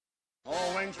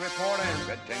All wings report in.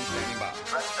 Red 10 standing by.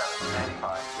 Red 7 standing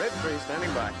by. Red 3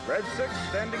 standing by. Red 6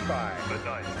 standing by. Red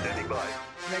 9 standing by.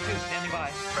 Red 2 standing by.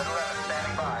 Red 11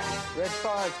 standing by. Red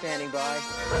 5 standing by.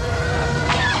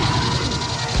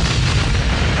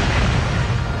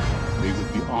 We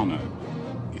would be honored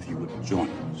if you would join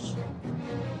us.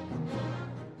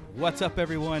 What's up,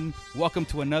 everyone? Welcome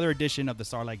to another edition of the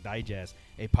Sarlacc Digest,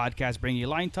 a podcast bringing you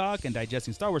line talk and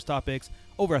digesting Star Wars topics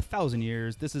over 1,000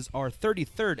 years. This is our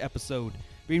 33rd episode,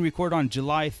 being recorded on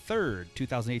July 3rd,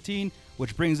 2018,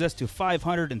 which brings us to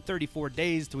 534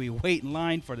 days till we wait in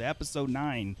line for the episode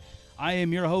 9. I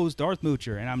am your host, Darth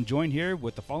Moocher, and I'm joined here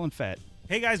with the Fallen Fett.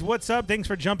 Hey guys, what's up? Thanks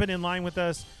for jumping in line with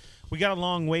us. We got a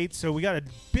long wait, so we got a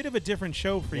bit of a different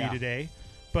show for you today.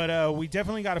 But we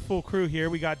definitely got a full crew here.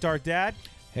 We got Darth Dad.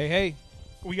 Hey.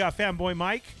 We got Fanboy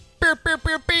Mike.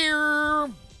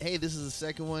 Hey, this is the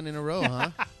second one in a row, huh?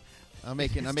 I'm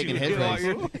making too head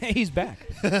good. race. Hey, he's back.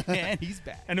 And he's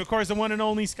back. And of course, the one and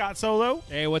only Scott Solo.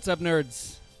 Hey, what's up,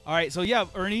 nerds? All right, so yeah,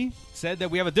 Ernie said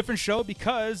that we have a different show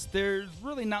because there's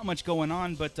really not much going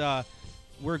on, but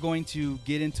we're going to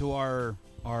get into our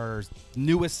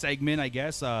newest segment, I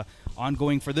guess,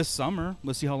 ongoing for this summer.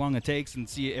 We'll see how long it takes and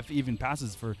see if it even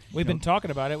passes for... We've been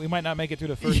talking about it. We might not make it through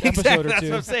the first Exactly, episode or that's two.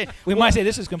 what I'm saying. We might say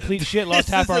this is complete shit, lost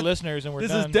This half is our a- listeners, and we're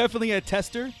This done. is definitely a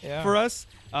tester Yeah. for us,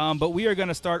 but we are going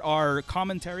to start our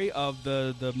commentary of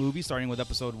the movie, starting with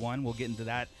episode 1. We'll get into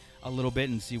that a little bit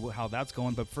and see how that's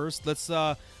going. But first, let's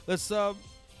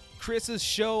Chris's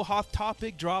show Hot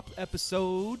Topic drop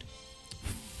episode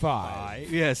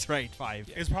 5. Yes, right, 5.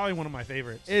 It's probably one of my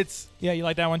favorites. It's Yeah, you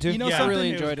like that one too? You know Yeah, something? really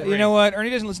enjoyed it. You know what? Ernie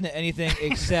doesn't listen to anything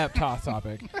except Hot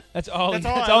Topic. That's all. That's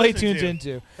That's all all I he listen tunes to.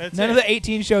 into. That's None it. of the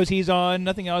 18 shows he's on.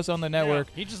 Nothing else on the network.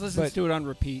 He just listens But- to it on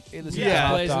repeat. He listens Yeah. to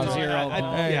Hot Plays in Topic. zero.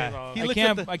 yeah. He looks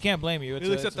at the, I can't blame you. he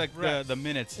looks It's at the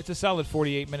minutes. a solid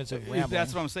 48 minutes of rambling.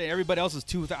 That's what I'm saying. Everybody else is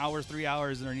 2 hours, 3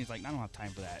 hours, and he's like, I don't have time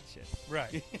for that shit.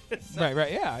 Right.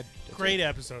 Right. Yeah. Great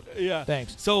episode. Yeah.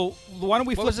 Thanks. So why don't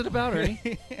we? What was it about, Ernie?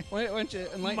 Why don't you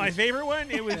enlighten My us? favorite one,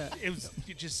 it was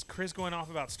just Chris going off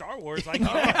about Star Wars. Like,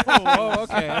 Oh,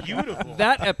 okay. beautiful.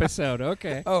 That episode,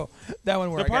 okay. Oh, that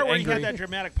one where The part I got where he angry. had that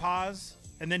dramatic pause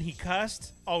and then he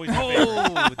cussed, always my favorite.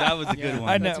 Oh, that was a good one.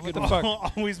 I know. That's a What good the one.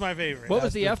 fuck? Always my favorite. What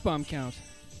was the F-bomb count?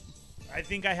 I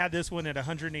think I had this one at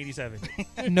 187.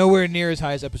 Nowhere near as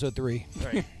high as episode 3.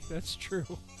 Right. That's true.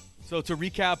 So to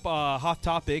recap, Hot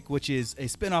Topic, which is a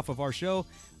spinoff of our show,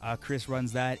 Chris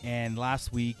runs that, and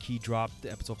last week he dropped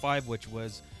episode 5, which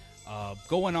was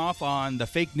going off on the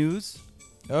fake news,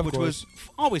 Of which course. was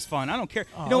always fun. I don't care.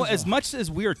 Oh, You know, it was as a- much as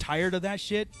we are tired of that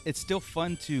shit, it's still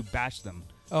fun to bash them.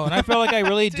 Oh, and I felt like I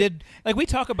really did. Like, we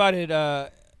talk about it,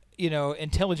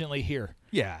 intelligently here.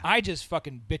 Yeah. I just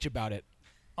fucking bitch about it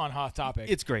on Hot Topic.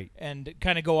 It's great. and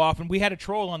kind of go off. And we had a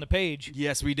troll on the page.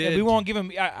 Yes, we did. And we won't give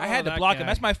him. I had to that block him. guy.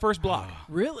 That's my first block.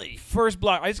 Really? First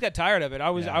block. I just got tired of it. I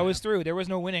Yeah. was through. There was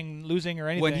no winning, losing, or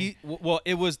anything. When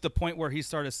it was the point where he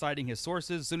started citing his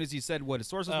sources. As soon as he said what his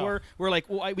sources were, we're like,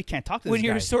 well, we can't talk to when this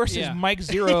your guy. source is Yeah. Mike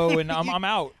Zero, and I'm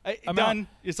out. I'm done. out.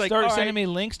 It's like, started all sending right. me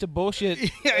links to bullshit.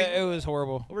 It was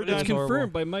horrible. We're It done. was It's horrible.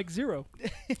 confirmed by Mike Zero.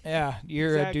 Yeah,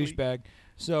 you're Exactly. a douchebag.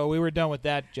 So we were done with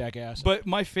that jackass. But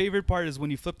my favorite part is when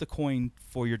you flip the coin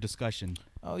for your discussion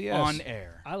oh yes. on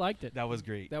air. I liked it. That was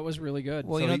great. That was really good.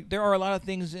 Well, So there are a lot of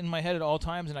things in my head at all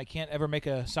times, and I can't ever make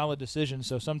a solid decision.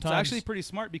 So sometimes It's actually pretty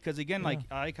smart because, again, like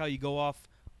Yeah. I like how you go off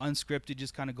unscripted,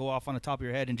 just kind of go off on the top of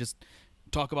your head and just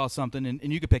talk about something, and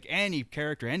you could pick any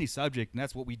character, any subject, and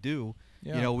that's what we do.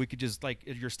 Yeah. You know, we could just, like,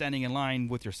 if you're standing in line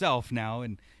with yourself now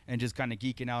and just kind of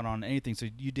geeking out on anything. So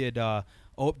you did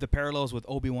the parallels with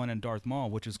Obi-Wan and Darth Maul,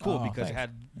 which is cool Oh, because it thanks.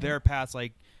 had their paths,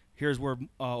 like, here's where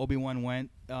Obi-Wan went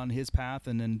on his path,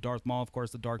 and then Darth Maul, of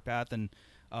course, the dark path, and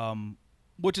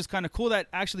which is kind of cool that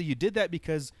actually you did that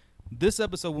because this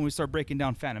episode, when we start breaking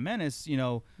down Phantom Menace, you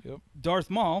know, Yep. Darth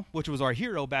Maul, which was our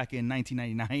hero back in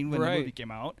 1999 when the Right. movie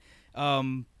came out,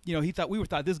 you know, we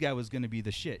thought this guy was going to be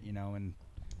the shit, you know, and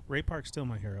Ray Park's still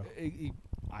my hero.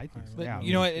 I think so. But Yeah,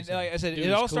 you know, like I said, Dude it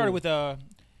was all started cool. with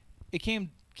it came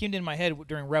in my head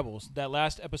during Rebels, that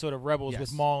last episode of Rebels Yes.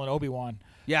 with Maul and Obi-Wan.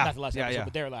 Yeah, Not the last yeah, episode, yeah.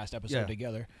 but their last episode Yeah.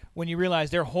 together. When you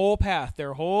realize their whole path,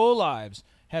 their whole lives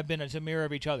have been a mirror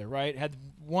of each other, right? Had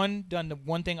one done the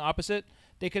one thing opposite,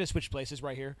 they could have switched places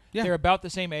right here. Yeah. They're about the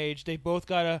same age. They both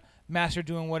got a master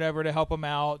doing whatever to help them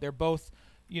out. They're both,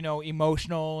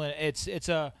 emotional, and it's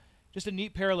just a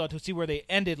neat parallel to see where they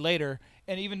ended later.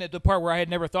 And even the part where I had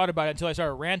never thought about it until I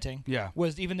started ranting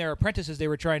was even their apprentices they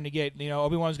were trying to get.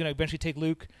 Obi-Wan was going to eventually take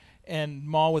Luke and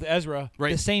Maul with Ezra,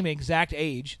 Right. the same exact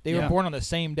age. They were born on the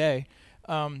same day.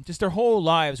 Just their whole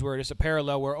lives were just a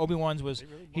parallel. Where Obi-Wan's was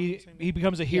he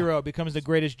becomes a hero, becomes the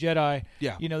greatest Jedi.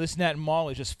 Yeah. You know, this and that, and Maul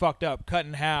is just fucked up, cut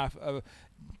in half,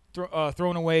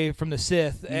 thrown away from the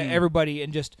Sith, everybody,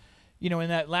 and just, you know, in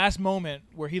that last moment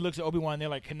where he looks at Obi-Wan, they're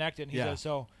like connected. And he says,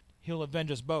 "So he'll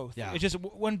avenge us both." Yeah. It's just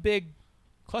one big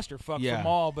clusterfuck for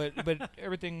Maul, but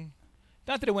everything.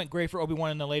 Not that it went great for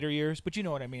Obi-Wan in the later years, but you know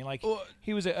what I mean. Like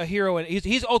he was a hero, and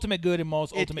he's ultimate good and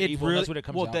Maul's ultimate evil. Really, and that's what it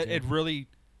comes down to. It really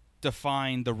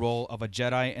defined the role of a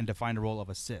Jedi and defined the role of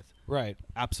a Sith. Right.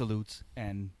 Absolutes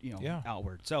and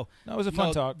outward. So that was a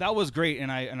fun talk. That was great,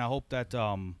 and I hope that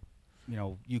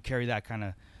you carry that kind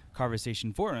of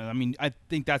conversation forward. I mean, I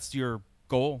think that's your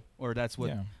goal, or that's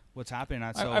what's happening.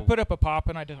 I put up a pop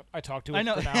and I talked to it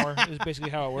for an hour. Is basically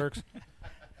how it works.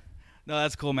 No,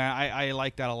 that's cool, man. I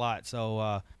like that a lot.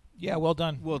 So yeah, well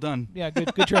done. Well done. Yeah,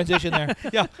 good transition there.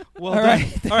 Yeah, well done.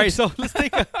 Right. All right, so let's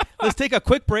take a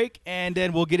quick break, and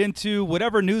then we'll get into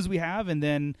whatever news we have, and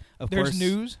then of course there's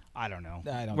news. I don't know.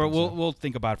 I don't. We'll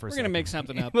think about it for a second. We're gonna make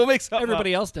something up. We'll make something.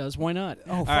 Everybody up. else does. Why not?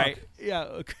 Oh, fuck. All right.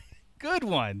 Yeah. Good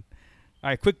one.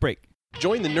 All right, quick break.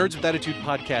 Join the Nerds with Attitude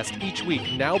podcast each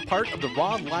week, now part of the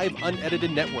Raw Live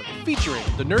Unedited Network, featuring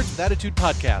the Nerds with Attitude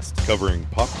podcast, Covering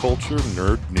pop culture,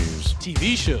 nerd news.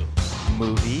 TV shows,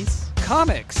 Movies.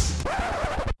 Comics.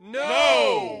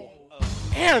 No!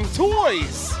 And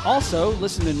toys! Also,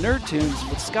 listen to Nerd Tunes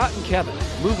with Scott and Kevin.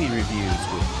 Movie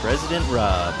reviews with President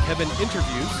Rob. Kevin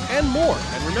interviews, and more.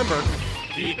 And remember,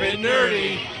 keep it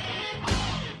nerdy!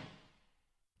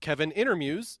 Kevin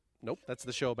interviews. Nope, that's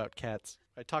the show about cats.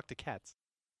 I talk to cats.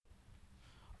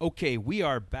 Okay, we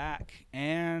are back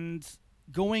and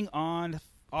going on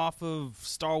off of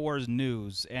Star Wars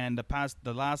news. And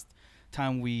the last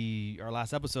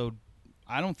episode,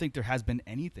 I don't think there has been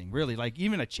anything really, like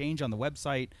even a change on the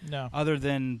website. No. Other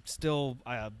than still,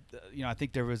 I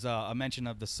think there was a mention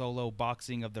of the Solo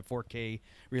boxing of the 4K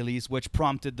release, which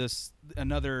prompted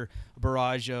another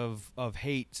barrage of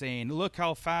hate, saying, "Look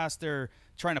how fast they're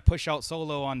trying to push out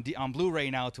Solo on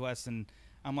Blu-ray now to us." And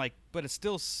I'm like, but it's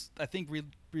still, I think,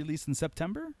 released in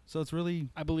September, so it's really,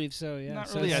 I believe so. Yeah. not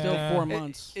So really it's still 4 it-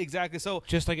 months. exactly. So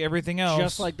Just like everything else.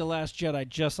 Just like The Last Jedi,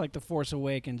 just like The Force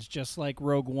Awakens, just like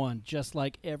Rogue One, just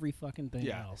like every fucking thing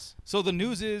Yeah. else. So the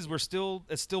news is it's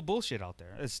still bullshit out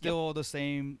there. It's still the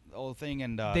same old thing,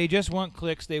 and they just want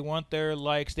clicks. They want their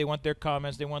likes. They want their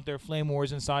comments. They want their flame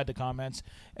wars inside the comments,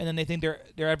 and then they think their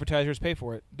advertisers pay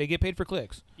for it. They get paid for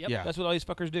clicks. Yep. Yeah. That's what all these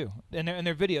fuckers do, and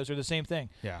their videos are the same thing.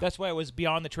 Yeah. That's why it was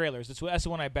beyond the trailers. That's the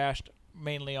one I bashed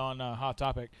mainly on Hot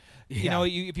Topic. You Yeah. know,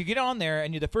 if you get on there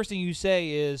and the first thing you say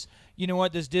is, you know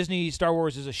what, this Disney Star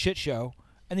Wars is a shit show,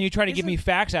 and then you try to give me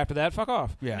facts after that, fuck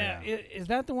off. yeah, Now, yeah. is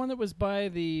that the one that was by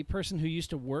the person who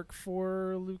used to work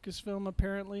for Lucasfilm,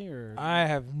 apparently, or? I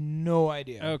have no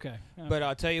idea. Okay. But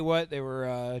I'll tell you what, they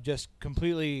were just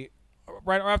completely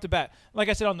right off the bat. Like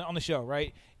I said on the show,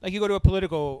 right? Like you go to a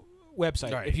political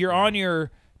website. Right. If you're on your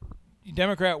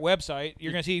Democrat website,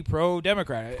 you're going to see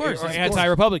pro-Democrat or of course.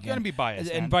 anti-Republican. You're gonna be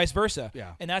biased, and man. vice versa.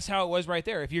 Yeah. And that's how it was right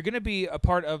there. If you're going to be a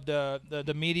part of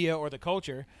the media or the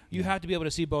culture, you have to be able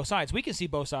to see both sides. We can see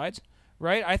both sides.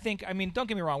 Right, I mean, don't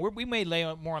get me wrong. We may lay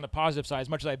more on the positive side, as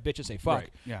much as I bitch and say fuck. Right.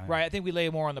 Yeah, right. I think we lay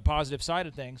more on the positive side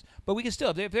of things, but we can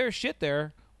still, if there's shit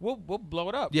there, we'll blow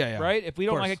it up. Yeah, yeah. Right. If we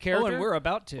don't Of like a course. character, and we're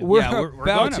about to. we're Yeah, we're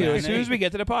about gonna, to man. as soon as we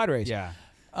get to the pod race. Yeah.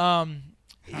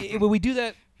 When we do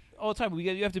that all the time,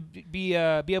 you have to be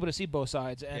able to see both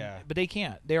sides, but they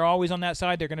can't. They're always on that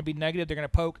side. They're going to be negative. They're going to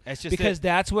poke It's just because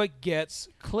that's what gets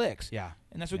clicks. Yeah.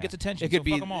 And that's what Yeah. gets attention. It could so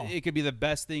be fuck 'em all. it could be the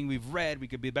best thing we've read. We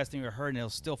could be the best thing we've heard, and it'll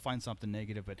still find something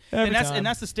negative. But Every time. and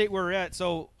that's the state we're at.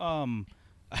 So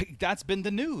that's been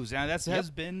the news, and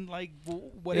has been like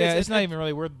what is. It's not even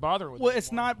really worth bothering with. Well,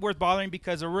 it's not worth bothering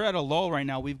because we're at a lull right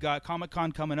now. We've got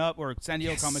Comic-Con coming up, or San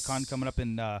Diego Comic-Con coming up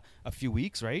in a few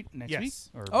weeks, right? Next week.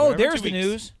 Or Oh, whatever. there's 2 the weeks.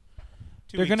 news.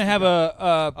 2 They're weeks going to from have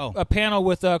now. a panel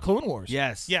with Clone Wars.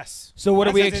 Yes. Yes. So what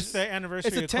are we? It's the anniversary.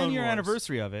 It's a of Clone 10-year Wars.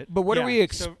 anniversary of it. But what are Yeah, we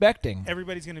so expecting?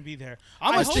 Everybody's going to be there.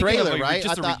 I'm A thinking of trailer, like right?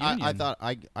 just a reunion. I thought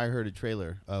I heard a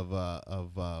trailer of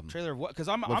Trailer of what? Because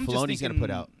I'm what just Filoni's thinking gonna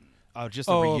put out. Just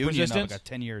a Oh, reunion Resistance? of like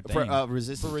a 10-year for thing.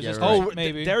 Resistance. For yeah, Resistance. right. Oh,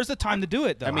 maybe. there's the time to do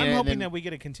it though. I mean, I'm and hoping then- that we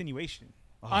get a continuation.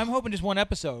 I'm hoping just one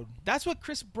episode. that's what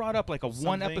Chris brought up, like a one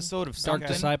Something. episode of Dark something.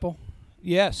 Disciple.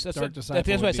 Yes, that's Dark what, Disciple that's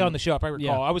what I would said be- on the show. If I recall,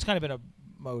 Yeah. I was kind of in a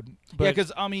mode. Yeah, But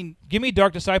because I mean, give me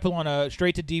Dark Disciple on a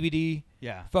straight to DVD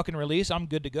yeah, fucking release. I'm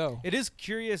good to go. it is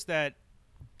curious that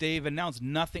they've announced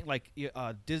nothing. Like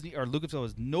Disney or Lucasfilm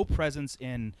has no presence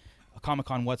in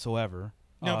Comic-Con whatsoever.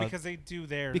 No, because they do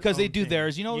theirs. Because they do thing.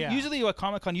 theirs. You know, Yeah. usually at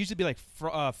Comic-Con used to be like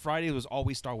Friday was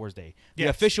always Star Wars Day. The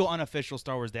Yes. official, unofficial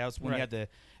Star Wars Day. That was when Right. you had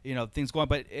the, things going.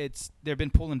 But they've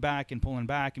been pulling back, and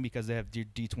because they have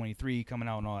D23 coming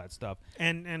out and all that stuff.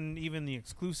 And even the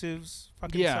exclusives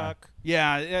fucking Yeah. suck.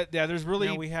 Yeah. There's really.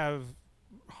 Now we have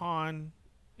Han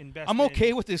invested. I'm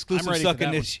okay with the I'm exclusive ready for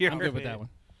sucking that this one. year. I'm good with that one.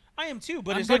 I am too,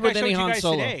 but I'm it's good like with I showed any you Han guys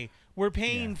Solo. today. We're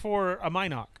paying for a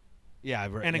Minoc Yeah,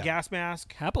 and a gas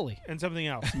mask Happily. and something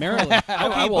else. Merrily.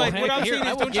 I will, but what I'm here, saying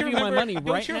I is, will don't give you you my remember? money Don't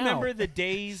right you now. remember the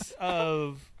days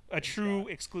of a true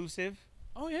exclusive?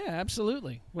 Oh yeah,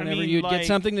 absolutely. Whenever mean, you'd like- get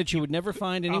something that you would never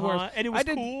find anywhere else. And it was I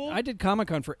did, cool. I did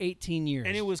Comic-Con for 18 years.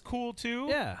 And it was cool too.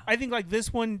 Yeah. I think like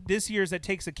this year's that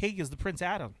takes a cake is the Prince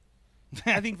Adam.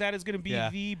 I think that is going to be Yeah.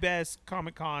 the best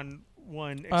Comic-Con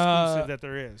one exclusive that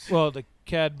there is. Well, the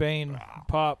Cad Bane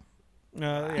pop.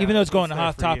 Yeah, Even though it's going to there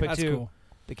Hot for you. Topic That's too. cool.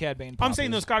 The Cad Bane pop. I'm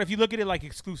saying though, is- Scott, if you look at it like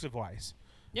exclusive wise,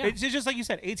 Yeah. it's just like you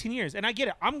said, 18 years, and I get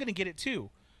it. I'm going to get it too.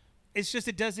 It's just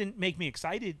it doesn't make me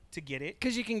excited to get it.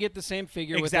 Because you can get the same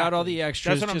figure Exactly. without all the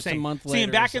extras That's what I'm just saying. a month See, later.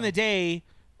 and back or in the so. day,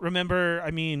 remember,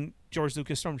 George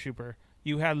Lucas Stormtrooper.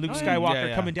 You had Luke Oh, yeah. Skywalker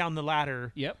Yeah. coming down the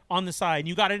ladder Yep. on the side, and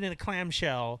you got it in a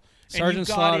clamshell. and Sergeant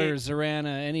you got Slaughter, it-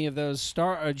 Zorana, any of those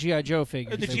G.I. Joe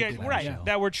figures. the they GI would do that. right, Yeah.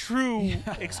 that were true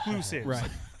exclusives. Right.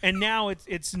 And now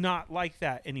it's not like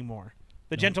that anymore.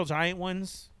 The Gentle Giant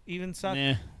ones even suck.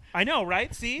 Nah. I know,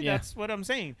 right? See, Yeah. that's what I'm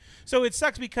saying. So it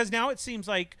sucks because now it seems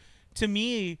like, to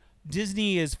me,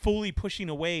 Disney is fully pushing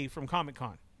away from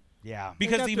Comic-Con Yeah.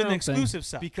 because got even their the own thing. exclusive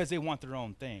stuff. Because they want their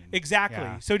own thing. Exactly.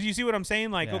 Yeah. So do you see what I'm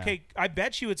saying? Like, Yeah. okay, I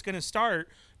bet you it's going to start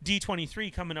D23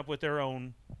 coming up with their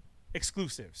own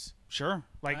exclusives. Sure.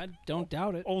 Like, I don't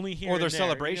doubt it. only here Or their and there,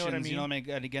 celebrations, You know what I mean?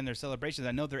 and again, their celebrations.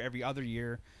 I know they're every other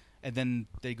year, and then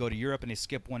they go to Europe and they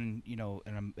skip one,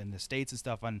 in the States and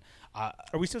stuff. And Are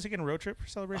we still taking a road trip for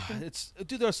celebration?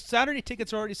 dude, those Saturday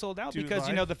tickets are already sold out Dude, because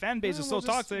live? the fan base is so We'll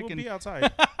just- toxic, We'll and be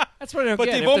outside. That's what I don't but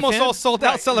get. they've If the almost fan- all sold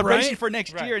out Right, celebration right, for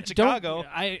next right. year in Don't- Chicago.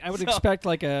 I would So- expect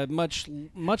like a much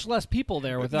less people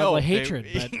there without No, like they- hatred.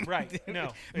 But Right.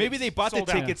 No. Maybe It's they bought the sold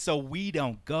out. tickets so we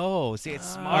don't go. See, it's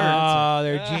smart. Ah,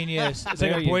 they're genius. It's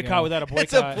There like a you boycott go. without a boycott.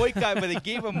 It's a boycott, but they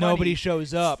gave them money. Nobody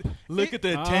shows up. Look at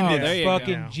the Oh, attendance. there you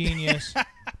Fucking go. genius.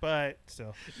 But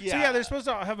still. So Yeah. yeah, they're supposed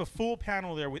to have a full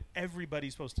panel there with everybody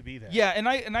supposed to be there. Yeah, and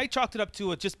I chalked it up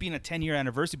to it just being a 10-year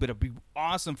anniversary, but it'd be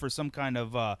awesome for some kind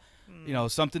of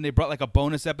something they brought like a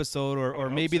bonus episode, or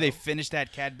hope maybe they so. finished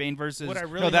that Cad Bane versus. What I no,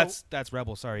 really that's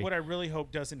Rebel. Sorry. What I really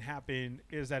hope doesn't happen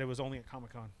is that it was only at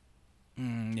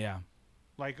Comic-Con. Yeah.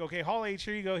 Like, okay, Hall H,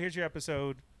 here you go. Here's your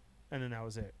episode. And then that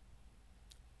was it.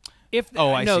 if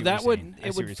Oh, I see no, what that you're would saying. I see it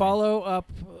what would you're follow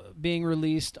up being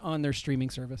released on their streaming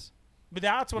service. But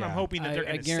that's what I'm Yeah. hoping that they're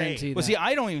I going to guarantee say. Well, that. see,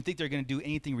 I don't even think they're going to do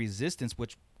anything Resistance,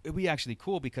 which would be actually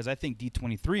cool because I think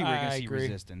D23 we're going I to see agree.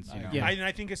 Resistance. You know? Yeah. And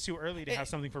I think it's too early to have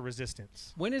something for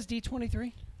Resistance. When is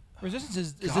D23? Resistance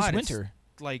is God, this it's winter.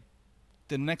 like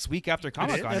the next week after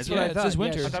Comic Con. That's isn't what it? I it's thought. this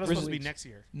winter. Yes. I thought it was supposed to be Weeks. next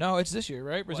year. No, it's this year,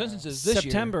 right? Resistance is this year.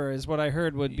 September is what I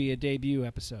heard would be a debut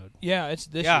episode. Yeah, it's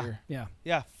this Yeah. year. Yeah.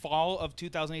 Yeah, fall of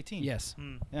 2018. Yes.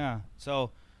 Yeah.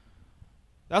 So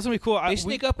that's gonna be cool. They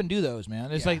sneak up and do those,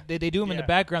 man. It's Yeah. like they do them in the Yeah.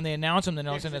 background. They announce them, then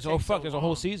all of a sudden Because it's it oh takes fuck, so there's a whole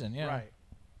long. season. Yeah. Right.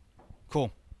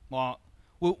 Cool. Well,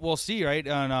 we'll see, right?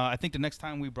 And I think the next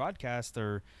time we broadcast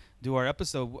or do our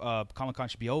episode, Comic Con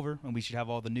should be over, and we should have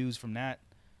all the news from that.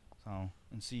 So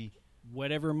and see,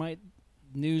 Whatever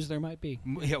news there might be.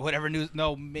 yeah, whatever news.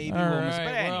 No, maybe All we'll miss. right,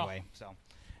 But well. anyway, so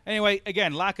anyway,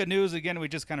 again, lack of news. Again, we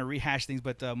just kind of rehash things,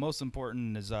 but most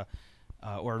important is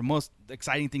or most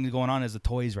exciting thing going on is the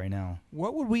toys right now.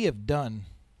 What would we have done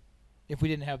if we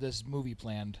didn't have this movie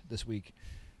planned this week?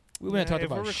 We wouldn't have talked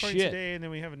if we're about recording shit. today and then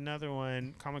we have another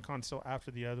one, Comic-Con still after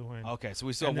the other one. Okay, so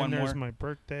we still and have then one there's more. my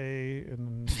birthday,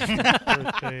 and then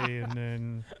birthday, and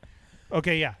then...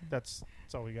 Okay, yeah, that's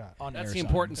all we got. On That's air the side.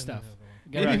 important And then stuff. the other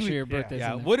one. Gotta Maybe make sure we- your birthday's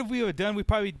Yeah, in there. what if we have done? We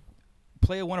probably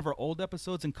play one of our old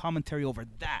episodes and commentary over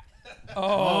that.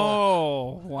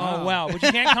 Oh, Oh wow! But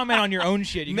you can't comment on your own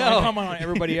shit. You can No. only comment on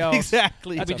everybody else.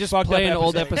 Exactly. That's we a just fucked play up an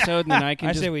old episode. episode, and then I can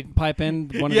I just say we- pipe in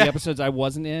one of Yeah. the episodes I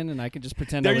wasn't in, and I can just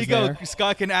pretend I There was you go. there.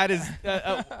 Scott can add his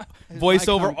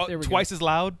voiceover There we go. twice as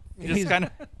loud. He's Just kind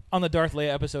of. on the Darth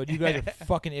Leia episode. You guys are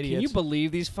fucking idiots. Can you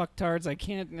believe these fucktards? I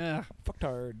can't.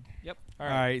 fucktard? Yep. All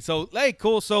right. So, hey,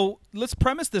 cool. So let's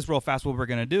premise this real fast. What we're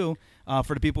gonna do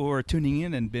for the people who are tuning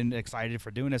in and been excited for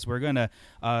doing this, we're gonna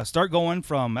start going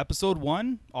from episode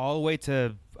 1 all the way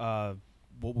to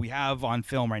what we have on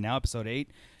film right now, episode 8.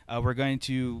 We're going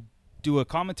to do a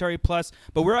commentary plus,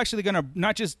 but we're actually going to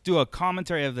not just do a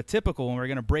commentary of the typical one. We're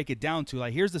going to break it down to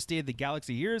like, here's the state of the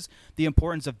galaxy. Here's the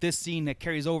importance of this scene that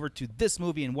carries over to this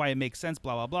movie and why it makes sense,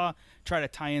 blah, blah, blah. Try to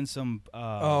tie in some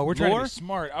we're trying to lore. be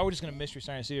smart. I was just going to Mystery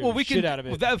Science Theater Well, we shit can, out of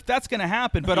it. that's going to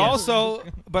happen. But Yes. also,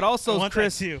 I want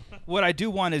Chris, that too. what I do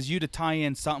want is you to tie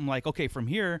in something like, okay, from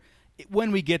here,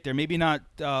 when we get there, maybe not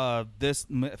this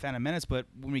Phantom Menace, but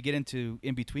when we get into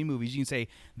in between movies, you can say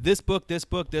this book, this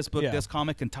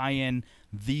comic can tie in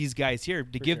these guys here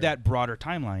to give that broader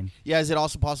timeline. Yeah, is it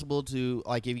also possible to,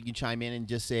 like, if you can chime in and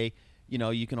just say, you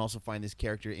know, you can also find this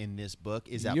character in this book?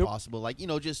 Is that possible? Like, you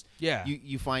know, just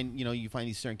you find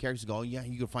these certain characters, go, yeah,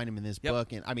 you can find them in this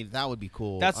book, and I mean that would be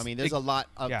cool. I mean, there's a lot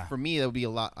for me. That would be a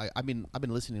lot. I've been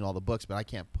listening to all the books, but I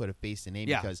can't put a face to name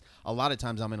because a lot of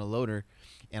times I'm in a loader,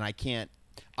 and I can't.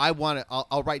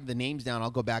 I'll write the names down.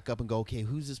 I'll go back up and go, okay,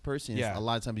 who's this person? Yeah. A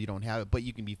lot of times you don't have it, but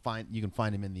you can find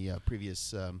them in the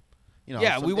previous. You know,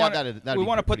 yeah, so we want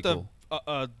to put cool.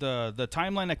 the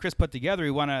timeline that Chris put together.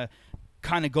 We want to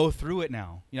kind of go through it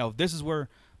now. You know, this is where,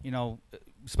 you know,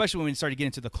 especially when we start to get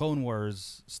into the Clone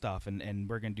Wars stuff, and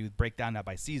we're gonna break down that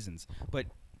by seasons. But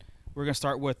we're gonna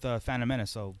start with Phantom Menace.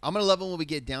 So I'm gonna love it when we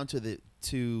get down to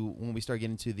when we start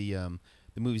getting to the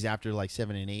movies after like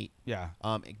 7 and 8. Yeah.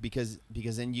 Because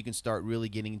then you can start really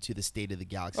getting into the state of the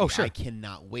galaxy. Oh, sure. I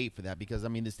cannot wait for that because I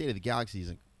mean the state of the galaxy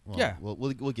is. Well, yeah. We'll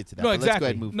get to that. No, but exactly. Let's go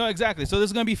ahead and move. No, exactly. So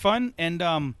this is gonna be fun, and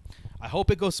I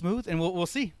hope it goes smooth, and we'll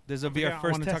see. This will be our I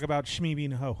first want to test. talk about Shmi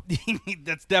being a hoe.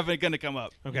 That's definitely gonna come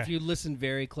up. Okay. If you listen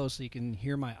very closely, you can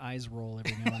hear my eyes roll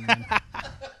every now and then.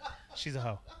 She's a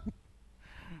hoe.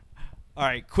 All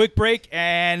right, quick break,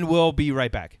 and we'll be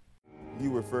right back. You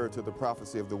refer to the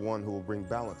prophecy of the one who will bring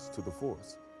balance to the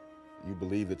Force. You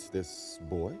believe it's this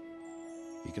boy?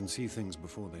 He can see things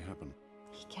before they happen.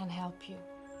 He can help you.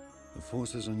 The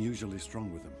Force is unusually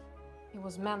strong with him. He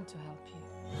was meant to help you.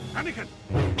 Anakin!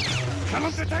 Tell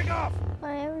him to take off! Will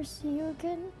I ever see you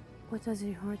again? What does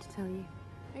your heart tell you?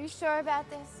 Are you sure about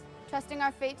this? Trusting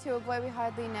our fate to a boy we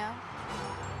hardly know?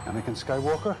 Anakin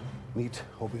Skywalker, meet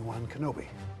Obi-Wan Kenobi.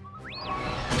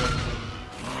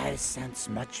 I sense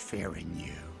much fear in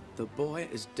you. The boy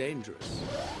is dangerous.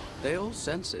 They all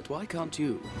sense it. Why can't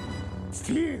you?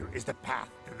 Fear is the path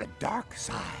to the dark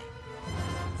side.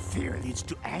 Fear leads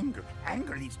to anger.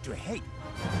 Anger leads to hate.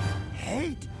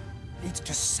 Hate leads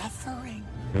to suffering.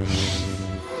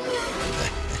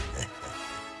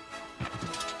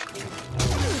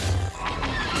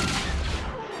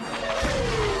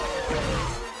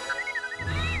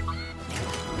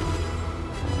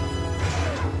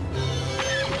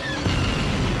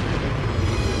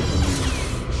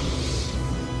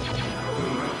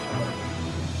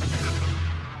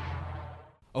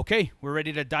 Okay, we're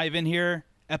ready to dive in here.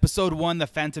 Episode 1, The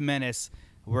Phantom Menace.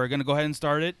 We're going to go ahead and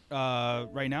start it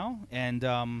right now, and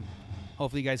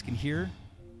hopefully you guys can hear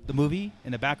the movie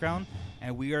in the background,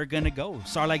 and we are going to go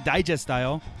Sarlacc Digest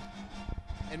style.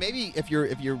 And maybe if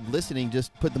you're listening,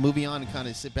 just put the movie on and kind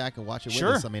of sit back and watch it with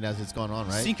us. I mean, as it's going on,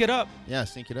 right? Sync it up. Yeah,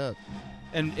 sync it up.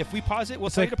 And if we pause it, we'll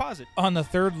It's tell like you to pause it. On the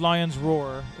third Lion's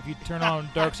Roar, if you turn on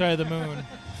Dark Side of the Moon.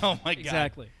 Oh, my God.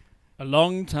 Exactly. A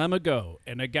long time ago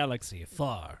in a galaxy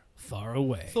far, far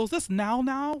away. So is this now?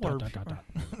 Or Dot, dot, dot, dot.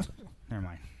 Never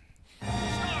mind.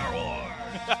 Star Wars.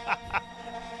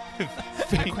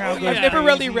 Crowd I've never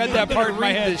really read that I'm part gonna in my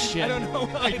read head. this shit. I don't know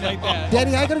why like that.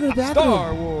 Daddy, I gotta go to the bathroom.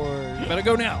 Star Wars. Better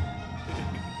go now.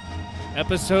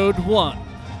 Episode 1.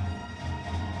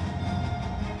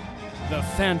 The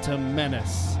Phantom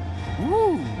Menace.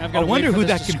 Ooh. I've got to wonder who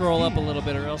that can scroll up a little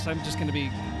bit, or else I'm just going to be.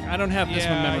 I don't have this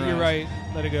one memorized. You're right.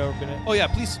 Let it go a minute. Oh, yeah,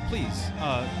 please.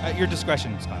 At your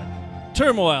discretion, Scott.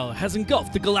 Turmoil has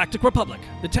engulfed the Galactic Republic.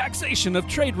 The taxation of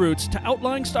trade routes to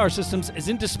outlying star systems is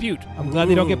in dispute. I'm glad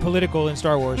they don't get political in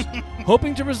Star Wars.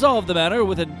 Hoping to resolve the matter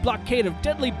with a blockade of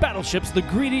deadly battleships, the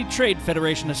greedy Trade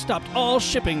Federation has stopped all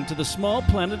shipping to the small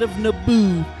planet of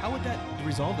Naboo. How would that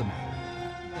resolve the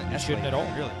matter? It shouldn't at all.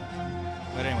 Really.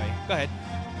 But anyway, go ahead.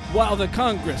 While the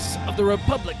Congress of the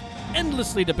Republic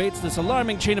endlessly debates this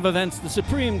alarming chain of events, the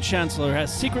Supreme Chancellor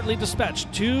has secretly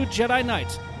dispatched 2 Jedi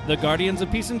Knights, the Guardians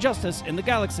of Peace and Justice in the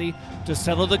galaxy, to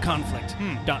settle the conflict.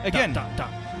 Again,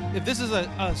 if this is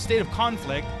a state of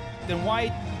conflict, then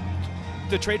why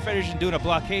the Trade Federation doing a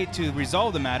blockade to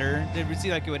resolve the matter? It would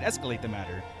seem like it would escalate the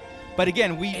matter. But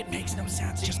again, It makes no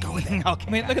sense. Just go with it. Okay. I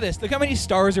mean, look at this. Look how many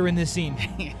stars are in this scene.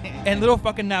 And little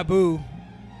fucking Naboo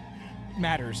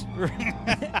matters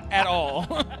at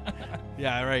all.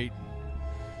 Yeah, right.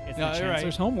 It's No, the you're right.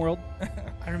 Chancellor's homeworld.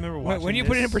 I remember watching When you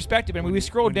put it in this perspective, and we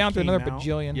scrolled when down it to another came out,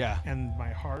 bajillion. Yeah. and my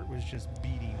heart was just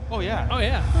beating Oh yeah. Oh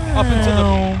yeah. Up until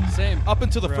the Same. Up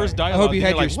until the first I dialogue. hope you you're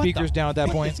had your like, what the- speakers down at that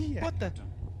point. What the?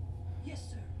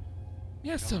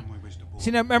 Yes, sir.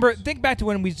 See, now remember, think back to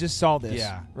when we just saw this.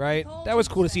 Yeah. Right? That was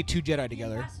cool to see two Jedi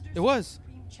together. It was.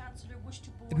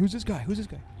 And who's this guy? Who's this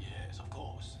guy?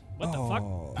 What the fuck?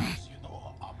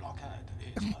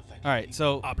 All right,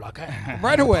 so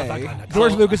Right away,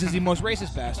 George Lucas is the most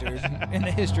racist bastard in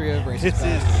the history of racist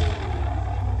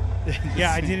bastards.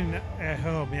 Yeah, I didn't.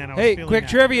 Oh man, I was Hey, feeling quick that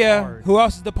trivia. hard. Who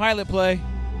else is the pilot play?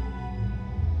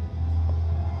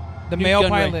 The Newt male Gunray.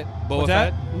 pilot. Boba What's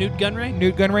that? Fett? Newt Gunray?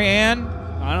 Newt Gunray and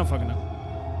I don't fucking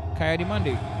know. Coyote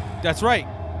Mundi. That's right.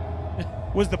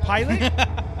 Was the pilot?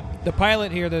 The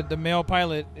pilot here, the male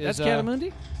pilot is That's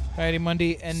Catamundi? Coyote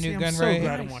Mundi and See, Newt I'm so Gunray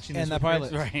glad I'm watching this and the with pilot.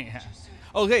 Chris. Right. Yeah.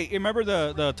 Okay, you remember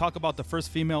the talk about the first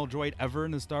female droid ever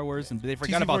in the Star Wars, and they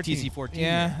forgot about TC-14.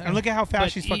 Yeah. And look at how fast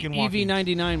But she's fucking walking.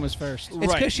 EV-99 was first. It's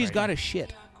because Right, she's right. got a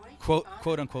shit. Quote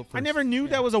unquote. First. I never knew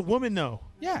that was a woman though.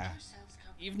 Yeah.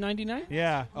 EV-99?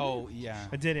 Yeah, Oh yeah.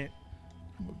 I didn't.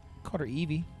 Called her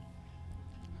Evie.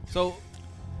 So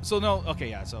no. Okay,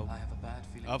 yeah. So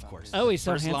of course. Oh, he's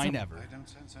so first line handsome. ever. I don't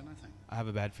sense anything. I have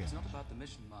a bad feeling. It's not about the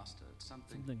mission, Master. It's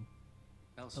something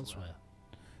Elsewhere.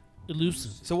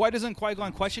 Elusive. So why doesn't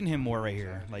Qui-Gon question him more right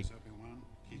here? Like,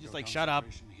 just like shut up.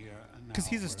 Because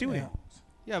he's a student.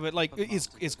 Yeah, but like, is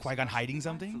Qui-Gon hiding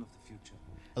something?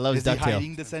 I love his Is he ducktail.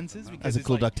 hiding the senses? Because That's a it's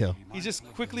cool like, ducktail. He just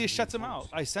quickly shuts him out.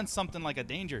 I sense something like a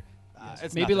danger.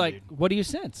 It's Maybe nothing, like, dude. what do you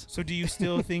sense? So do you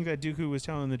still think that Dooku was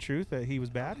telling the truth, that he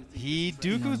was bad?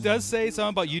 Dooku does say something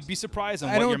about you'd be surprised on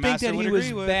I what your don't think master that would he was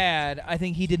agree with. bad. I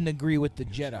think he didn't agree with the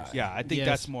Jedi. Yeah, I think Yes.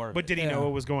 that's more. But did he know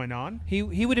what was going on? He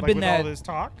would have Like been with that. all this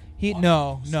talk?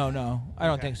 No. I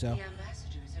don't think so.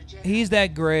 He's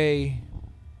that gray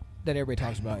that everybody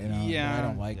talks about. You know. Yeah. that I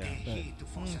don't like. Yeah.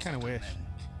 But Kind of wish.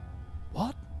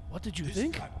 What? What did you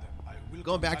think?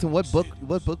 Going back to what book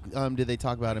did they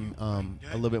talk about him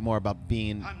a little bit more about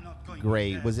being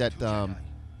gray? Was that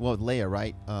Leia,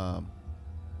 right?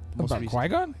 Most about recent-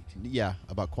 Qui-Gon? Yeah,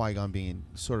 about Qui-Gon being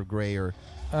sort of gray or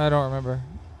I don't remember.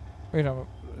 Wait, no.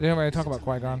 Did anybody talk about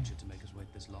Qui-Gon?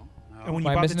 And when you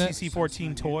Am I bought the missing it?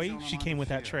 TC-14 toy, she came with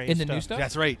that tray. In the new stuff?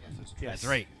 That's right. Yes. That's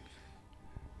right.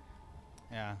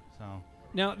 Yeah. So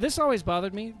Now, this always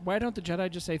bothered me. Why don't the Jedi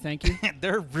just say thank you?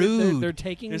 they're rude. They're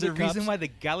taking There's the a reason cups. why the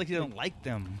galaxy don't like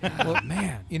them. Well,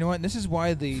 man, you know what? This is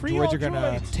why the Free droids all are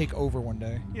gonna droids. take over one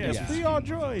day. Yes, Yeah. free all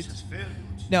droids.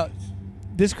 Now,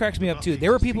 this cracks me up too.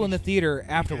 There were people in the theater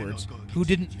afterwards who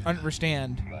didn't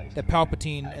understand that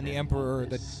Palpatine and the Emperor,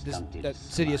 that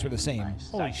Sidious were the same.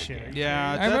 Holy shit.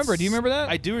 Yeah, I remember. Do you remember that?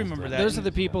 I do remember that. Those are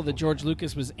the people that George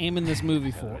Lucas was aiming this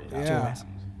movie for. Yeah. towards.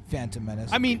 Phantom Menace.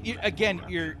 I mean, again,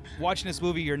 you're watching this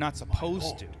movie. You're not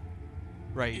supposed to,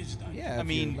 right? Yeah, I if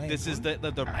mean, you're lame. this is the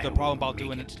problem about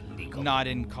doing it not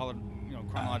in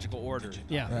chronological order.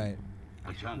 Yeah. Right.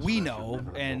 We know,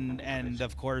 and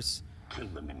of course,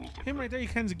 Him right there, he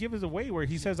kind of gives us away where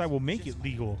he says, I will make it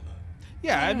legal.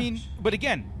 yeah. I mean, but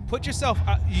again, put yourself.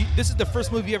 This is the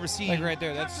first movie you ever seen. Like right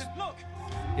there. That's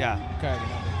Yeah. okay.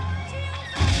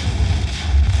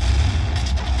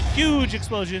 Huge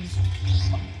explosions.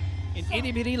 And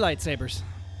itty bitty lightsabers.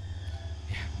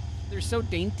 They're so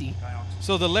dainty.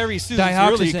 So the Larry Sues Dioxazine.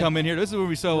 really come in here. This is where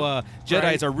we saw Jedi's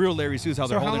Right. are real Larry Sues, how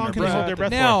they're So how holding long their can they breath. hold their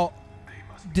breath Now,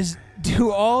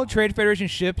 do all Trade Federation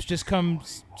ships just come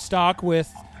stock with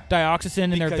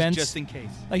dioxazine in their Because vents? just in case.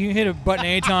 Like you can hit a button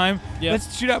anytime. Yep.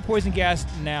 Let's shoot out poison gas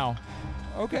now.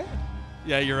 Okay.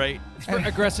 Yeah, you're right. For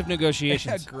aggressive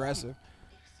negotiations. Aggressive.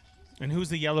 And who's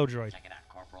the yellow droid?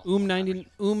 9.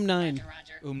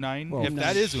 9. Well, If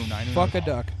that is 9. Fuck a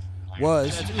duck.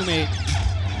 Was. That's 8.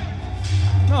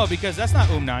 No, because that's not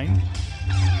 9.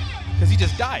 Because he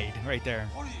just died right there.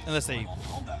 Unless they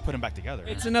put him back together.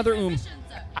 It's another 8.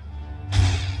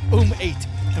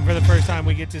 And for the first time,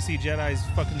 we get to see Jedi's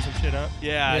fucking some shit up.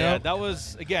 Yeah, Yep. yeah. That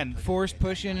was, again, Force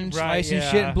pushing and Right, slicing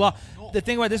yeah. shit and block. The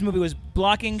thing about this movie was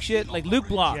blocking shit. Like Luke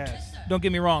blocked. Yes. Don't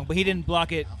get me wrong, but he didn't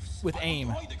block it with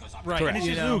aim. Right. And it's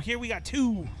You just know. Luke. Here we got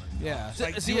two. Yeah.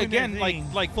 Like see doing again, their like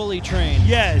thing. Fully trained.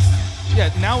 Yes.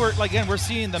 yeah. Now we're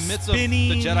seeing the midst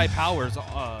Spinning. of the Jedi powers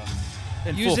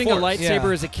in Using full a force. lightsaber Yeah.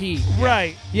 as a key.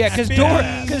 Right. Yeah,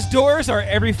 because doors are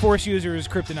every Force user's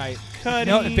kryptonite. No,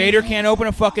 Cutting. Vader can't open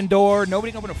a fucking door.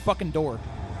 Nobody can open a fucking door.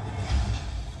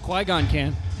 Qui-Gon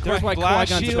can. That's why Glass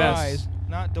Qui-Gon's the shields, best.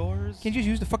 not doors. Can't you just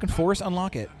use the fucking Force?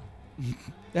 Unlock it.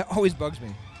 That always bugs me.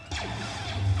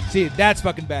 See, that's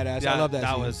fucking badass. I love that.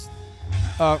 That scene. was.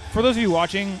 For those of you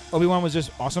watching, Obi-Wan was just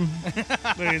awesome.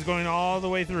 Look, he's going all the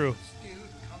way through.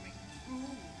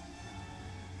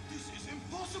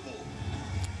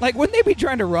 Like, wouldn't they be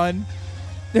trying to run?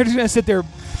 They're just gonna sit there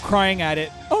crying at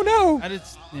it. Oh no! And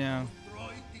it's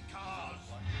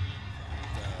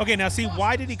Okay, now see,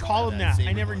 why did he call him that?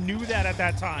 I never knew that at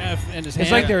that time. F and his It's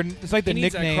hand. like the He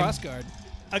needs that nickname. cross guard.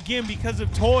 Again, because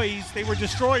of toys, they were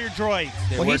destroyer droids.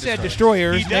 Well, he said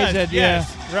destroyers. He does, They said,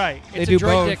 yes, yeah. right. They It's do a droid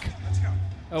both. dick.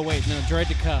 Oh wait, no, droid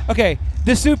to cup. Okay,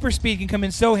 the super speed can come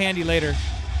in so handy later.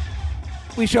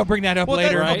 We shall bring that up Well,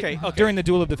 later okay. during the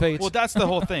Duel of the Fates. Well, that's the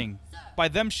whole thing. By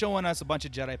them showing us a bunch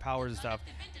of Jedi powers and stuff,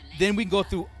 then we can go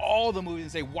through all the movies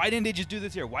and say, why didn't they just do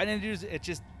this here? Why didn't they do this? It's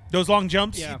just those long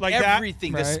jumps like that.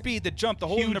 Everything, the speed, the jump, the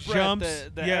holding the Huge breath, jumps.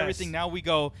 the Yes. everything. Now we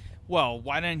go, well,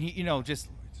 why didn't he? Just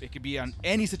it could be on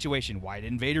any situation. Why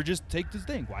didn't Vader just take this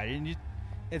thing? Why didn't you?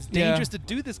 It's dangerous to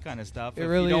do this kind of stuff It if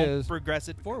really you don't is. progress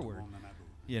it forward.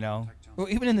 Well,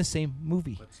 even in the same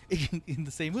movie. In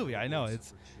the same movie, I know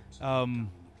it's.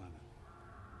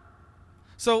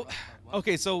 So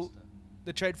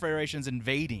the Trade Federation's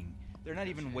invading. They're not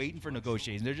even waiting for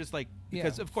negotiations. They're just like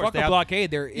because of course Fuck they a have, blockade.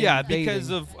 They're invading.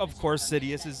 because of course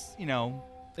Sidious is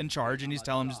in charge and he's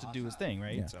telling him just to do his thing,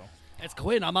 right? Yeah. So It's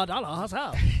Queen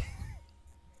Amidala.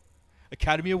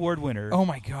 Academy Award winner. Oh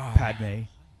my God, Padme.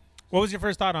 What was your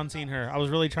first thought on seeing her? I was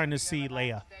really trying to see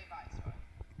Leia.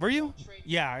 Were you?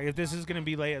 Yeah, if this is going to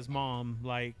be Leia's mom,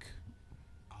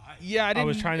 Yeah, I didn't.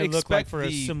 was trying to look expect for a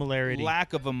the similarity.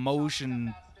 lack of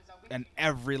emotion at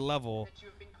every level,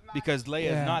 because Leia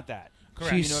Yeah. is not that.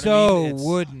 Correct. She's You know what so I mean? It's-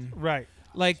 wooden. Right.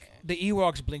 Like the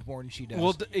Ewoks blink more than she does.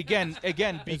 Well, again,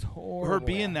 It's her horrible.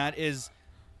 being that is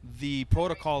the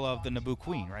protocol of the Naboo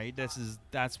Queen, right?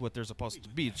 That's what they're supposed to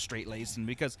be, straight laced, and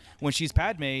because when she's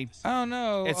Padme, oh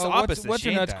no, it's the what's- opposite. What's She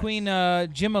her ain't nuts? that. Queen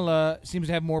Jimala seems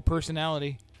to have more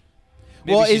personality.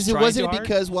 Maybe Well, she's trying wasn't too it hard?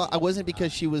 because wasn't it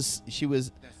because she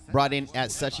was brought in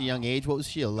at such a young age? What was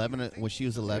she 11 when she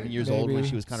was 11 years old when Maybe.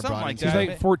 she was kind of Something brought like in? She's that.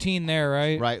 like 14 there,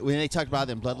 right? Right when they talked about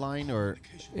it in Bloodline, or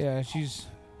Yeah, she's.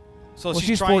 So Well, she's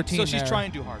she's trying. 14 So she's there.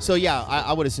 trying too hard. so yeah,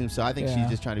 I would assume so. I think Yeah. she's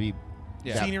just trying to be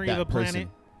that, Scenery that of the person. planet.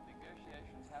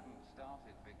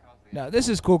 No, this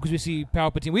is cool because we see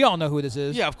Palpatine. We all know who this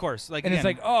is. Yeah, of course. Like, and it's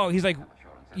again, like, oh, he's like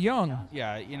young.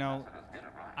 yeah,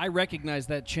 I recognize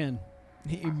that chin.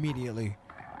 Immediately.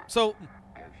 So,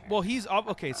 well, he's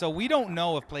okay. So we don't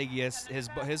know if Plagueis,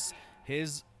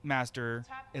 his master,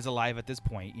 is alive at this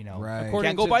point. Right. According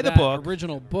Can't go to by the that book.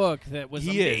 original book that was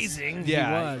He amazing. is.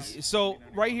 Yeah. He was. So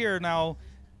right here now,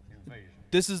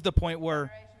 this is the point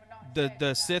where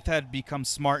the Sith had become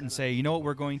smart and say, you know what,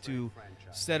 we're going to,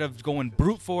 instead of going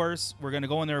brute force, we're going to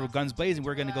go in there with guns blazing.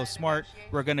 We're going to go smart.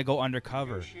 We're going to go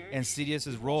undercover. And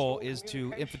Sidious's role is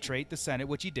to infiltrate the Senate,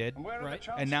 which he did. Right.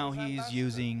 And now he's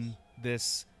using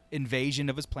this invasion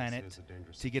of his planet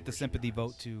to get the sympathy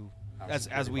vote to,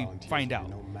 as we find out,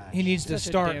 He needs to Such a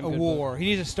start damn a good war. He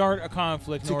needs to start a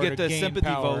conflict in to order get the gain sympathy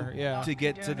power. vote, Yeah. to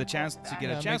get to the chance to get Yeah,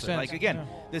 a makes chance. sense. Like again, Yeah.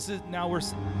 this is now we're.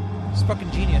 It's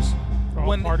fucking genius.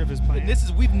 All part of his plan. This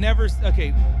is we've never.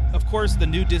 Okay, of course, the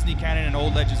new Disney canon and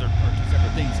old legends are two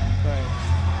separate things.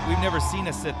 Right. We've never seen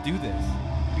a Sith do this,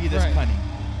 be this Right. cunning.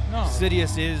 No.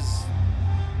 Sidious is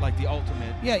like the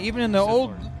ultimate. Yeah, even in the Sith old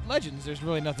Lord. legends, there's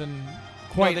really nothing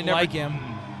quite they never- like him.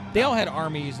 They all had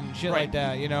armies and shit Right. like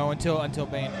that, until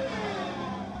Bane.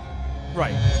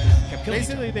 Right. Kept killing each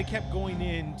Basically, they kept going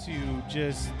in to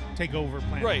just take over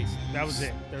planets. Right. That was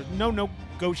it. There's no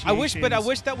negotiations. I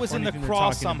wish that was or in the anything they're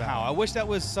cross talking somehow. about. I wish that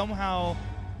was somehow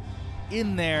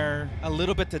in there a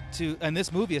little bit to in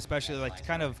this movie especially, like to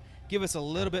kind of give us a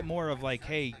little bit more of like,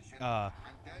 hey,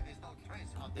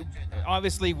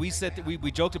 obviously we said that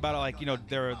we joked about it, like,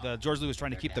 the George Lucas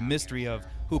trying to keep the mystery of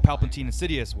who Palpatine and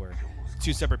Sidious were,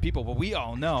 two separate people, but we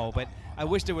all know. But I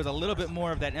wish there was a little bit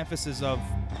more of that emphasis of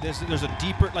there's a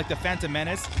deeper, like the Phantom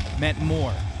Menace meant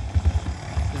more.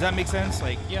 Does that make sense?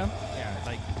 Like, Yeah.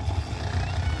 like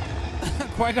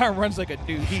Qui-Gon runs like a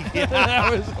douche.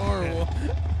 That was horrible.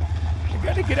 You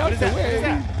gotta get out of the way. What is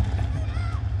that?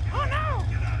 Oh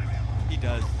no! he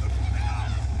does.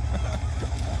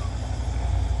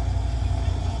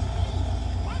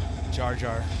 Jar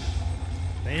Jar.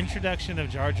 The introduction of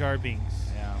Jar Jar Binks.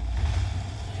 Yeah.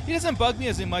 He doesn't bug me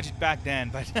as much back then,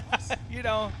 but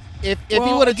If he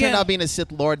Well, would have again- turned out being a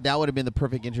Sith Lord, that would have been the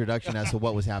perfect introduction as to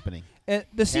what was happening. The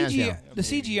Hands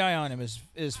CGI on him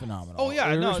is phenomenal. Oh,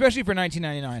 yeah, no. especially for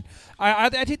 1999. I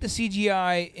take the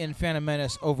CGI in Phantom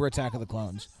Menace over Attack of the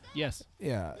Clones. Yes.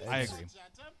 Yeah, I agree.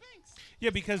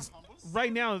 Yeah, because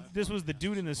right now this was the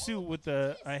dude in the suit with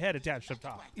the head attached up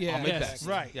top. Yeah, Ahmed yes. Best.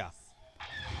 Right. Yeah.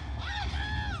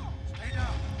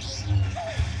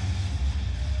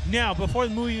 Now, before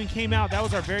the movie even came out, that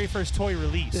was our very first toy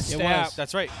release. The Stab.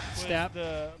 That's right. Stab.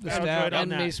 The Stab. Android on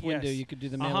And that, Mace Windu. yes. You could do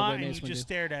the mail by and Mace you Windu. just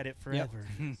stared at it forever.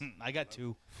 I got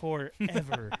 2.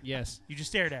 Forever. Yes. You just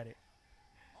stared at it.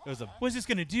 It was a. What's this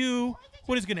going to do?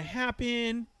 What is going to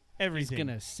happen? He's Everything. going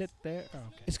to sit there. Oh,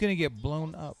 okay. It's gonna get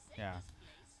blown up. Yeah.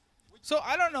 So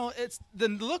I don't know. It's the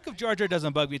look of Jar Jar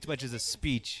doesn't bug me too much as a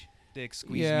speech, dick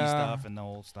squeeze me Yeah. stuff and the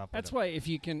whole stuff. That's why if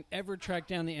you can ever track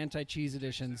down the anti-cheese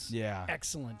editions, Yeah.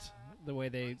 excellent. The way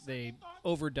they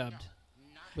overdubbed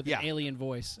with Yeah. an alien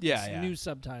voice. Yeah, It's yeah. new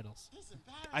subtitles.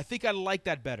 I think I like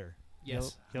that better.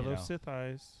 Yes. Yellow You know. Sith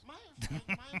eyes.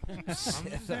 I'm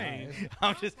just saying.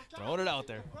 I'm just throwing it out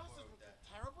there.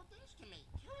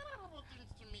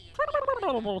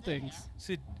 Things.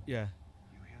 See, yeah.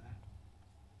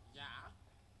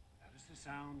 That is the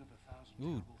sound of 1,000 Ooh,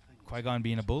 terrible things. Qui-Gon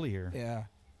being a bully here. Yeah.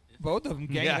 Both of them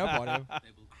ganging Yeah. up on him. They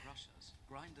will crush us,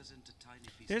 grind us into tiny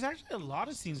pieces. There's actually a lot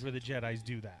of scenes where the Jedis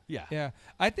do that. Yeah. Yeah.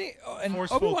 I think, and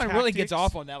Forceful Obi-Wan really gets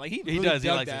tactics. off on that. Like he really does. He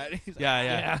dug likes that. it. He's Yeah, like,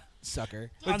 yeah. Sucker.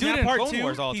 But On dude that in part Clone too,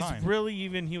 Wars all the he's time. really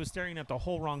even. He was staring at the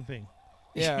whole wrong thing.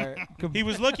 Yeah. He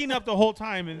was looking up the whole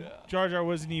time, and Jar Jar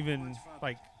wasn't even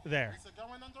like there.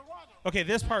 Okay,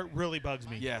 this part really bugs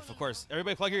me. Yeah, of course.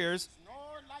 Everybody plug your ears.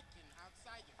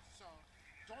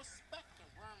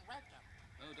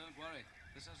 Oh, don't worry.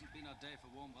 This hasn't been our day for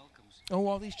warm welcomes. Oh,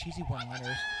 all these cheesy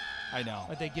one-liners I know.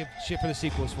 that they give shit for the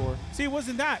sequels for. See, it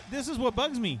wasn't that. This is what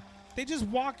bugs me. They just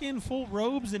walk in full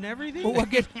robes and everything. Well, what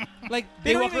get, like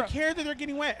They don't walk even around- care that they're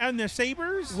getting wet. And their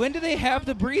sabers. When do they have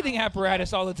the breathing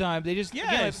apparatus all the time? They just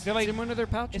Yes. they're like in one of their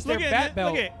pouches. it's Look their at bat it,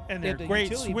 belt. look at, and They they're have the great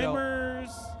utility belt. swimmers.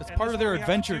 It's and part this of their is what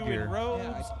we have to adventure do in gear. robes.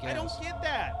 Yeah, I I don't guess. get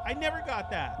that. I never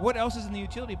got that. What else is in the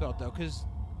utility belt though? Because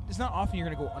it's not often you're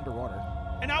gonna go underwater.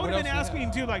 And I would What have been else do they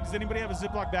asking too, like, does anybody have a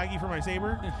Ziploc baggie for my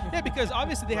saber? Yeah, because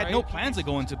obviously they had no Right. plans to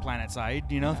go into Planet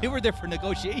Side. You know, they were there for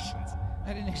negotiations.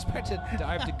 I didn't expect to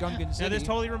dive to Gungan City. Now, this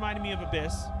totally reminded me of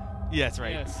Abyss. Yeah, that's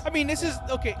right. Yes. I mean, this is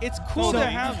okay. It's cool So- to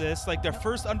have this, like the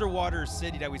first underwater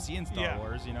city that we see in Star Yeah.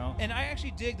 Wars. You know. And I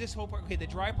actually dig this whole part. Okay, the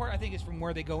dry part I think is from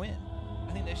where they go in.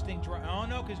 I think this thing dry. Oh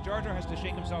no, because Jar Jar has to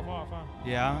shake himself off, huh?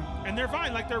 Yeah. And they're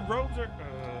fine. Like, their robes are.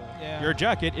 Yeah. Your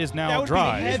jacket is that now would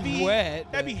dry. be heavy. It's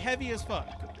wet, That'd but- be heavy as fuck.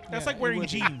 That's Yeah, like it wearing would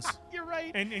be. jeans You're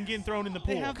right. and getting thrown in the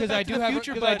They pool. have Because Back I to do the have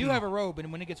Future because I do button. have a robe,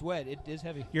 and when it gets wet, it is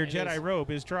heavy. Your It Jedi is. robe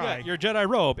is dry. Yeah, your Jedi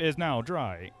robe is now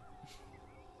dry.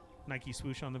 Nike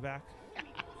swoosh on the back.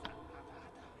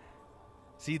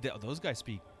 See, those guys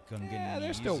speak Gungan. Yeah,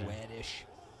 they're still wettish.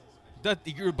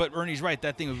 But Ernie's right.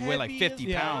 That thing would weigh like Heavy 50 as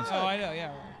Yeah. pounds. Oh, I know.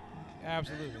 Yeah.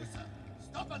 Absolutely.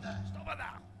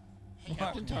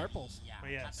 Captain Tarples. Oh,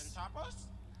 yes.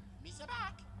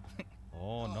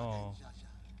 Oh no.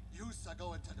 You are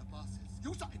going to the bosses.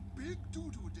 You are a big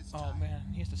doo-doo this Oh man,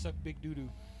 he has to suck big doo doo.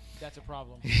 That's a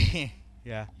problem.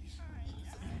 Yeah.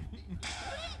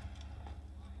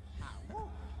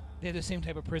 They have the same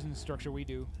type of prison structure we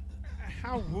do.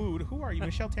 How wooed. Who are you,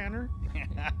 Michelle Tanner?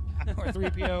 Or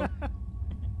 3PO.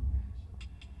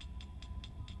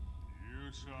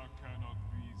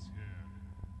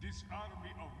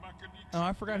 Oh,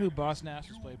 I forgot who Boss Nass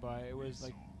was played by. It was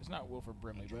like it's not Wilford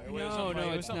Brimley, but it was No, somebody- no,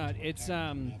 it was it's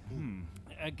something- not.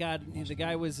 It's a god. The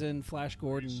guy was in Flash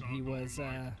Gordon. He was.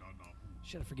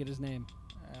 Shit, I forget his name.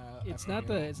 It's not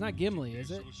the. It's not Gimli,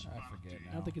 is it? I forget.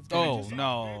 I don't think it's. Oh Gimli.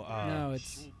 no. No,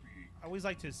 it's. I always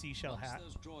like to seashell hat.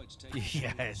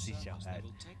 Yeah, seashell hat.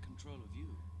 Take control of you.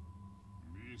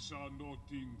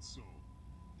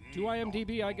 To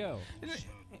IMDb I go.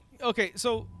 Okay,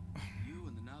 so You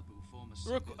and the Naboo form a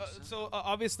real qu-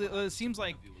 obviously it seems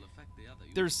like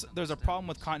there's a problem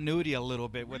with continuity a little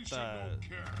bit with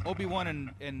Obi-Wan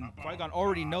and Qui-Gon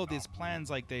already know these plans.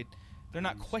 Like they're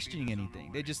not questioning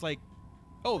anything. They just like,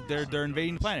 oh, they're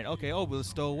invading the planet. Okay, oh, we'll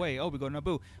stow away. Oh, we go to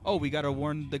Naboo. Oh, we gotta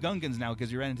warn the Gungans now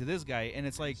because you ran into this guy. And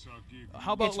it's like,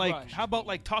 how about It's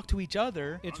rushed. talk to each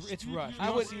other? It's rushed. I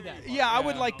You would don't see that. Yeah, I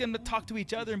would like them to talk to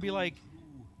each other and be like,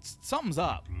 something's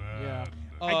up. Yeah.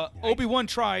 Obi-Wan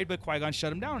tried, but Qui-Gon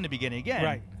shut him down in the beginning again.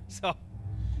 Right. So.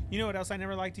 You know what else I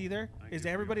never liked either? Is that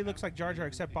everybody looks like Jar Jar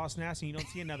except Boss Nass, and you don't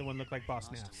see another one look like Boss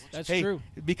Nass. That's Hey, true.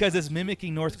 because it's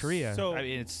mimicking North Korea. So- I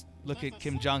mean, it's look at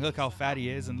Kim Jong. Look how fat he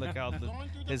is, and look how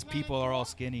his people are all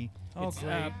skinny. Oh, It's,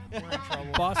 great. We're in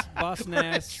trouble. Boss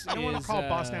Nass. I don't want is, to call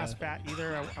Boss Nass fat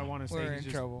either. I want to say We're he's in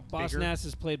just trouble. Boss bigger. Nass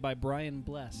is played by Brian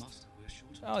Blessed.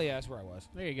 Oh yeah, that's where I was.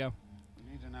 There you go. We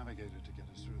need a navigator to get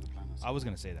us through the planet. I was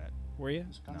gonna say that. Were you?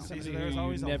 See, so there's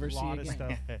always never a see lot of again.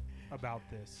 stuff about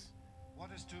this. What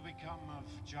is to become of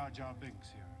Jar Jar Binks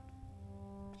here?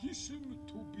 He seemed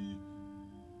to be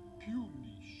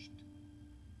punished.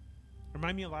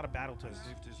 Remind me a lot of Battletoads.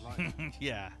 Lived his life.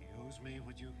 Yeah. He owes me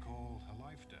what you call a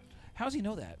life debt. How does he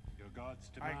know that? Your God's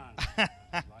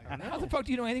demand. How the fuck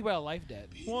do you know anything about a life debt?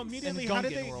 Well, immediately, In the how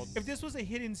did Gungan they? world. If this was a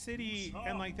hidden city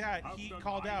and like that, he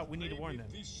called out, "We need to warn them."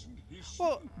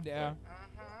 Well, yeah.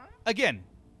 Again,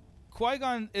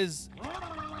 Qui-Gon is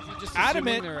just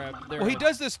adamant. assuming they're Well, he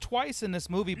does this twice in this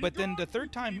movie, but then the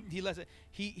third time he lets it.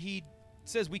 He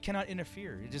says we cannot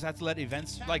interfere. You just have to let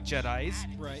events like Jedi's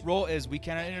roll as we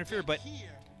cannot interfere. But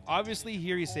obviously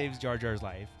here he saves Jar Jar's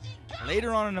life.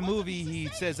 Later on in the movie, he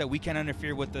says that we can't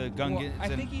interfere with the Gungans.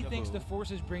 Well, I think he thinks the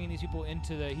Force is bringing these people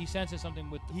into the. He senses something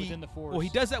within the Force. Well, he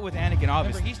does that with Anakin,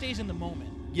 obviously. Remember, he stays in the moment.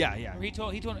 Yeah, yeah. He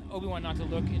told Obi-Wan not to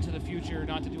look into the future,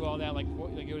 not to do all that. Like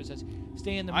Yoda says,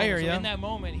 stay in the I moment. hear So ya. in that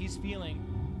moment, he's feeling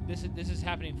this is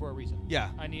happening for a reason. Yeah.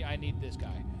 I need this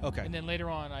guy. Okay. And then later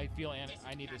on, I feel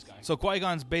I need this guy. So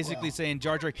Qui-Gon's basically saying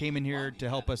Jar Jar came in here to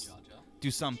help us do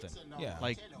something. Yeah.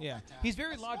 Like yeah. He's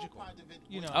very logical.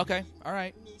 You know. Okay. All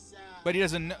right. But he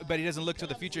doesn't. But he doesn't look to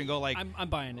the future and go like. I'm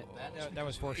buying it. That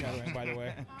was foreshadowing, by the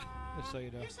way. Just so you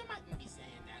know.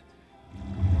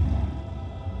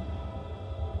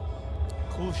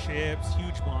 Cool ships,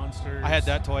 huge monsters. I had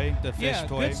that toy, the fish Yeah,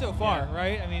 toy. good so far,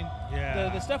 right? I mean, Yeah.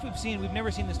 the stuff we've seen, we've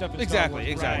never seen the stuff in Star Exactly.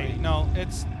 Wars. Exactly. Right. No,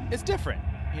 it's different.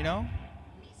 You know.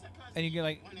 And you get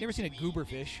like, you never seen a goober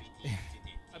fish?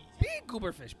 A big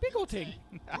goober fish, big old thing.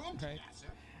 Okay.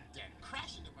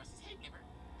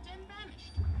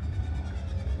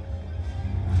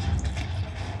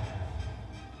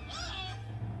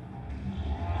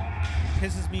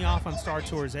 Pisses me off on Star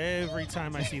Tours every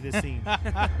time I see this scene.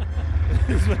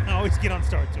 This is what I always get on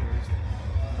Star Tours.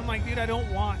 I'm like, dude, I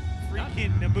don't want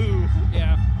freaking Naboo.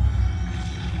 Yeah.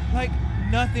 Like,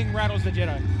 nothing rattles the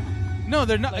Jedi. No,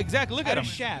 they're not Like, exactly. Look at out him. of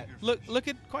Shat. Look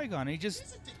at Qui-Gon. He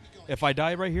just. If I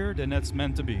die right here, then that's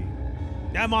meant to be.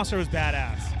 That monster was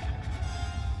badass.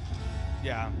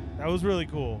 Yeah. That was really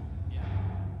cool.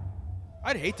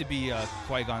 I'd hate to be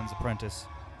Qui-Gon's apprentice.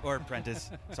 Or apprentice.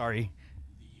 Sorry.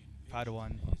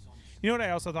 Padawan. You know what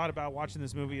I also thought about watching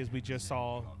this movie is we just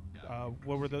saw,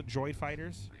 what were the droid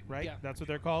fighters, right? Yeah. That's what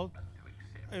they're called.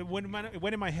 It went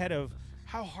in my head of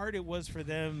how hard it was for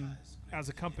them as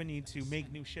a company to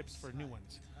make new ships for new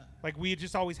ones. Like we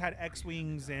just always had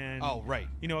X-Wings and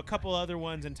a couple other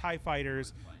ones and TIE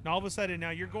fighters. And all of a sudden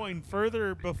now you're going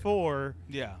further before.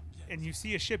 Yeah. And you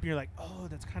see a ship and you're like, oh,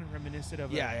 that's kind of reminiscent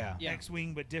of Yeah.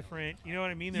 X-Wing but different. You know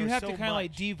what I mean? You have to kind of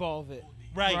like devolve it.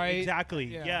 Right, exactly.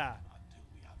 Yeah. Yeah.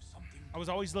 I was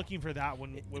always looking for that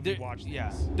when we watched these.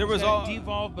 Yeah. There was all all.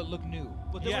 devolve but look new.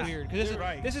 But Yeah. that's weird. Because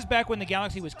Right. this is back when the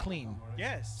galaxy was clean.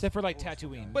 Yes. Except for like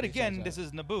Tatooine. But again, this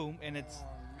is Naboo, and it's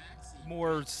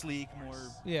more sleek, more.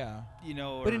 Yeah. You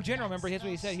know. But or- in general, remember, that's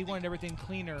what he said. He wanted everything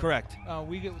cleaner. Correct.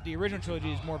 We get the original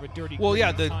trilogy is more of a dirty. Well,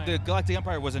 yeah, gritty the time. Galactic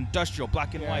Empire was industrial,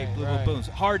 black and white, blue, right. boom,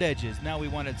 hard edges. Now we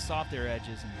wanted softer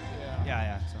edges. And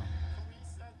yeah. So.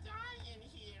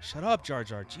 Shut up, Jar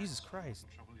Jar. Jesus Christ.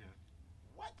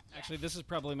 Actually, this is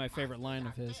probably my favorite line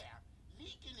of his.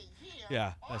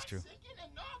 Yeah, that's true.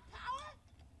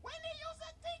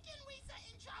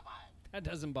 That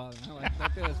doesn't bother me. I like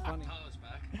that. That was funny.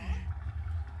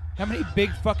 How many big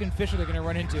fucking fish are they going to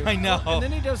run into? I know. And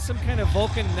then he does some kind of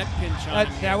Vulcan neck pinch on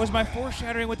him. That was my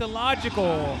foreshadowing with the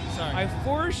logical. Sorry. I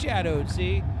foreshadowed.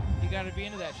 See, you got to be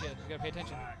into that shit. You got to pay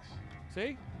attention.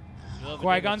 See,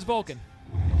 Qui-Gon's Vulcan.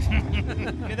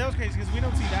 Yeah, that was crazy because we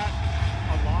don't see that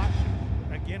a lot.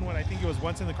 Again, what I think it was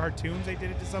once in the cartoons they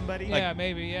did it to somebody. Yeah,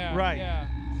 maybe. Yeah. Right. Yeah.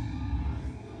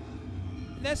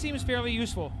 That seems fairly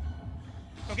useful.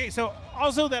 Okay, so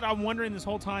also that I'm wondering this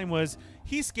whole time was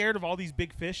he's scared of all these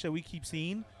big fish that we keep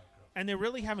seeing, and they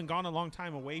really haven't gone a long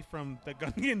time away from the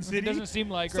Gungan City. It doesn't seem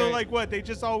like. So right. like what? They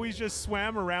just always just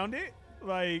swam around it,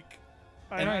 like.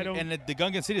 I don't. And the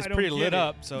Gungan City is I don't pretty get lit it.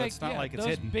 up, so it's not yeah, like it's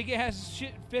those hidden. big ass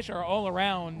shit fish are all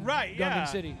around. Right, Gungan yeah.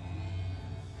 City.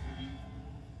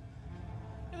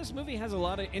 Yeah, this movie has a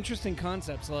lot of interesting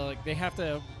concepts. Like they have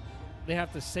to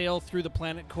sail through the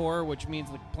planet core, which means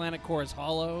the planet core is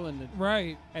hollow, and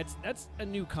right. That's a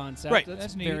new concept. Right.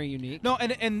 That's neat. very unique. No,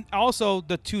 and also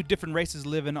the two different races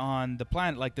living on the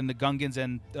planet, like the Gungans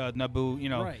and Naboo. You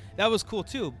know, Right. that was cool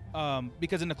too.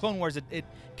 Because in the Clone Wars, it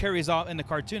carries off in the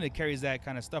cartoon. It carries that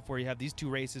kind of stuff where you have these two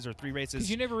races or three races. Because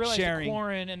you never realized sharing. the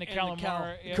Quarren and the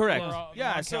Calamar. Correct. Were,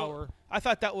 Yeah. So were- I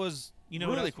thought that was You know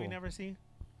really what else cool. we never see?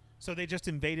 So they just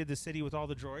invaded the city with all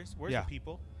the droids. Where's Yeah. the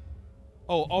people?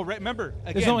 Oh, right. Remember,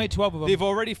 There's again, only 12 of them. They've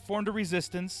already formed a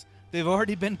resistance. They've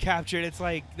already been captured. It's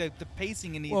like the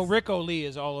pacing in these. Well, Rick O'Lee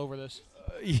is all over this.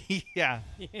 Yeah.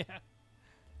 Yeah.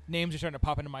 Names are starting to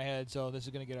pop into my head, so this is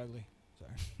going to get ugly.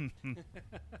 Sorry.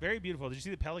 Very beautiful. Did you see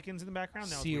the pelicans in the background?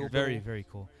 That was Seal weird. Very, very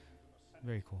cool.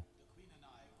 Very cool.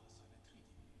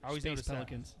 I always Space noticed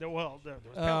pelicans. that. There was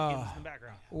pelicans in the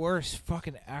background. Worst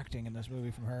fucking acting in this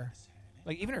movie from her.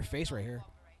 Like, even her face right here.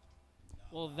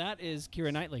 Well, that is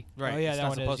Keira Knightley. Right. Oh, yeah, it's that not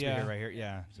one is, supposed to be yeah. here right here.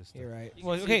 Yeah. Just You're right. You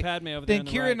Well, can see okay, Padme over there then on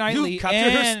the Keira right. Knightley You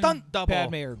captured her and stunt double.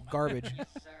 Padme are garbage.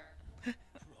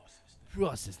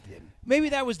 Maybe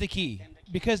that was the key.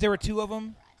 Because there were two of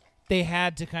them, they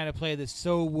had to kind of play this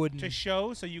so wooden. To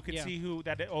show so you could see who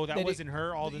that. Oh, that wasn't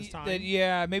her all this time.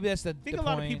 Yeah, maybe that's the. I think a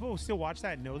lot of people who still watch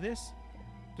that know this.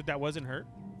 That wasn't her.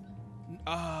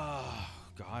 Oh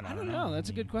God, I don't know. That's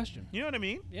a good question. You know what I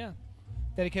mean? Yeah.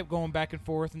 That it kept going back and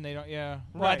forth, and they don't. Yeah.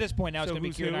 Well, Right. at this point now, it's So gonna be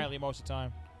who's Keira who? Knightley most of the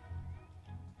time.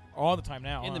 All the time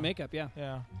now. In the huh? makeup, yeah.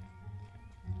 Yeah.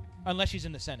 Unless she's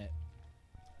in the Senate.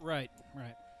 Right.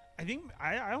 I think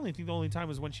I only think the only time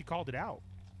was when she called it out.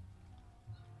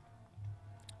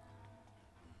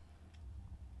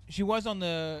 She was on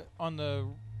the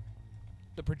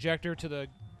projector to the.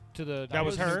 That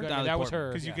was her? That was her.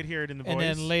 Because you could hear it in the voice. And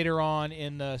then later on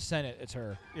in the Senate, it's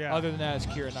her. Yeah. Other than that, it's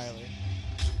Keira Knightley.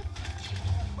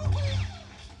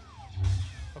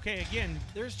 Okay, again,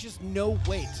 There's just no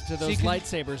weight to those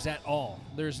lightsabers at all.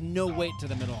 There's no weight to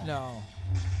them at all. No.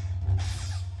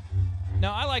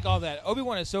 No, I like all that.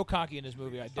 Obi-Wan is so cocky in this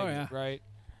movie. I dig yeah. it, right?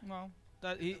 Well,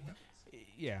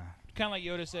 yeah. Kind of like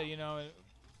Yoda said, you know,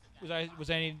 was I any different? Was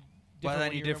I when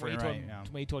any you- different, when he right, told,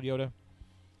 yeah. when he told Yoda?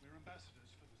 We're ambassadors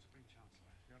for the Supreme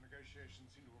Chancellor. Your negotiations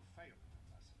seem to have failed,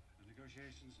 Ambassador. The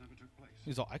negotiations never took place.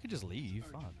 He's all, I could just leave.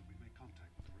 Fuck.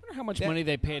 I wonder how much money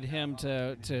they paid him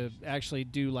to actually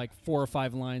do like 4 or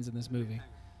 5 lines in this movie.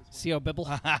 C.O. Bibble.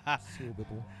 C.O.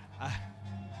 Bibble.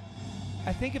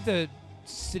 I think if the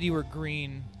city were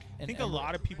green, I think a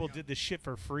lot of people did this shit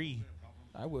for free.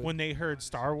 I would. When they heard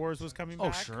Star Wars was coming back.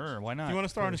 Oh, sure. Why not? Do you want to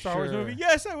star in a For Star Wars sure. movie?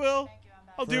 Yes, I will.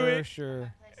 I'll do For it.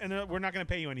 sure. And we're not going to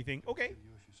pay you anything. Okay.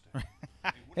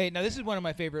 Hey, now this is one of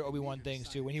my favorite Obi-Wan things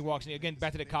too. When he walks in, again,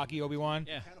 back to the cocky Obi-Wan.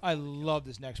 Yeah. I love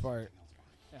this next part.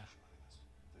 Yeah.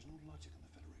 There's no logic in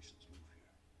the Federation's move here.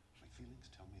 My feelings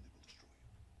tell me they will destroy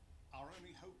you. Our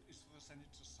only hope is for the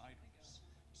Senate to side with us.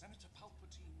 Senator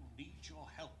Palpatine will need your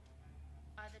help.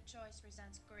 Either choice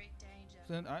presents great danger.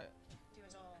 Then To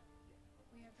us all.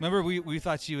 Remember, we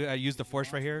thought she used the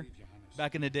Force right here?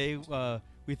 Back in the day,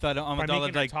 we thought Amidala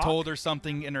making her talk? told her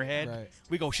something in her head. Right.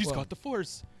 We go, she's Well, got the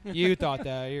Force. You thought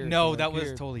that? No, that was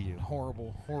totally you.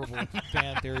 Horrible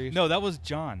fan theories. No, that was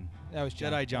John. That was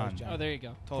John. Jedi John. That was John. Oh, there you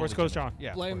go. Totally Force goes John.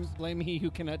 Yeah. Blame he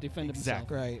who cannot defend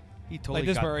Exactly. Right. He totally Like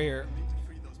this got part right here.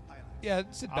 Yeah,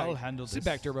 sit back. I'll handle Sit this.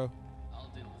 back, Turbo.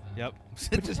 Yep.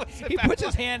 He puts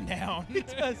his hand down.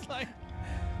 It's like.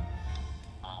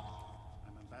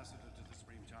 I'm ambassador to the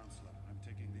Supreme Chancellor. I'm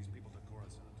taking these people to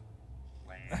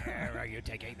Coruscant. Where are you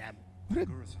taking them? What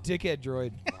a dickhead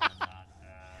droid.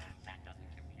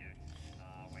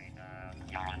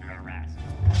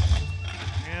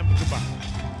 And goodbye.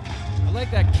 I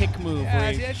like that kick move Yeah,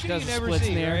 where see, he that shit does you the never splits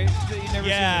see, in the air. right? That you never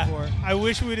Yeah. seen before. I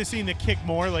wish we would have seen the kick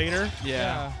more later.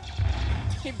 Yeah.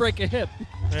 He'd break a hip.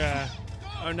 Yeah.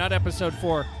 Or not episode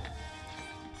 4.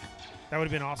 That would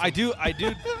have been awesome. I do.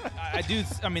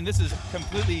 I mean, this is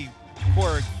completely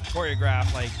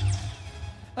choreographed. Like,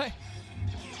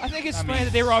 I think it's I funny mean-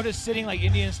 that they were all just sitting like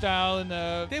Indian style in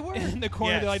the in the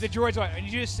corner. Yes. They're like the droids are like, and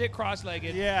you just sit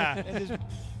cross-legged. Yeah. And just,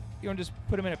 you don't just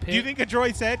put them in a pit. Do you think a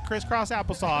droid said crisscross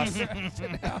applesauce?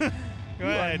 Sit down. Go You are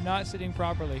ahead. not sitting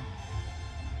properly.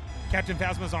 Captain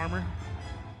Phasma's armor.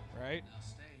 Right?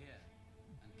 Stay here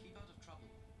and keep out of trouble.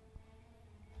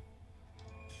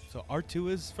 so R2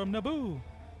 is from Naboo.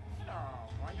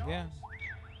 Yeah.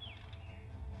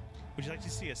 Would you like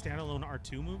to see a standalone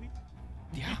R2 movie?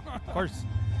 Yeah, of course.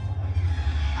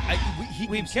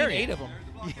 We've seen 8 of them.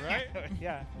 Right?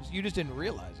 Yeah. You just didn't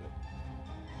realize it.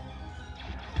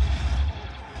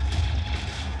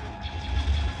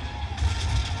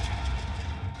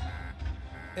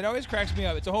 It always cracks me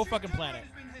up. It's a whole fucking planet,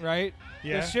 right?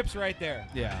 Yeah. The ship's right there.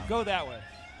 Yeah. Go that way.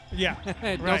 Yeah.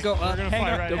 Don't Right. go We're up. gonna Hang fly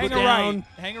a, right Don't hang go a down. right.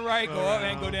 Hang a right. Go up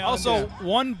and go down. Also,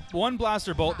 Yeah. one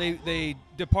blaster bolt. They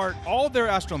depart all their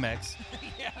astromechs.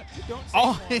 Yeah, don't say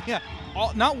All one. yeah.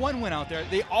 All not one went out there.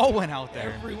 They all went out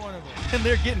there, Every one of them. and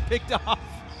they're getting picked off.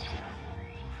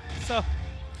 So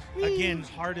Again,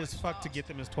 hard as fuck to get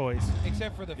them as toys.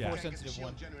 Except for the Yeah. Force-sensitive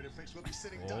one.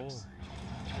 Oh.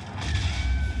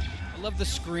 I love the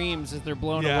screams as they're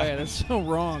blown Yeah. away. That's so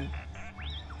wrong.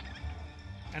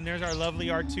 And there's our lovely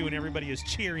R2, and everybody is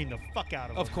cheering the fuck out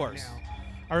of him. Of course. right now.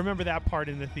 I remember that part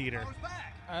in the theater.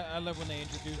 I love when they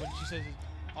introduce when she says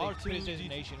R2 his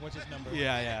designation. What's his number?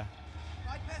 Yeah, yeah.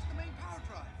 Right past the main power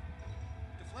drive.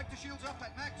 Deflector shields up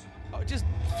at maximum. Oh, just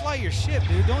fly your ship,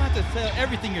 dude. Don't have to tell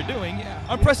everything you're doing. Yeah.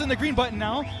 I'm pressing the green button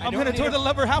now. I'm going to turn the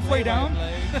lever halfway down.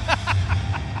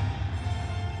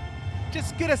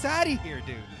 Just get us out of here,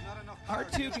 dude.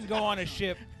 R2 can go on a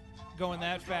ship going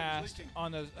that fast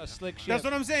on a slick ship. That's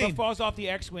what I'm saying. But falls off the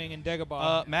X-Wing in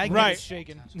Dagobah. Right.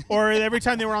 Shaking. Or every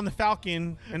time they were on the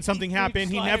Falcon and something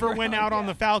happened, he never went out on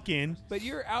the Falcon. But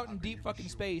you're out in deep fucking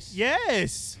space.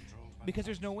 Yes. Because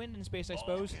there's no wind in space, I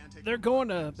suppose. They're going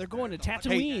to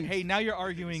Tatooine. Hey, now you're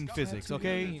arguing physics,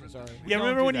 okay? Sorry. Yeah,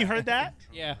 remember when you heard that?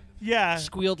 Yeah. Yeah.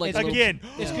 Squealed like again.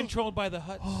 It's controlled by the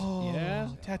Hutts. Oh, yeah.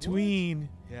 Tatooine.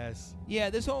 Yes. Yeah,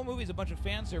 this whole movie is a bunch of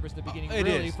fan service at the beginning. It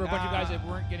really, is. for a bunch of guys that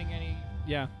weren't getting any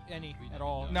at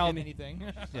all. No. Anything.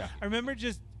 Yeah. I remember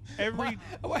just every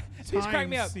He's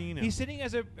cracking me up. seen him. He's sitting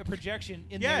as a projection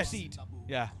in their seat.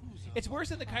 Yeah. It's worse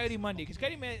than the Coyote Monday because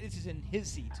Coyote Monday is in his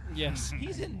seat. Yes.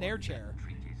 He's in their chair.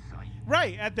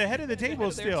 Right, at the head of the table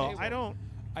At their still. table. I don't.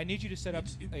 I need you to set up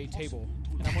a table,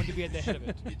 and I'm going to be at the head of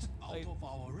it. Like,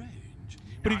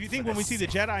 But if you think when we see the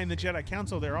Jedi and the Jedi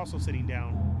Council, they're also sitting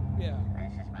down. yeah.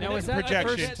 Now, is that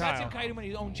projection That's tile? in Coyote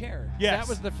Monday's own chair. Yes. That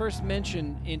was the first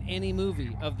mention in any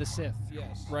movie of the Sith.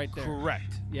 Yes. Right there.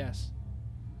 Correct. Yes.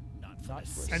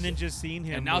 And then just seeing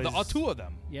him. And now was, two of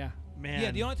them. Yeah. Man.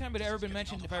 Yeah, the only time it had ever been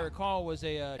mentioned, if I recall, was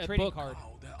a trading book. card.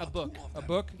 A book. A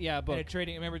book? Yeah, a book. And a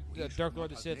trading. Remember Dark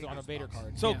Lord of the Sith on a Vader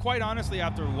card. So quite honestly,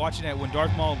 after watching it, when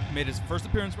Darth Maul made his first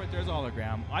appearance right there as a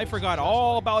hologram, I forgot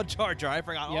all about Jar Jar. I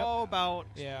forgot all about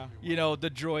the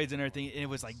droids and everything. And it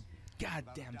was like, God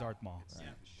damn Darth Maul. Right.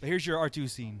 But here's your R2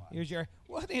 scene. Here's your.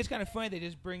 Well, I think it's kind of funny. They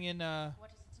just bring in.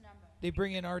 They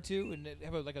bring in R2 and they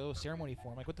have like a little ceremony for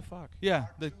him. Like, what the fuck? Yeah.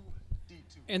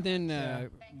 And then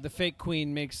the fake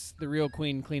queen makes the real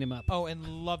queen clean him up. Oh, and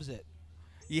loves it.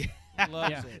 Yeah.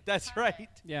 Loves it. That's right.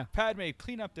 Yeah. Padme,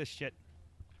 clean up this shit.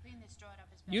 Clean this droid up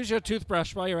as best Use your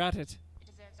toothbrush while you're at it. it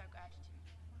deserves our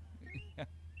gratitude.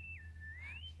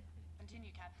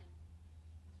 Continue, Captain.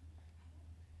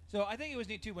 So I think it was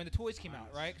neat too when the toys came out,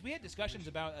 right? Because we had discussions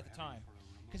about it at the time.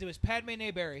 Because it was Padme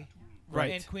Nayberry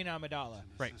and Queen Amidala.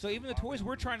 Right. So even the toys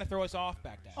were trying to throw us off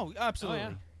back then. Oh, absolutely. Oh,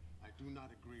 yeah. I do not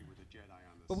agree with the Jedi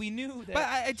on this. But we knew that. But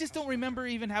I just don't remember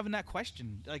even having that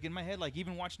question. Like in my head, like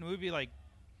even watching the movie, like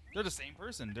they're the same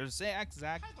person. They're the same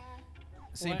exact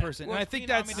same person. Well, and I think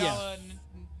Queen that's Amidala,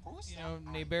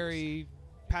 Nayberry.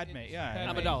 Padme. Yeah.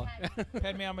 Padme, Amidala.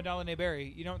 Padme Amidala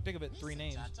Nayberry. You don't think of it 3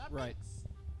 names. Right.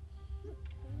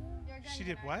 She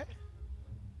did what?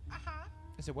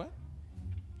 Is it what?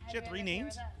 She had 3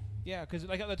 names? Yeah, because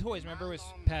like the toys, remember, it was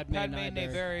Padme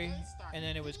Nayberry, and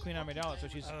then it was Queen Amidala. So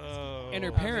she's. And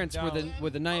her parents were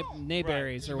the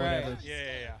Nayberries or whatever.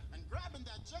 Yeah. And grabbing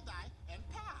that Jedi and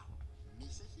pow,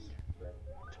 Misa here.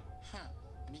 Huh,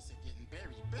 Misa getting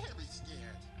very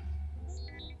scared.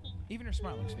 Even her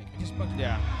smile looks fake. It just bugs me.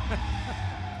 Yeah.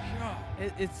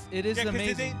 It is Yeah, 'cause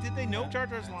amazing. did they know Jar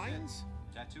Jar's lines?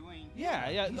 Tatooine.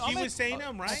 Yeah. He was saying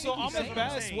them, right? So That's Ahmed what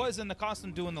I'm Best saying. was in the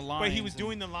costume doing the lines. Wait, he was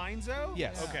doing the lines though?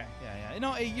 Yes. Okay. Yeah.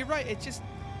 No, you're right. It's just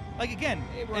like again,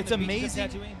 Hey, we're on it's the beaches of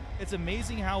amazing. Tatooine. It's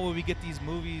amazing how when we get these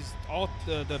movies, all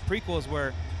the prequels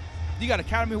where you got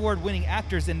Academy Award winning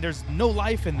actors and there's no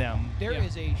life in them. There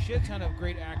is a shit ton of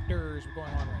great actors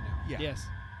going on right now. Yeah. Yes.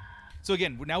 So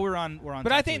again, now we're on.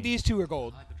 But I think these 2 are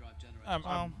gold. I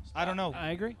don't know.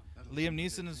 I agree. Liam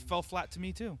Neeson has fell flat to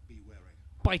me too.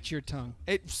 Bite your tongue.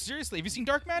 Seriously, have you seen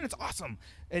Darkman? It's awesome.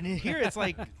 And here it's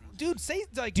like, dude, say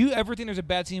like. Do you ever think there's a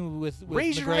bad scene with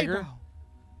raise your McGregor? eyebrow.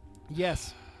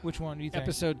 Yes. Which one do you think?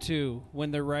 Episode 2, when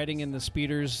they're riding in the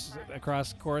speeders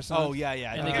across Coruscant. Oh yeah.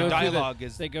 And the they go dialogue through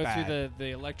is they go bad. through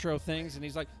the electro things, and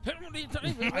he's like,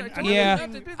 Yeah,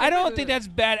 I don't think that's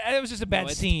bad. It was just a bad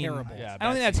it's scene. terrible. Yeah, I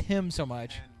don't think bad that's him so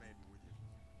much.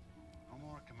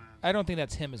 I don't think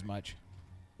that's him as much.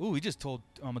 Ooh, he just told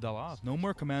Amidala off. No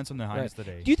more commands from the Highness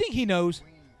today. Do you think he knows?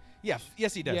 Yeah.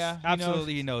 Yes, he does. Yeah, he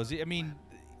absolutely, he knows. I mean,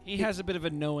 he has a bit of a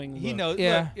knowing he look. knows.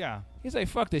 Yeah. Yeah. He's like,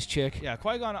 fuck this chick. Yeah.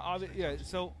 Qui-Gon. Yeah.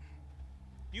 So.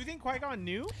 You think Qui-Gon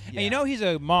knew? And you know he's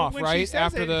a Moff, when she right? says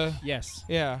After it- the Yes.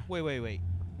 yeah, Wait.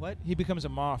 What? he becomes a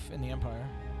Moff in the Empire.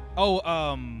 Oh,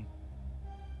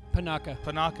 Panaka.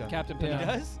 Captain He Panaka.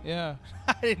 does? Yeah,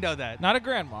 I didn't know that. not a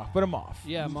Grand Moff, but a Moff.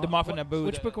 Yeah, the Moff in what- Naboo.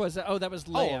 Which book was that? Oh, that was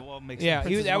Leia. Oh, well, makes Yeah,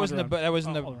 sense. that was in the Alderaan. that was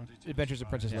in the Alderaan. Adventures of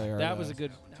Princess Leia. or That the- was a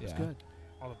good. That was yeah. good.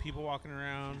 All the people walking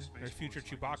around. There's future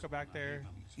Chewbacca back there.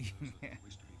 Like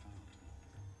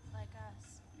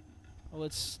us. Well,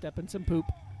 let's step in some poop.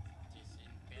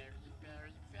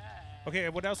 Okay,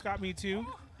 what else got me too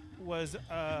was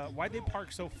why'd they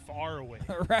park so far away?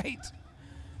 right.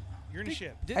 You're in a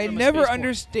ship. I never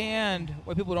understand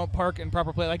why people don't park in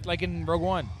proper place, like in Rogue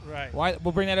One. Right. Why?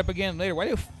 We'll bring that up again later. Why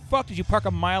do fuck did you park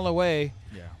a mile away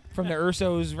Yeah. from the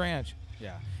Urso's ranch?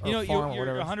 Yeah. Or You know, farm or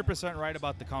you're whatever. 100% right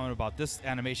about the comment about this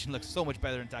animation looks so much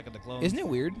better than Attack of the Clones. Isn't it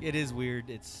weird? It is weird.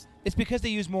 It's because they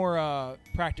use more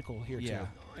practical here yeah. too.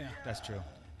 Yeah, that's true.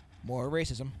 More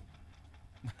racism.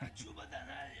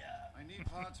 I need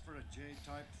parts for a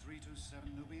J-type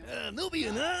 327 Nubian.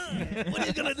 Nubian, huh? What are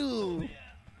you gonna do?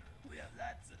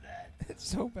 It's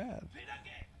so bad.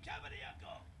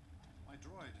 My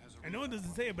droid has a I know it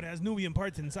doesn't say it, but it has Nubian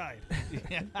parts inside.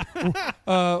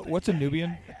 What's a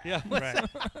Nubian? Yeah. Right.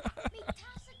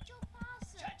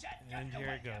 And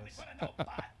here it goes.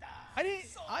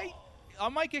 I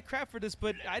might get crap for this,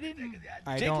 but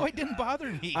Jake don't- White didn't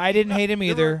bother me. I didn't hate him There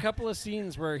were either. a couple of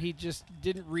scenes where he just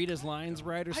didn't read his lines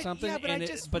right or something, yeah, but and I it-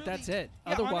 just but really- that's it.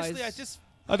 Yeah, Otherwise, honestly, I just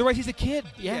Otherwise, he's a kid.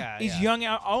 Yeah, he's yeah. young.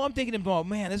 All I'm thinking about,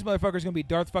 man, this motherfucker's gonna be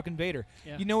Darth fucking Vader.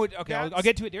 Yeah. You know what? Okay, I'll That's-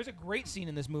 get to it. There's a great scene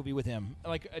in this movie with him,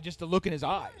 like just the look in his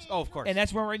eyes. Oh, of course. And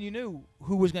that's when you knew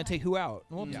who was gonna take who out.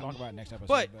 We'll talk about it next episode.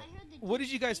 But what did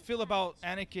you guys feel about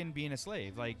Anakin being a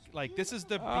slave? Like this is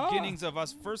the beginnings of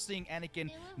us first seeing Anakin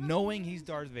knowing he's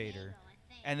Darth Vader,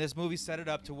 and this movie set it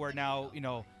up to where now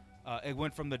it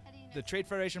went from the Trade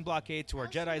Federation blockade to our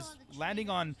Jedi's landing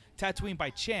on Tatooine by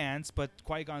chance, but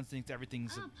Qui-Gon thinks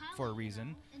everything's for a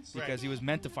reason because he was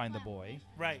meant to find the boy.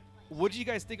 Right. What did you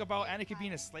guys think about Anakin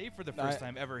being a slave for the first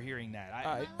time ever hearing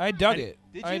that? I dug it.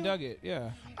 Did I you? dug it.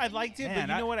 Yeah. I liked it, Man,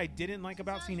 but you know what I didn't like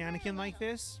about seeing Anakin like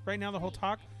this right now, the whole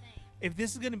talk? If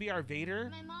this is going to be our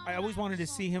Vader, I always wanted to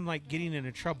see him like getting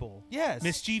into trouble. Yes.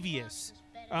 Mischievous.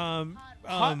 I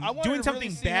wanted Doing to something really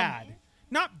see him- bad.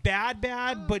 Not bad,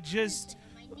 but just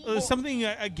something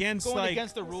against Going like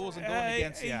against the rules and going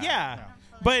against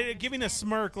but giving a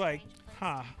smirk like,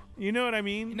 huh. You know what I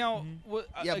mean? No.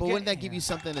 Yeah, but wouldn't that give you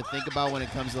something to think about when it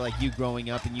comes to like you growing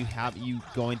up and you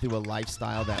going through a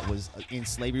lifestyle that was in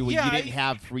slavery where Yeah, you didn't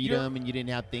have freedom and you didn't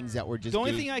have things that were just The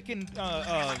only gave- thing I can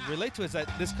relate to is that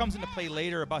this comes into play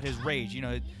later about his rage.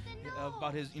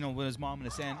 About his with his mom and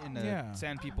the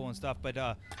sand people and stuff. But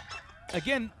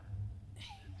again,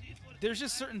 there's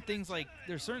just certain things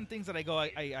that I go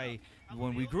I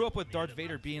when we grew up with Darth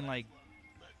Vader being like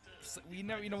we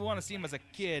never want to see him as a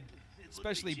kid,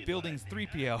 especially building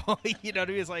 3PO. You know what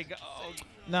I mean? It's like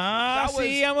Nah, that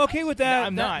see, was- I'm okay with that.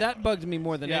 I'm not. that bugged me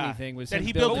more than Yeah. anything. Was That him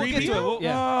he built building 3PO? people. We'll-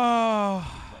 Yeah.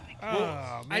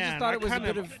 Oh. I just thought it was a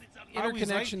bit of I always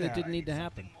interconnection liked that didn't need to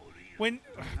happen.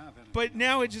 But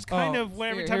now it just kind Oh, of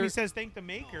every here- time he here- says thank the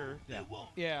maker.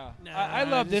 Yeah. Nah, I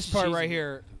love this this is part cheesy. right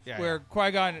here Yeah, where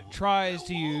Qui-Gon tries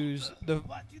to use the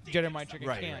Jedi mind trick and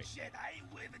Right, can't.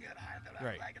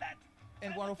 right.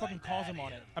 And Watto fucking calls him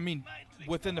on it. I mean,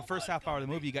 within the first half hour of the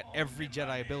movie, you got every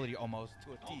Jedi ability almost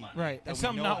to a T. Right. that And we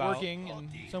some know not about. working and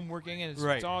some working, and it's,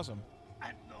 Right. it's awesome.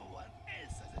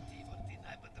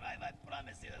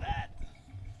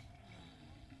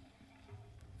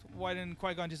 Why didn't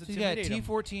Qui-Gon just So you got intimidate him?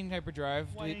 T14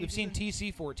 hyperdrive. Why didn't he We've seen just-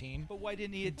 TC14. But why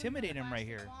didn't he intimidate him right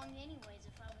here?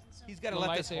 He's got to The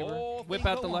let this lightsaber. whole Whip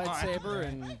thing out the go on. lightsaber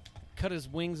and cut his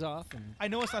wings off. And I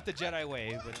know it's not the Jedi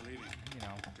way, but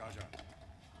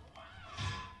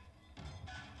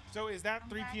So is that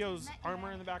 3PO's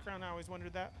armor in the background? I always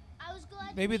wondered that.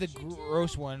 Maybe the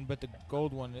gross one, but the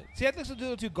gold one. See, I think it's a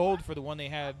little too gold for the one they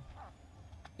had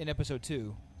in episode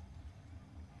 2.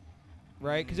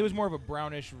 Right? Because it was more of a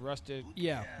brownish, rusted.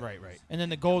 yeah, right. And then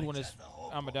the gold one is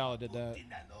Amidala did that.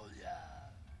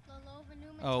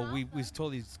 Oh, we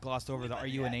totally glossed over the "Are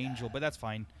you an angel?" But that's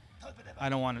fine. I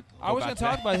don't want to. I was going to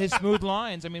talk about his smooth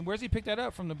lines. I mean, where's he picked that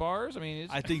up from the bars? I mean,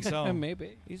 I think so.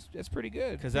 maybe. That's pretty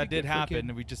good. Because Pretty that did good for a kid. happen,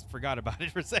 and we just forgot about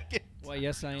it for a second. Well,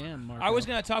 yes, I am. Marco. I was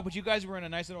going to talk, but you guys were in a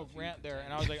nice little rant there,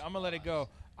 and I was like, I'm going to let it go.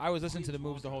 I was listening to the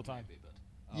moves the whole time.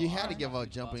 You had to give a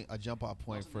jump off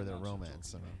point for their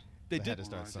romance. I mean, They had did. to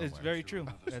start It's somewhere. very true.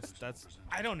 That's.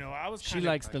 I don't know. I was. She kinda,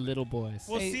 likes the little boys.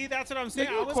 Well, Hey, see, that's what I'm saying.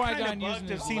 look I at was Qui-Gon kind of using bugged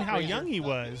to his see how razor. young he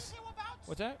was.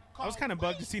 What's that? I was kind of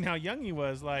bugged to see how young he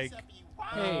was. Like,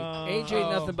 Hey, age ain't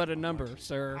nothing but a number,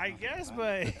 sir. I guess,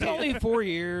 but It's only 4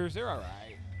 years. They're all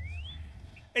right.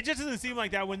 it just doesn't seem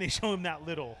like that when they show him that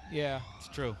little. Yeah. It's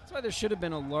true. That's why there should have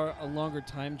been a longer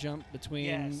time jump between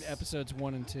Yes. episodes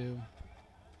 1 and 2.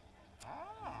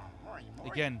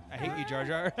 Again, I hate you, Jar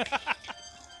Jar.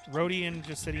 Rodian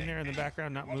just sitting there in the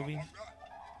background, not moving.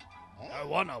 I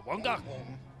wanna wonga.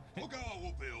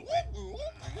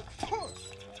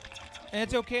 And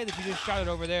it's okay that you just shot it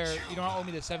over there. You don't owe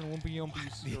me the 7 Woompy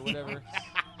Yoompies or whatever.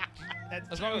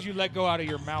 As long as you let go out of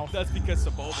your mouth. That's because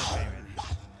Saboba's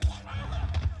famous.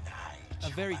 A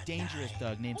very dangerous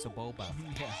dog named Saboba.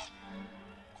 Yeah.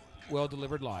 Well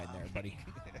delivered line there, buddy.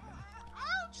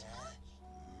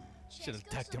 Should have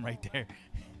tucked him right there.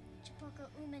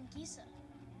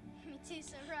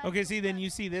 Okay, see, then you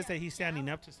see this that he's standing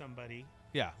up to somebody.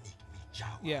 Yeah.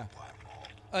 Yeah.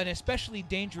 An especially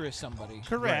dangerous somebody.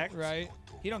 Correct. Right?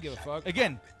 He don't give a fuck.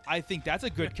 Again, I think that's a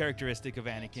good characteristic of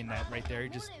Anakin. That right there,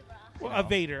 just Well, a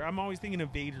Vader. I'm always thinking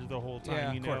of Vader the whole time.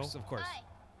 Yeah, you of know. course, of course.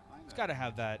 It's got to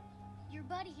have that.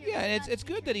 Yeah, and it's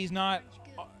good that he's not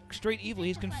straight evil.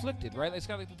 He's conflicted, right? It's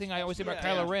kind of like the thing I always say about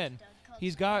Kylo Ren.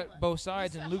 He's got both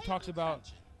sides, and Luke talks about,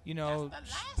 you know,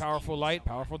 powerful light,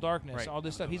 powerful darkness, Right. all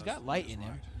this stuff. He's got light in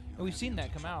him, and we've seen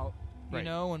that come out, you Right.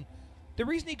 know. And the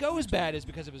reason he goes bad is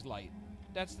because of his light.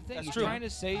 That's the thing. That's He's true. trying to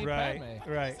save Right,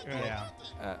 Padme. right. Yeah.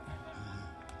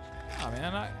 Oh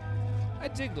man, I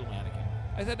dig little Anakin.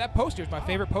 I said that poster is my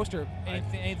favorite poster of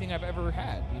anything I've ever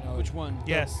had. You know, Which one?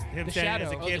 Yes, him the standing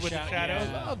shadow. as a kid the with the shadow.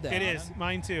 I love that. It is. man.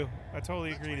 Mine too. I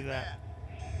totally agree to that.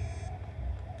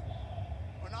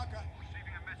 Wanaka,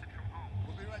 receiving a message from home.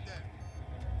 We'll be right there.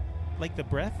 Like the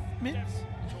breath mints?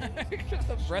 Just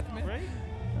a breath mint. Right?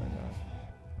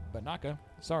 But Naka,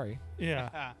 sorry.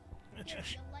 Yeah.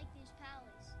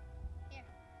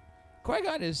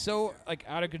 Qui-Gon is so like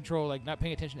out of control, like not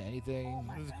paying attention to anything.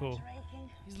 This is cool.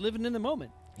 He's living in the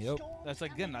moment. Yep. That's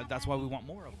again. That's why we want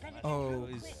more of him. Oh.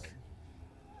 Do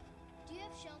you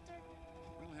have shelter?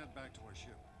 We'll head back to our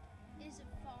ship. Is it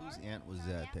far? Whose aunt was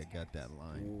that got that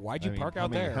line? Why'd you I mean, park how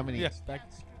out many- there? How many? Yeah.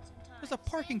 There's a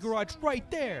parking garage right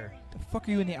there. The fuck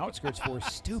are you in the outskirts for?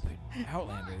 Stupid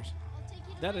Outlanders.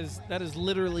 That is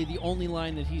literally the only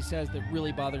line that he says that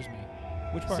really bothers me.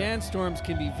 Which part? Sandstorms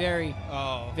can be very,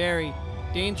 very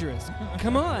dangerous.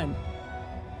 Come on.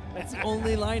 That's the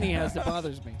only line he has that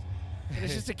bothers me. And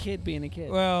it's just a kid being a kid.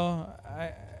 Well,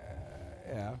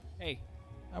 yeah. Hey,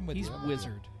 I'm with he's you.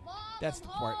 wizard. That's the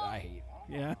part I hate.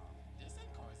 Yeah.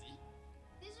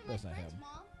 That's not him.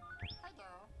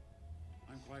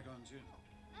 I'm Qui-Gon Jinn.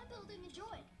 I'm building a joy.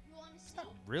 You want to see?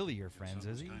 Really, your friends,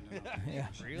 is he? Yeah.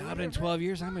 Really? Not in 12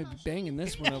 years. I'm gonna be banging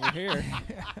this one over here.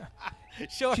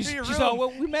 Show She's her your all,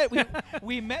 room. well,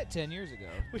 we met 10 years ago.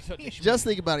 Just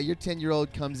think about it. Your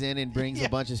 10-year-old comes in and brings a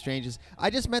bunch of strangers. I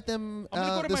just met them I'm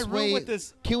gonna go to this my way. room with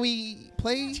this Can we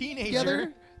play teenager.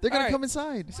 together? They're going All right. to come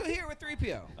inside. So here with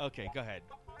 3PO. Okay, go ahead.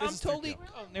 I'm This is totally. 3PO.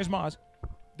 Oh, there's Maz.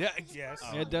 Yeah. Yes.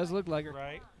 It does look like her.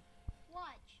 Right. Watch.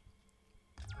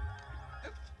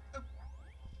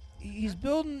 He's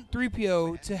building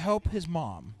 3PO to help his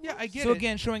mom. Yeah, I get so it.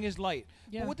 again, showing his light.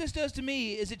 Yeah. But what this does to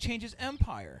me is it changes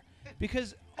Empire.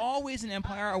 Because always in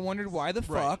Empire, I wondered why the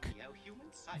fuck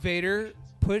Vader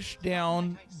pushed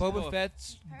down Boba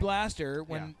Fett's blaster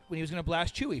when he was going to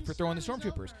blast Chewie for throwing the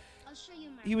stormtroopers. I'll show you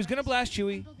my He was going to blast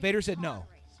Chewie. Vader said no.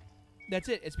 That's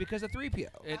it. It's because of 3PO.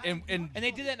 And they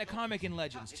did that in a comic in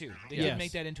Legends, too. They Yes. did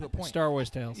make that into a point. Star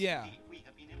Wars tales. Yeah.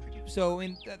 So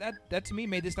in that to me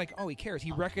made this like, oh, he cares.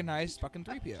 He recognized fucking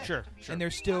 3PO. Sure. And they're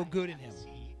still good in him.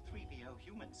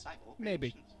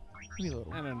 Maybe. Maybe a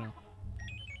little. I don't know.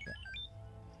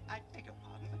 I beg your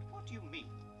pardon, but what do you mean,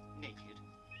 naked?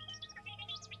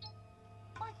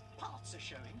 My parts are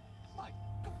showing. My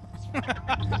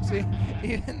See,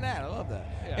 even that, I love that.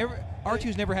 Yeah.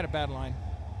 R2's never had a bad line.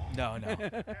 No.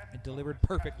 It delivered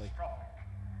perfectly.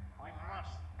 We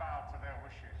must bow to their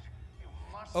wishes. You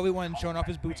must. Obi-Wan showing off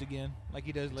his boots again, like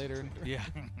he does later. Yeah.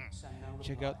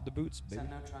 Check out the boots, baby. Send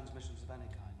no transmissions of any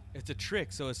kind. It's a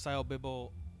trick. So is Sile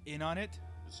Bibble in on it?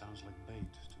 It sounds like bait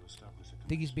to establish a I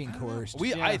think he's being coerced.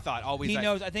 I thought always he that-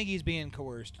 knows. I think he's being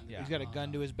coerced. Yeah. He's got a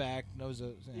gun to his back. Knows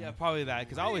a. Yeah, probably that.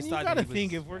 Because I always You thought gotta that he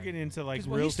think was, if we're getting into like 'Cause,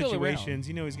 well, real he's still around. situations,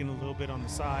 you know he's getting a little bit on the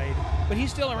side. But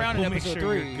he's still around We'll in make episode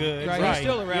sure 3. you're good. Right? Right. He's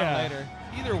still around Yeah. later.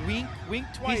 either wink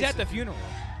twice. He's at the funeral.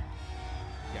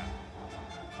 Yeah.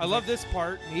 I love this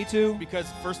part. Me too. Because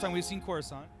first time we've seen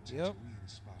Coruscant. Yep.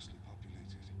 sparsely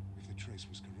populated. If the trace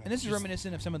was correct. And this is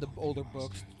reminiscent of some of the older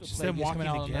books. Just Plagueis them walking coming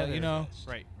out on the- together. you know.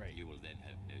 Right. You will then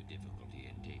have no difficulty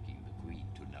in taking the Queen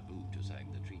to Naboo to sign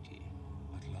the treaty.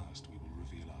 At last we will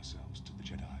reveal ourselves to the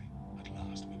Jedi. At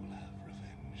last we will have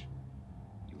revenge.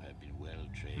 You have been well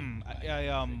trained.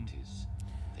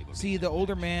 See the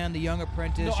older man, the young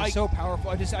apprentice, No, just so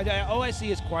powerful. All I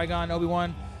see is Qui-Gon,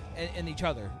 Obi-Wan, and each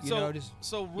other.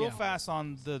 So real fast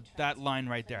on that line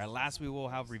right there. At last we will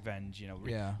have revenge. You know.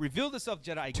 Yeah. Reveal the self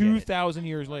Jedi. I get it. 2,000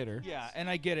 years later. Yeah, and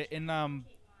I get it. And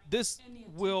this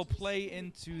will play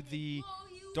into the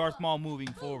Darth Maul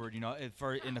moving forward. You know,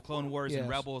 in the Clone Wars and Yes.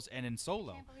 Rebels and in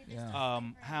Solo. Yeah.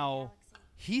 How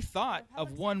he thought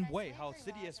of one way. How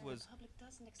Sidious was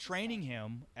training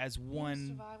him as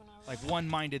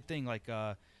one-minded thing. Like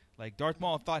Darth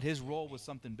Maul thought his role was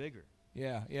something bigger.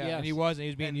 Yeah. And he was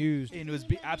being used. And it was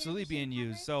absolutely being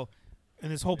used. So.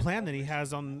 And this whole plan that he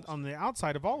has on the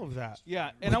outside of all of that.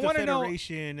 Yeah, and I want to know.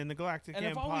 Federation and the Galactic And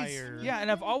Empire.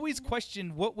 I've always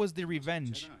questioned what was the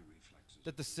revenge.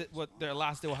 that the Sith, what their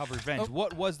last day will have revenge. Oh.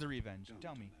 What was the revenge?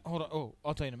 Tell me. Hold on. Oh,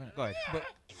 I'll tell you in a minute. Go ahead. But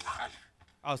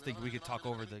I was thinking we could talk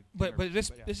over the. but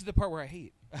this yeah. this is the part where I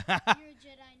hate. You're a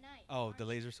Jedi Knight. Oh, the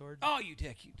laser sword. Oh, you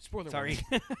dick! You spoiler. Sorry.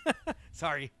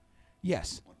 Sorry.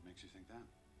 Yes. What makes you think that?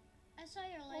 I saw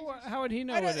your laser. How would he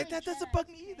know? That doesn't bug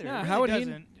me either. Yeah, It really how would he?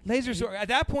 doesn't. Laser sword. At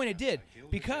that point, it did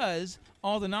because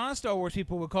all the non-Star Wars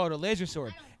people would call it a laser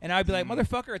sword, and I'd be like,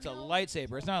 "Motherfucker, it's a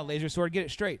lightsaber. It's not a laser sword. Get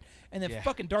it straight." And then Yeah.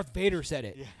 fucking Darth Vader said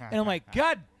it, and I'm like,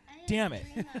 "God damn it!"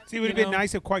 See, it would have You been know?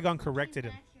 nice if Qui-Gon corrected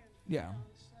him. Yeah.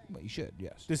 Well, you should.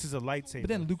 Yes. This is a lightsaber. But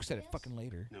then Luke said it fucking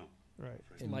later. No. Right.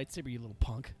 It's a lightsaber, you little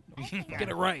punk. Get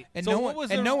it right. And So no what one was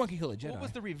and the- no one can kill a Jedi. What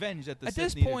was the revenge that the At Sith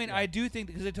this needed? point, Yeah. I do think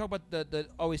because they talk about the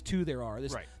always two there are.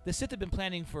 Right. The Sith have been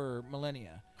planning for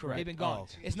millennia. Correct. They've been gone. Oh,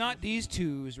 okay. It's not these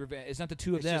two's revenge. It's not the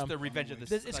two of It's them. just the revenge of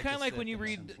the It's like kind of the like when Sith you and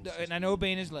read, and I know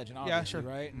Bane is legend, Yeah, obviously, sure.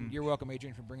 right? Mm. You're welcome,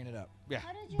 Adrian, for bringing it up. Yeah.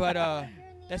 But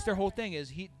that's their whole thing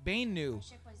is Bane knew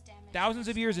thousands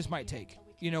of years this might take,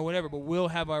 whatever, but we'll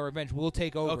have our revenge. We'll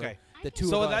take over. Okay. The two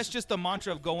So of us. that's just the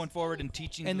mantra of going forward and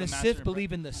teaching. And to the master Sith and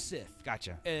believe in the Sith.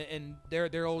 Gotcha. And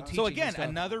their old teachings. So and again, stuff.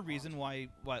 another reason why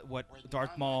what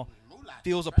Darth Maul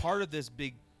feels a part of this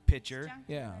big picture.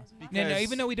 Yeah. Because Now,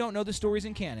 even though we don't know the stories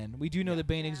in canon, we do know that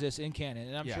Bane exists in canon,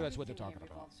 and I'm Yeah. sure that's what they're talking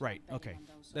about. Right. Okay.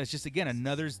 That's just again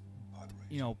another,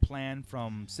 plan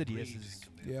from Sidious's.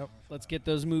 Yep. Let's get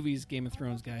those movies, Game of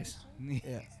Thrones guys.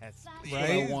 Yeah. That's what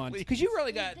I want. Because you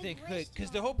really got to think,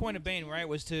 because the whole point of Bane, right,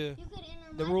 was to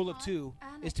the rule of two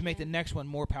is to make the next one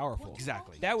more powerful.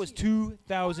 Exactly. That was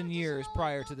 2,000 years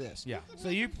prior to this. Yeah. So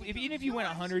even if you went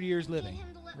 100 years living,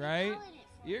 right,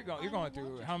 you're going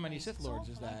through how many Sith Lords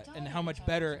is that, and how much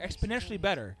better, exponentially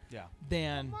better, Yeah.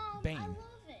 than Bane.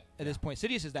 At this point,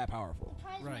 Sidious is that powerful.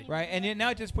 Right. Right, and then now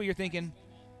at this point you're thinking.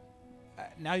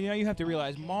 Now you have to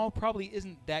realize Maul probably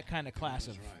isn't that kind of class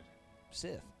of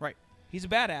Sith. Right. He's a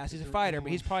badass. He's a fighter,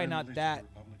 but he's probably not that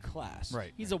class.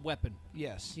 Right. He's a weapon.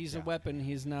 Yes. He's a weapon.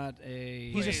 He's not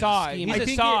a. He's a side. scheme. He's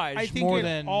a side more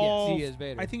than he is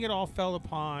Vader. I think it all fell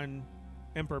upon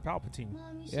Emperor Palpatine.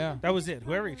 Yeah. That was it.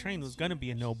 Whoever he trained was going to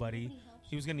be a nobody.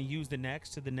 He was going to use the next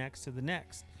to the next to the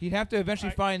next. He'd have to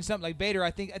eventually find something like Vader.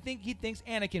 I think he thinks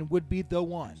Anakin would be the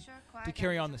one to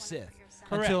carry on the Sith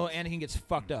Correct. until Anakin gets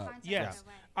fucked up. Yes.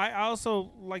 I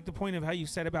also like the point of how you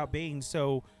said about Bane.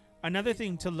 So another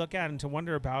thing to look at and to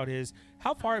wonder about is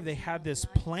how far have they had this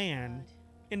plan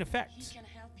in effect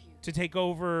to take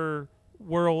over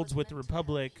worlds with the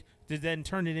Republic, to then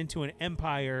turn it into an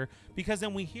empire? Because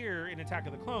then we hear in Attack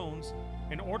of the Clones,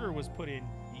 an order was put in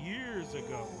years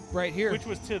ago. Right here. Which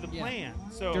was to the plan.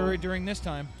 So during this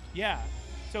time. Yeah.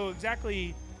 So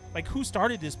exactly, like, who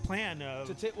started this plan of?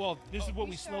 To this is what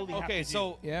we slowly. have Okay, to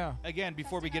so do. again,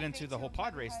 before we get into the whole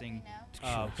pod race thing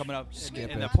coming up Skip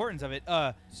and the it. importance of it,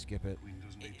 Skip it.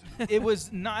 it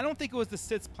was not. I don't think it was the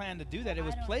Sith's plan to do that. It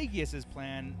was Plagueis's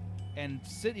plan and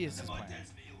Sidious's plan.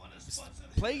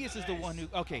 Plagueis is the one who.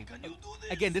 Okay,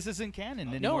 again, this isn't canon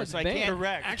anymore, it's so I Bane. can't.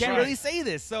 Correct. I can't really say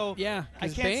this. So Yeah, I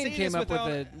 'cause can't Bane say came this up with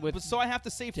without. it- with so I have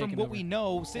to say from taking what over. we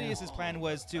know, Sidious's plan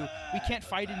was to. We can't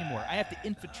fight anymore. I have to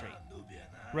infiltrate.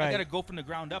 Right. I got to go from the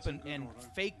ground up and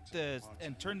fake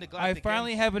and turn the I galactic.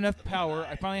 finally have enough power.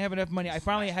 I finally have enough money. I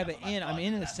finally have it in. I'm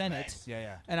in the Senate.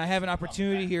 Yeah. And I have an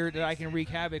opportunity here that I can wreak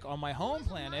havoc on my home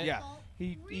planet. Yeah.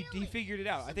 He figured it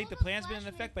out. I think the plan's been in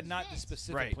effect, but not the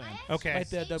specific Right. plan. Okay. Like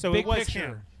the So big it was picture.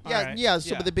 him. Yeah, Alright. yeah.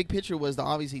 So, Yeah. but the big picture was to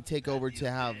obviously take over to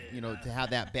have to have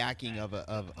that backing of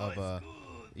a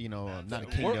not a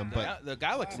kingdom, but the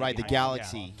galaxy. right, the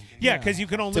galaxy. Yeah, because you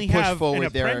can only push have forward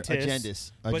an their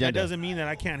apprentice, but that agenda. doesn't mean that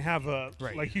I can't have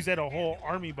like you said, a whole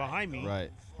army behind me.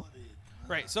 Right.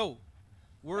 Right. So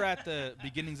we're at the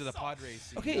beginnings of the pod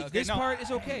race. Okay, this part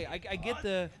is okay. I get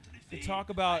the talk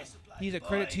about he's a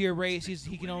credit to your race.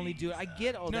 He can only do it. I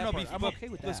get all that part. I'm but okay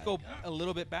with that. let's go a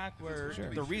little bit back where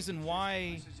Sure. the reason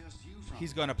why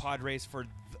he's going to pod race for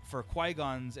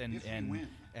Qui-Gon's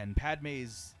and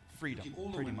Padme's freedom,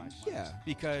 pretty much. Yeah.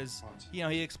 Because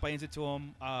he explains it to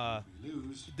him.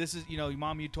 This is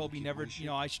Mom, you told me never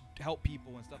I should help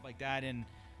people and stuff like that, and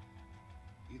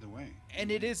Either way.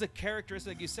 and it is a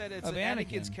characteristic, like you said, it's Of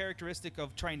Anakin's Anakin. characteristic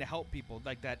of trying to help people,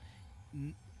 like that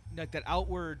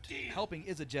outward helping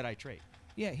is a Jedi trait.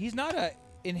 Yeah, he's not a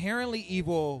inherently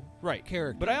evil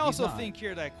character. But I He's also not. think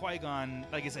here that Qui-Gon,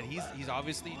 like I said, he's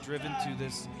obviously driven to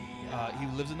this. He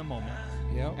lives in the moment.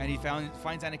 Yep. And he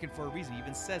finds Anakin for a reason. He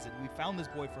even says it. We found this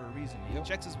boy for a reason. Yep. He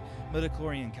checks his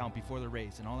midichlorian count before the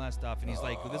race and all that stuff. And he's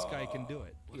like, well, this guy can do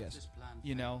it. Yes.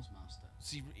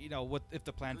 See, what if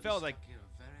the plan fails? Like,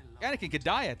 Anakin could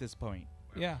die at this point.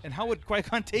 Yeah. And how would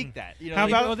Qui-Gon take that? How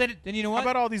about then you know what? How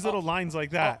about all these little lines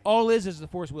like that? All is the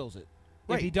Force wills it.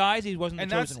 If he dies, he wasn't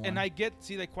and the chosen one. And I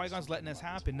see that Qui-Gon's letting this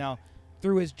happen now.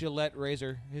 Through his Gillette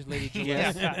razor, his lady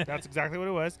Gillette. Yeah, that's exactly what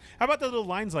it was. How about the little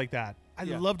lines like that? I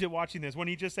loved it watching this. When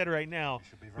he just said it right now,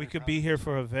 we could be here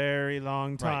for a very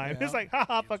long time. Right. It's like,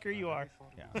 haha, fucker, you are.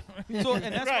 Yeah. So,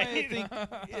 and that's why I think,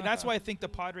 and that's why I think the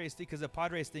pod race thing, because the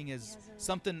pod race thing is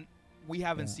something we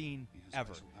haven't seen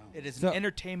ever. It is an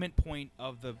entertainment point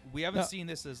of the. We haven't seen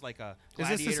this as like a. Is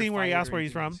this the scene where he asked where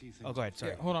he's from? Oh, go ahead.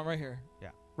 Sorry. Yeah, hold on, right here. Yeah.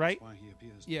 Right?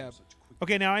 Yeah.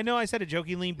 Okay, now I know I said it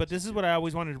jokingly, but this is what I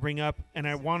always wanted to bring up, and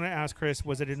I want to ask Chris,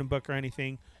 was it in a book or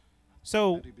anything?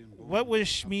 So, what was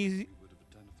Shmi's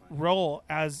role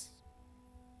as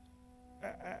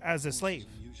a slave?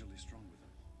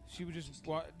 She would just.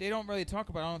 They don't really talk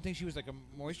about it. I don't think she was like a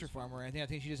moisture farmer or anything. I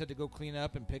think she just had to go clean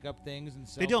up and pick up things and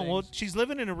sell They don't. things. Well, she's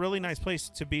living in a really nice place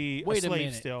to be a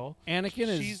slave still. Anakin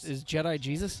is Jedi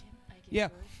Jesus? Yeah.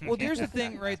 Well, there's the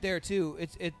thing right there, too.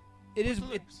 It is.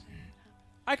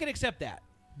 I can accept that,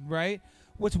 right?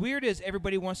 What's weird is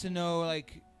everybody wants to know,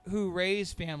 like, who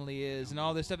Rey's family is and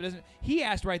all this stuff. It doesn't. He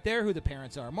asked right there who the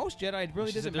parents are. Most Jedi, it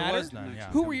really doesn't matter. None, yeah.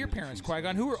 Who were your parents,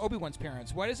 Qui-Gon? Who were Obi-Wan's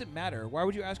parents? Why does it matter? Why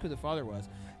would you ask who the father was?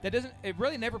 That doesn't. It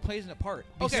really never plays in a part.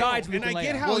 Besides, and I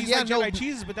get Leia. how he's like Jedi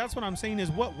Jesus, but that's what I'm saying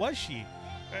is, what was she?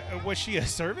 Was she a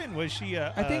servant? Was she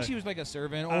a? I think she was like a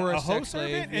servant or a host sex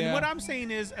slave. servant. Yeah. And what I'm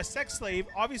saying is a sex slave,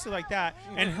 obviously like that.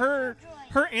 And her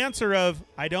answer of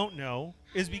I don't know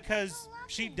is because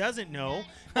she doesn't know.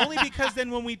 Only because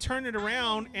then when we turn it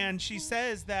around and she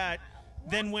says that,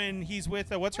 then when he's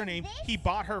with what's her name, he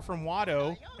bought her from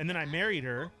Watto, and then I married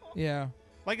her. Yeah.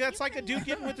 Like that's like a dude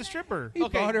getting with a stripper. He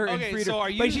bought her and freed her. So are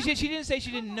you? But she didn't say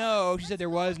she didn't know. She said there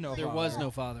was no. There father. was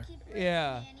no father.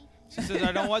 Yeah. She said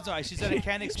I don't want to. She said I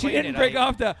can't explain She didn't it. break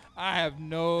off the. I have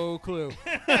no clue.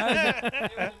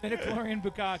 Midichlorian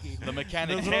bukkake. The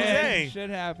mechanic That's what I'm saying. Should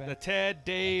happen. The Ted,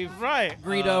 Dave, Right.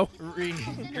 Greedo.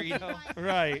 Greedo.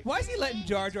 Right. Why is he letting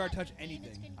Jar Jar touch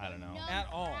anything I don't know. at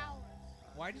all?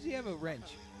 Why does he have a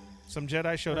wrench? Some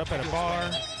Jedi showed up at a bar.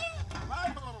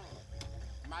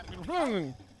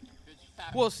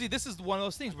 Well, see, this is one of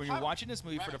those things when you're watching this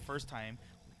movie for the first time,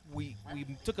 we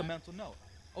took a mental note.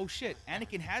 Oh shit,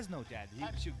 Anakin has no dad.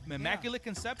 Immaculate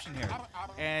conception here.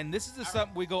 And this is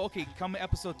something we go, okay, come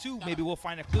episode 2, maybe we'll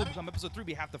find a clue. Come episode 3,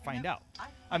 we have to find out.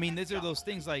 I mean, these are those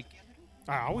things like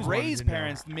Rey's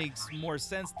parents makes more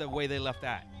sense the way they left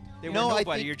that. They were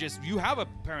nobody. You have a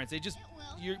parents.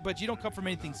 But you don't come from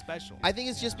anything special. I think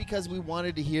it's just because we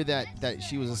wanted to hear that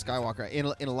she was a Skywalker in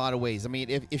a lot of ways. I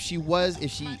mean, if she was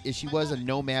a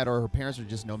nomad or her parents were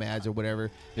just nomads or whatever,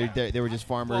 they were just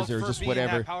farmers or for just being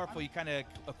whatever. That powerful, you kind of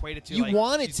equate it to. You like,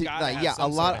 wanted to, a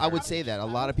lot. I would heritage. say that a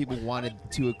lot of people wanted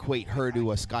to equate her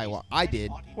to a Skywalker. I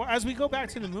did. Well, as we go back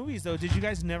to the movies, though, did you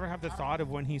guys never have the thought of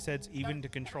when he says even to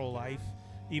control life,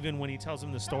 even when he tells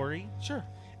him the story? Sure.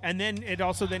 And then it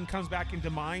also then comes back into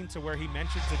mind to where he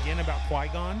mentions again about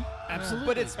Qui-Gon. Absolutely.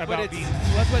 But it's Well,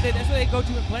 that's what they go to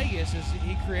in Plagueis is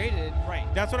he created. Right.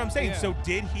 That's what I'm saying. Yeah. So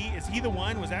is he the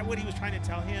one? Was that what he was trying to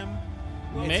tell him?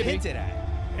 It's Maybe. hinted at.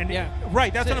 And Yeah.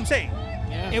 Right. That's what I'm saying.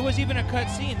 Yeah. It was even a cut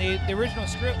scene. The original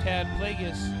script had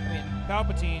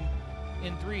Palpatine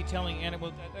in 3 telling Anakin.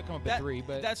 Well, that come up in 3,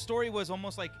 but that story was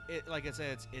almost like like I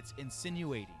said, it's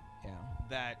insinuating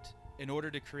that in order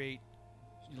to create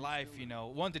life,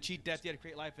 to cheat death, you had to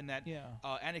create life, and that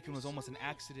Anakin was almost an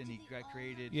accident. He got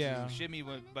created to shimmy,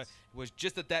 but it was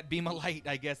just that beam of light,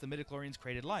 I guess, the midichlorians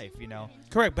created life,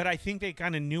 Correct, but I think they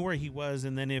kind of knew where he was,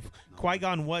 and then if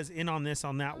Qui-Gon was in on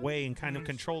that way and kind of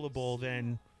controllable,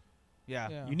 then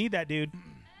you need that dude.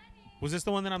 Was this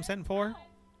the one that I'm setting for?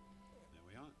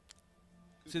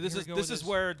 So this is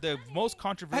where the most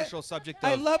controversial subject.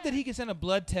 I love that he can send a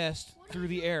blood test through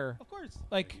the air. Of course.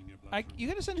 Like, you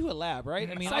got to send to a lab, right?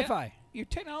 I mean, sci-fi. Your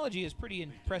technology is pretty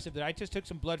impressive. That I just took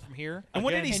some blood from here. And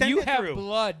what did he and send you it have through?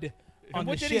 blood on And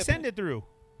what the did ship. he send it through?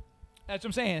 That's what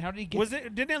I'm saying. How did he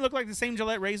get? Didn't it look like the same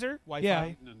Gillette razor?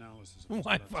 Wi-Fi. Yeah.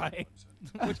 Wi-Fi.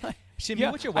 Shimmy,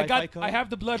 what's your Wi-Fi code? I have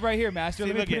the blood right here, Master. See,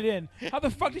 Let me look put it in. How the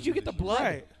fuck did you get the blood?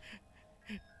 Right.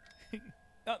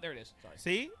 Oh, there it is. Sorry.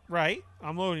 See? Right.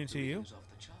 I'm loading to you.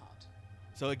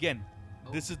 So again,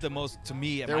 this is the most, to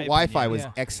me, Their Wi-Fi was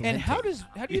Yeah. excellent. And how do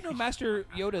you know Master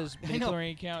Yoda's I know.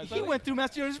 midichlorian count? He went through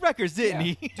Master Yoda's records, didn't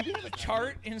he? Do you have a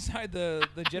chart inside the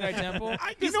Jedi Temple?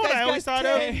 You know what I always thought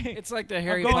of? It's like the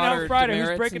Harry going Potter out Friday. Who's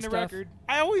demerits breaking and the stuff. record?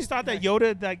 I always thought that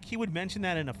Yoda, like, he would mention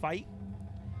that in a fight.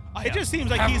 It just seems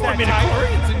like Have he's more that type.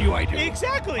 midichlorians than you, I do.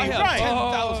 Exactly, I have right.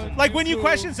 10,000. Like when you Ooh.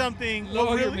 question something, Look well,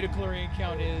 what your really, midichlorian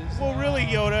count is. well, really,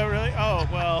 Yoda, really? Oh,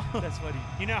 well, That's funny.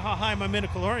 you know how high my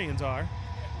midichlorians are.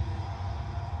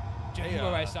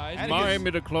 by size. My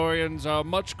midichlorians are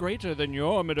much greater than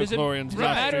your midichlorians, Does it Master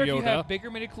matter if you Yoda. have bigger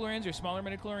midichlorians or smaller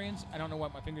midichlorians? I don't know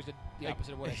what my fingers did the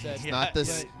opposite of what I said. It's not the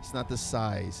it's not the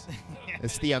size.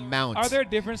 It's the amount. Are there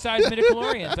different size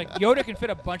midichlorians? Like Yoda can fit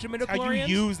a bunch of midichlorians. How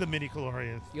you use the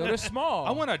midichlorians? Yoda's small.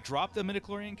 I want to drop the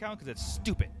midichlorian count because it's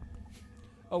stupid.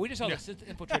 Oh, we just saw the Sith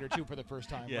Infiltrator 2 for the first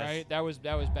time, right? That was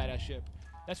badass ship.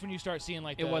 That's when you start seeing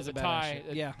like the tie,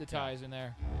 the ties in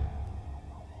there.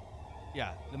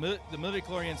 Yeah, the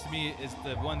midichlorians to me is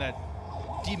the one that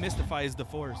demystifies the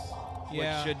Force.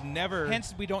 Yeah, which should never.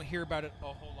 Hence, we don't hear about it a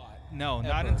whole lot. No, ever.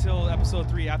 not until Episode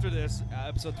 3. After this,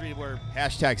 Episode 3, where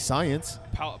 #science.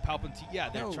 Palpatine. Yeah,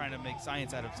 they're trying to make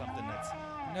science out of something that's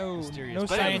mysterious. No,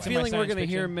 but I have a feeling we're going to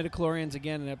hear midichlorians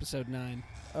again in Episode 9.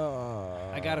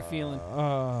 I got a feeling.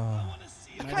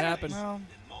 Might happen.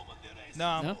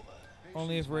 No.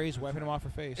 Only if Rey's wiping him off her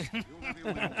face.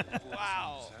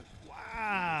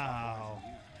 Wow.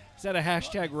 Is that a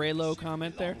 #Raylo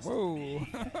comment there? Whoa.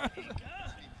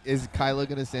 Is Kylo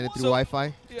going to send it through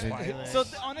Wi-Fi? Yeah. So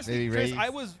honestly, Maybe Chris, Rey's? I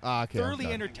was Okay, thoroughly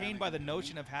okay. entertained by the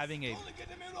notion of having a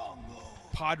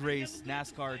pod race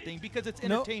NASCAR thing because it's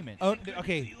entertainment. Oh,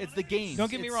 okay. It's the games. Don't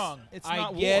get me wrong. It's I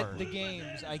not get war. the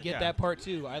games. I get that part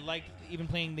too. I like even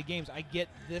playing the games. I get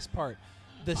this part.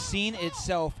 The scene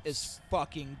itself is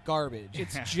fucking garbage.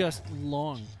 It's just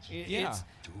long. Yeah.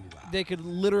 They could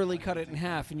literally cut it in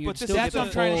half, and you'd But still that's get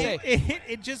what the I'm trying to full- say.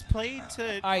 It just played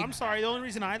to. I'm sorry. The only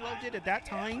reason I loved it at that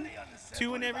time,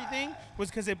 too, and everything, was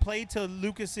because it played to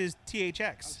Lucas's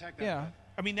THX. Yeah.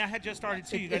 I mean, that had just started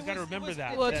too. You guys got to remember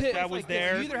that. Well, that was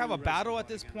there. You either have a battle at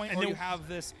this point, And or then- you have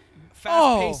this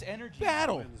fast-paced energy.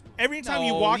 Battle. Every time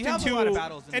you No, walked you have into a lot of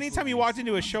battles in this anytime you walked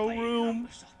into a showroom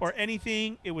or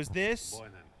anything, it was this,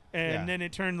 and then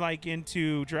it turned like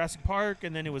into Jurassic Park,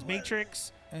 and then it was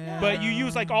Matrix. But you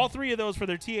use like all three of those for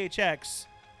their THX,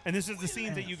 and this is the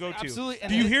scenes that you go to. Absolutely.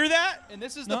 Do you hear that? And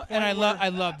this is No, the point and I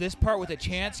where- love this part with the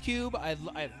chance cube. I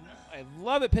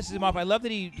love it. Pisses him off. I love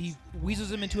that he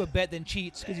weasels him into a bet, then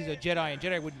cheats because he's a Jedi, and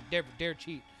Jedi wouldn't dare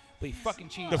cheat, but he fucking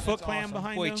cheats. The Foot That's Clan awesome.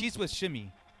 behind Boy, him. he cheats with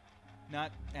Shimmy,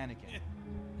 not Anakin.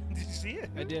 Did you see it?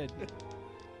 I did.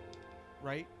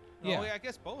 Right? Yeah. Oh, I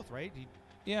guess both, right?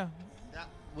 Yeah.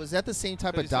 Was that the same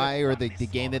type So of you said- die or the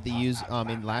game that they used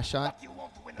in Last Shot?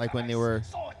 Like when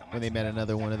they met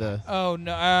another one of the. Oh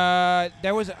no,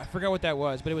 that was I forgot what that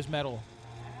was, but it was metal.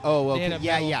 Oh, They had okay. a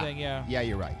Yeah, metal yeah. thing, yeah. Yeah,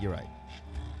 you're right. You're right.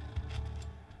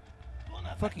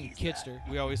 Fucking kidster.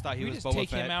 We always thought he we was just Boba take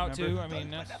Fett. him out remember? too. I mean,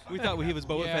 that's, We thought he was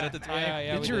Boba Yeah, Fett at the time.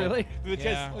 yeah, Did you really? Because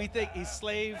Yeah. we think he's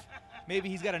slave. Maybe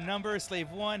he's got a number, slave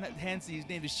 1. Hence, he's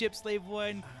named his ship slave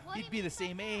 1. He'd be the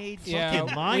same age. yeah.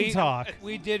 Fucking mind talk.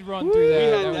 We did run through that. We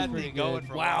had that was that pretty thing good. going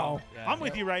for a Wow. while. Yeah, I'm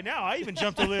with you right now. I even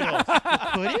jumped a little.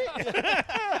 Could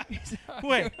it?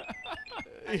 Wait.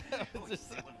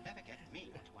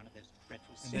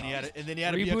 And then he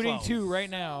had to be a Rebooting clone. 2 right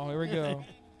now. Here we go.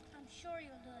 I'm sure you'll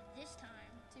do it this time.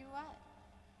 Do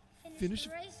what? Finish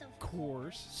the race, of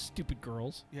course. Stupid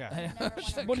girls. Yeah.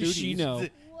 What does she know?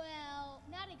 Well,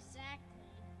 not exactly.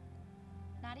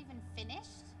 Not even finished?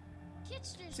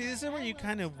 Kitster's See, this is where you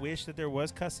kind of wish that there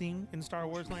was cussing in Star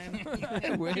Wars land.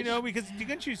 I wish. You know, because you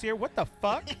can choose here. What the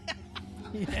fuck?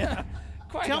 Yeah.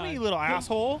 Tell me, you little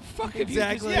asshole. Fuck if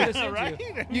Exactly. You can see Yeah, this, right?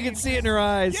 don't You can see it in her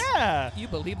eyes. Yeah. You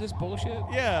believe this bullshit?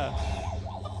 Yeah.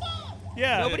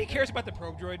 Yeah. Nobody cares about the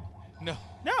probe droid. No.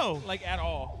 No. Like at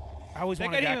all. I always That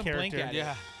wanted guy that didn't even blink character. at it.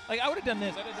 Yeah. Like I would have done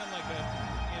this. I'd have done like a,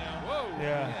 you know. Whoa.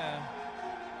 Yeah.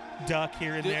 Duck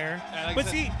here and Dude, there. like But I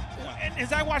said- see, and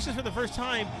as I watched this for the first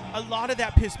time, a lot of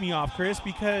that pissed me off, Chris,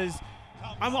 because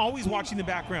I'm always watching the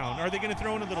background. Are they going to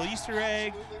throw in a little Easter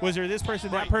egg? Was there this person,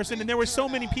 that person? And there were so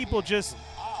many people just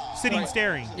sitting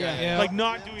staring. Yeah. Like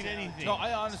not doing anything. No,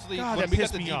 I honestly, God, when that we got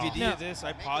pissed the me DVD off. of this,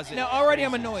 I paused it. Now already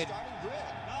I'm annoyed.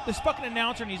 This fucking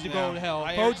announcer needs to go to hell.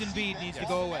 I- Frozen Bead needs to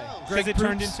go away. Because it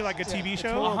turned into like a TV it's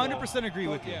show? horrible. 100% agree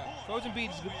with you. Yeah. Frozen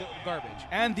Bead is garbage.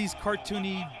 And these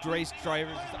cartoony race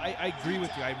drivers, I agree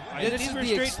with you. This These is were the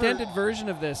straight for- extended version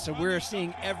of this, so we're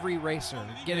seeing every racer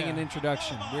getting an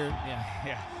introduction.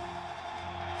 yeah.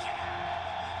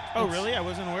 Oh, really? I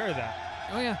wasn't aware of that.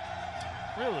 Oh yeah.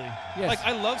 Really? Yes. Like,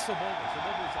 I love Sebulba.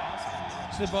 Sebulba's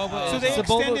awesome. Sebulba So is they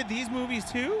Sebulba- extended these movies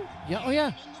too? Yeah. Oh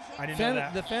yeah. I didn't know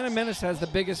that. The Phantom Menace has the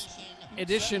biggest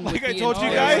edition. Like with I the told you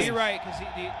entire- guys? You're right, because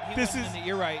he This wasn't is- in it.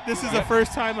 You're right. This You're is the right.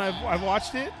 first time I've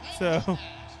watched it, so.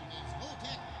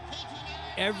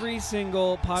 Every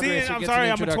single pod See, racer I'm gets sorry,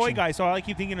 an I'm a introduction. toy guy, so I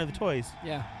keep thinking of the toys.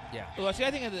 Yeah. Yeah. Well, see,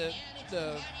 I think of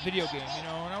the video game, you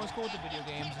know, and I was cool with the video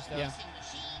games and stuff. Yeah.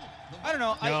 I don't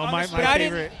know. No, I my honestly- But I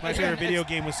didn't- favorite video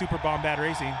game was Super Bombad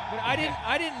Racing. But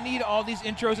I didn't need all these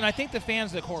intros, and I think the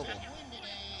fans look horrible.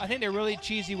 I think they're really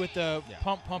cheesy with the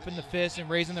pumping the fist and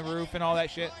raising the roof and all that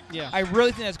shit. Yeah. I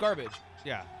really think that's garbage.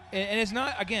 Yeah. And it's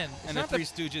not, again, it's And not the Three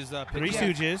Stooges. Three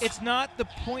Stooges. It's not the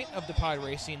point of the pod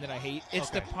racing that I hate. It's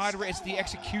the pod race. It's the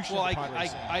execution Well, of the pod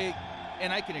racing.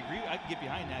 and I can agree. I can get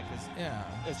behind that because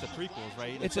it's the prequels,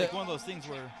 right? It's like one of those things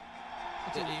where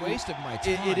it's a waste of my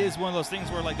time. It is one of those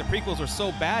things where like the prequels are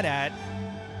so bad at.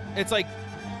 It's like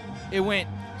it went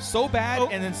so bad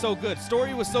and then so good.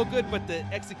 Story was so good, but the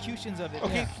executions of it.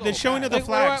 Okay, so the showing bad. of the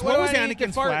flags. What was I need the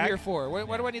Anakin's fart flag here for?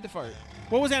 Why do I need the fart?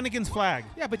 What was Anakin's flag?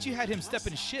 Yeah, but you had him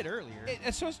stepping shit earlier.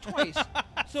 So it's twice.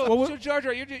 So Jar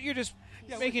Jar, you're just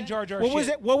making Jar Jar. What was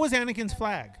it? What was Anakin's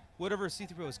flag? Whatever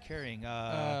C-3PO was carrying,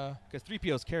 because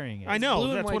 3PO is carrying it. I know. Blue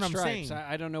That's and what white I'm stripes. saying.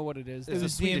 I don't know what it is. It's a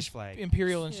Swedish flag.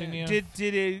 Imperial insignia.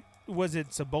 Did it? Was it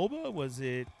Sebulba? Was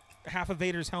it half of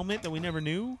Vader's helmet that we never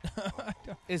knew?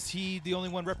 Is he the only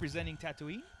one representing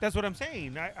Tatooine? That's what I'm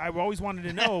saying. I've always wanted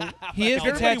to know. He is the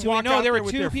Everybody Tatooine. walked No, out there were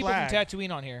with two their people flag. from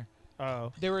Tatooine on here.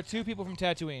 Oh. There were two people from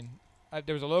Tatooine.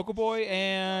 There was a local boy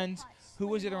and who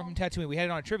was the other one from Tatooine? We had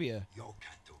it on trivia.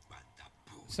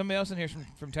 Somebody else in here is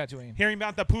from Tatooine. Hearing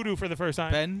about the poodoo for the first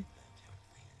time. Ben?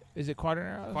 Is it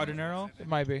Quadrinero? Quadrinero? It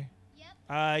might be.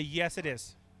 Yes, it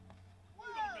is.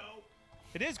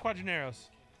 It is Quadrineros.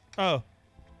 Oh.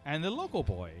 And the local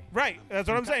boy. Right. That's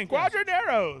what I'm saying.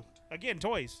 Quadrineros. Again,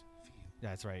 toys.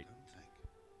 That's right.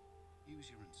 Use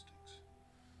your instincts.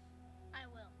 I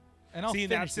will. And I'll See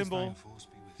that finish this symbol? time.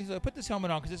 He's like, put this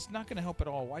helmet on because it's not going to help at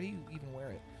all. Why do you even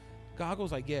wear it?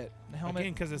 Goggles, I get. The helmet.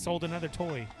 Again, because it sold another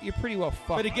toy. You're pretty well fucked.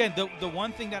 But again, the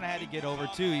one thing that I had to get over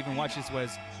too, even watch this,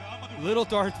 was little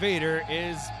Darth Vader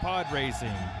is pod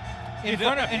racing. in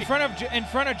front of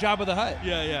Jabba the Hutt.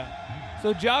 Yeah.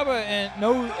 So Jabba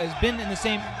has been in the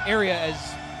same area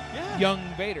as young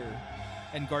Vader.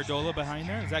 And Gardola behind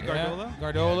there? Is that Gardola?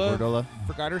 Gardola.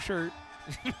 Forgot her shirt.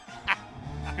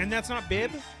 And that's not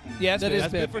Bib? Yeah, that is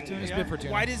Bib. Bib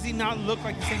Fortuna. Why does he not look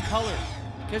like the same color?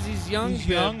 Because he's young. He's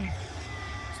young.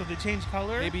 So they changed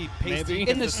color? Maybe pasty.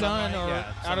 In the sun or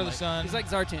yeah, out of the sun. He's like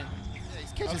Zartan.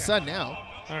 He's catching sun now.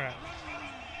 All right.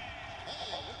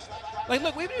 Like,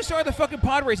 look, we haven't even started the fucking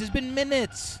pod race. It's been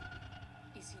minutes.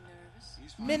 Is he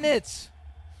nervous? Minutes.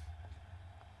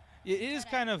 It is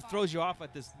kind of throws you off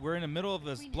at this. We're in the middle of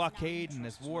this blockade and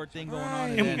this war thing going on.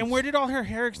 And where did all her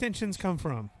hair extensions come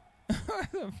from?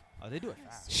 Oh, they do it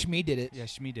fast. Shmi did it. Yeah,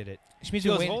 Shmi did it. Shmi's She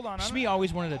goes, been hold on. Shmi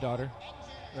always wanted a daughter.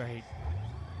 Right.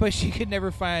 But she could never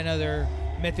find another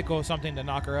mythical something to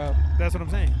knock her up. That's what I'm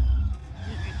saying.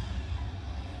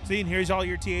 See, and here's all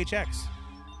your THX.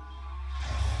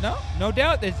 No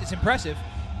doubt. It's impressive.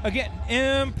 Again,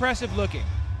 impressive looking.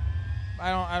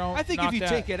 I think if you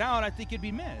take it out, I think it'd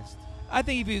be missed. I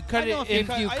think if you cut it, I think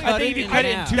if you cut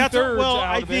it in half.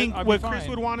 I think what Chris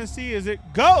would want to see is it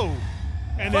go,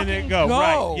 and then it go.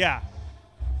 Right? Yeah.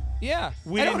 Yeah.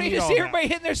 We I don't didn't need need to all see that. everybody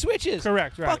hitting their switches.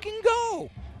 Correct. Right. Fucking go.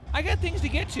 I got things to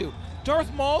get to.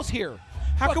 Darth Maul's here.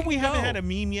 How come we Fucking haven't go. had a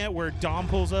meme yet where Dom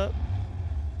pulls up?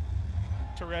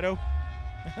 Toretto.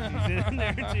 He's in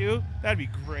there too. That'd be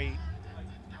great.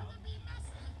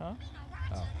 Huh?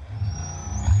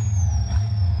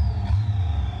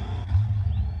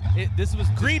 This was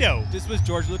Greedo. This was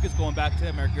George Lucas going back to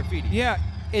American Graffiti. Yeah.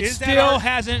 It Is that still our-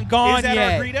 hasn't gone is that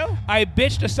yet. our Greedo? I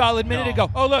bitched a solid minute No.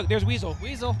 ago. Oh, look, there's Weasel.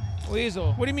 Weasel.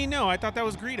 What do you mean no? I thought that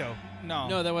was Greedo. No.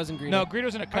 No, that wasn't Greedo. No,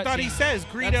 Greedo's in a cutscene. I thought he says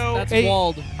Greedo. That's Hey,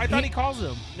 Wald. I thought he calls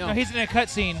him. No, he's in a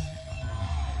cutscene.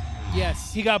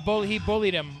 Yes. He got He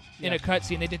bullied him in Yeah. a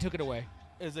cutscene. They took it away.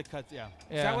 Is a cut? Yeah.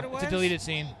 Yeah, Is that what it was? It's a deleted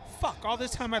scene. Fuck! All this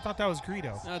time I thought that was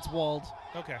Greedo. That's Wald.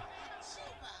 Okay.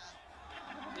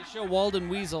 They show Wald and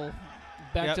Weasel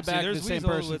back Yep, to see, back, there's the same Weasel,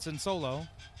 person. It's in Solo.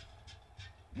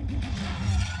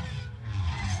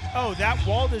 Oh, that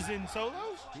Wald is in Solos?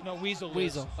 No, Weasel.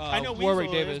 Weasel. I know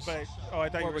Warwick Weasel Davis. is, but I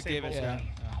thought you were Warwick saying Davis. Wald. Yeah.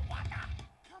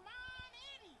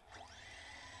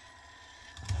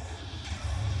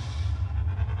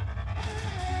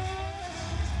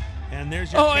 And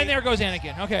there's your And there goes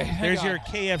Anakin. Okay. thank there's God. your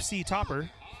KFC topper.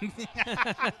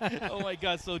 Oh my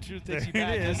God! So true There takes you it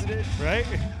back, is, doesn't it? right?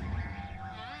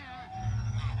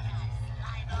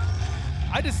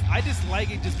 I just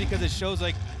like it just because it shows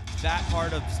like that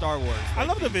part of Star Wars. I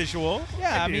love the visual.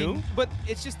 Yeah, I do. mean, but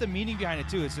it's just the meaning behind it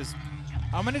too. It's just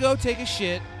I'm going to go take a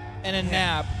shit and a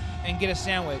nap and get a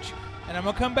sandwich. And I'm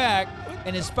going to come back,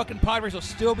 and his fucking pod race will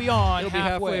still be on It'll be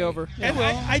halfway over. And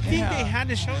I think they had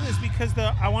to show this because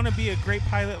I want to be a great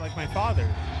pilot like my father.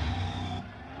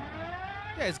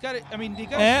 yeah, it's got it. I mean, you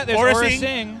got. Yeah, there's Aura Aura Singh.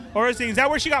 Singh. Aura Singh. Is that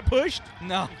where she got pushed?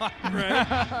 No.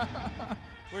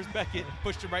 Where's Beckett?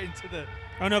 Pushed him right into the.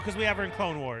 Oh no, because we have her in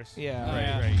Clone Wars.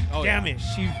 Yeah. Right. Oh, Damn yeah. it.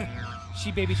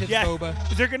 She babysits Yeah.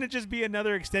 Boba. Is there going to just be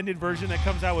another extended version that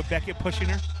comes out with Beckett pushing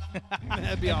her?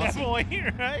 That'd be At awesome. that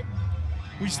point, right?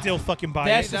 We still fucking buy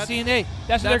That's it. the scene. Hey,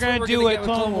 that's what they're what gonna we're do gonna at get with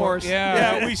Clone Clone Wars. Wars.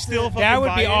 Yeah, we still fucking That would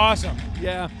buy be it. awesome.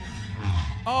 Yeah,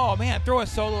 Oh man, throw a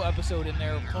solo episode in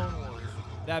there of Clone Wars.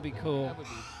 that'd be cool. That would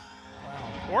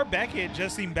be. Or Beckett.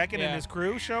 Just seen Beckett and Yeah. his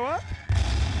crew show up.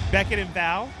 Beckett and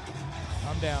Val.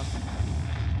 I'm down.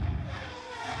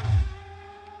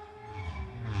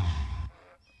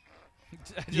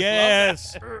 I just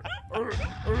Yes. love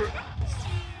that.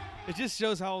 It just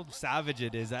shows how savage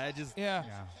it is. I just Yeah.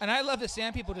 And I love that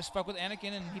Sand People just fuck with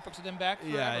Anakin and he fucks with them back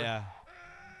forever. yeah.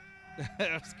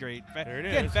 That's great. There it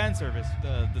Again, is. fan service.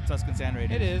 The Tusken Sand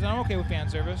Raiders. It is. I'm okay with fan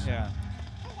service. Yeah.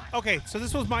 Okay, so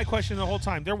this was my question the whole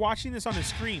time. They're watching this on a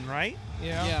screen, right?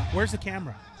 Yeah. Yeah, Where's the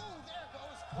camera?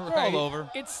 They're all over.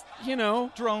 it's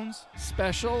Drones.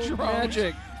 special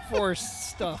magic force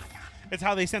stuff. It's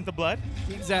how they sent the blood.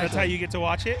 Exactly. That's how you get to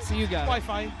watch it. So you got it.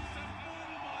 Wi-Fi.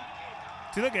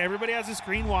 See, look, everybody has a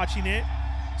screen watching it.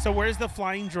 So where's the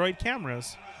flying droid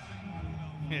cameras?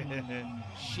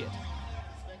 Shit.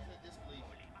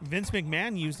 Vince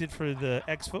McMahon used it for the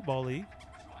ex-football league.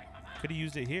 Could have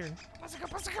used it here.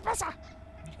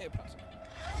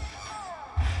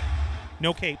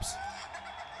 No capes.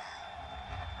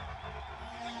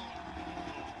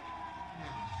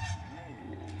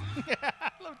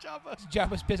 I love Jabba.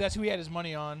 Jabba's pissed. That's who he had his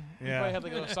money on. He Yeah. probably had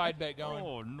like a little side bet going.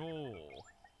 Oh no.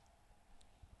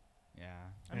 Yeah.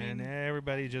 And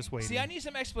everybody just waiting. See, I need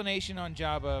some explanation on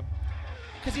Jabba,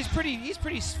 because he's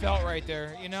pretty svelte right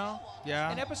there, you know.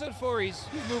 Yeah. In episode 4, he's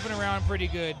moving around pretty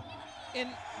good. In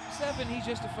 7, he's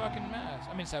just a fucking mess.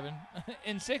 I mean 7.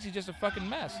 In 6, he's just a fucking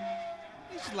mess.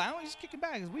 He's just lounging. He's kicking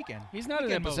back. It's weekend. He's not in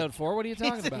Weekend episode mode. 4. What are you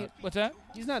talking about? What's that?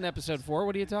 He's not in episode 4.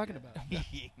 What are you talking about?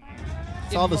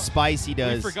 It's all the spice he We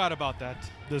does. forgot about that.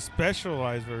 The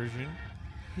specialized version.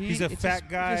 He's a It's fat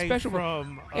guy special-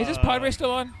 from. Is this Padre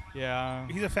still on? Yeah.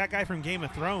 He's a fat guy from Game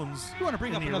of Thrones. You want to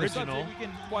bring in up the another original. subject? We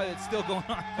can, while it's still going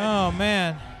on. Oh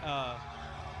man.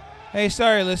 Hey, Hey,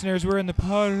 sorry, listeners. We're in the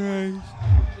pod race.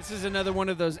 This is another one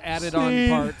of those added-on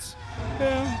parts.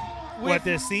 What,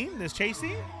 this scene? This chase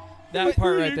scene? That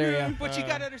part right there, yeah. But you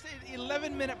got to understand,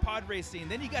 11-minute pod race scene.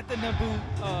 Then you got the Naboo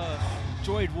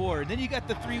droid war. Then you got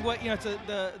the it's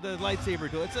the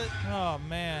lightsaber duel. It's a Oh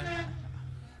man.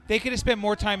 They could have spent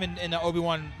more time in the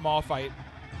Obi-Wan Maul fight.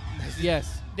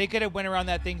 Yes. They could have went around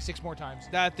that thing 6 more times.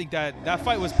 I think that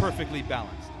fight was perfectly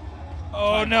balanced.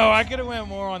 Oh no, I could have went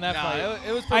more on that Nah, fight.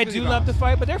 it was I perfectly do love the balanced.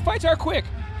 fight, but their fights are quick.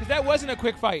 Because that wasn't a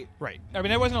quick fight. Right. I mean,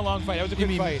 that wasn't a long fight. That was a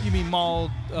quick fight. You mean Maul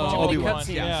Maul Obi-Wan?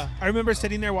 cutscenes. Yeah. I remember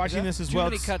sitting there watching this as Too well.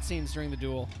 many cutscenes during the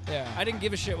duel. Yeah. I didn't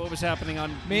give a shit what was happening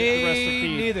on Me the rest of the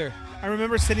feed. neither. I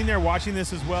remember sitting there watching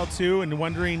this as well too, and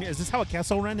wondering, is this how a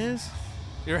Kessel Run is?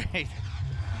 You're right.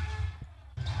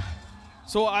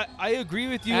 So I agree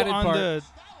with you Added on part.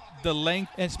 the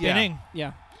length And spinning.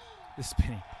 Yeah. The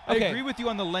spinning. Okay. I agree with you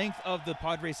on the length of the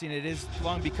pod racing. It is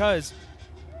long because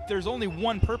there's only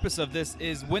one purpose of this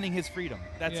is winning his freedom.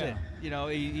 That's Yeah. it. You know,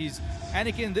 he's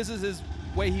Anakin. This is his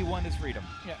way he won his freedom.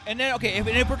 Yeah. And then okay,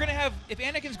 if we're gonna have if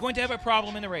Anakin's going to have a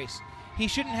problem in the race, he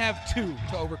shouldn't have 2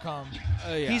 to overcome.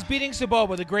 Yeah. He's beating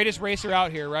Sebulba, the greatest racer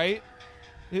out here, right?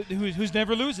 Who's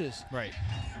never loses. Right.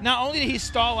 Not only did he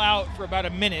stall out for about a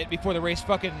minute before the race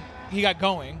he got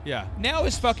going. Yeah. Now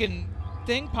his fucking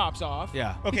thing pops off.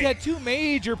 Yeah. Okay. He's had 2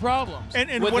 major problems. And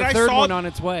With when the I third saw one on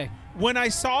its way. when I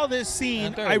saw this scene,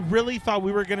 And third. I really thought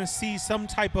we were going to see some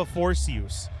type of force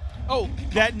use. Oh,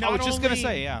 That not I was just gonna only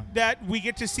say, yeah. that we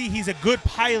get to see he's a good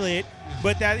pilot,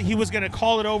 but that he was going to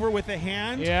call it over with a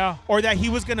hand, Yeah. or that he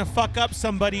was going to fuck up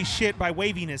somebody's shit by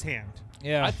waving his hand.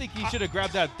 Yeah. I think he should have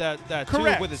grabbed that Correct.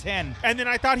 tool with his hand. And then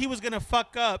I thought he was going to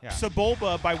fuck up Yeah.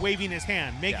 Sebulba by waving his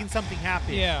hand, making Yeah. something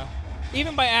happen. Yeah.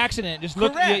 Even by accident, just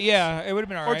look. Correct. Yeah, it would have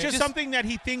been all Or right. just something that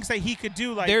he thinks that he could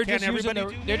do. Like, they're can just using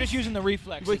everybody the, do they're this? just using the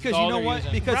reflexes. Because is all you know they're what?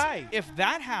 using. Because Right. if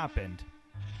that happened,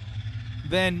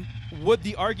 then would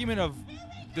the argument of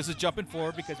this is jumping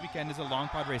forward because weekend is a long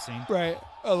pod racing. right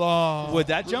along. Would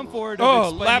that jump forward? Oh,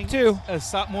 of lap explaining 2. A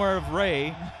lot more of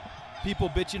Rey. People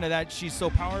bitching that she's so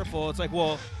powerful. It's like,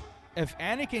 well, if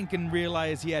Anakin can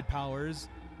realize he had powers,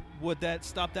 would that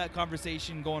stop that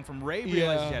conversation going from Rey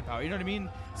realizing Yeah. he had power? You know what I mean?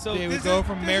 So They would This go is-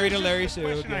 from this Mary is to just Larry the Sue.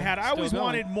 question I had. I Still always going.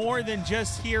 wanted more than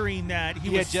just hearing that he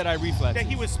had was Jedi reflexes. that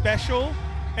he was special,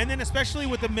 and then especially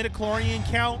with the midichlorian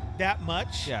count that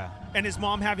much, Yeah. and his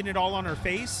mom having it all on her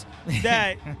face.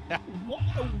 That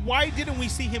why didn't we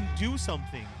see him do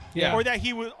something? Yeah. Or that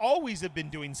he would always have been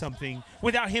doing something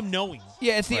without him knowing.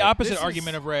 Yeah, it's the Right. opposite This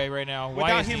argument is- of Ray right now. Why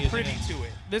Without is he him using privy it? to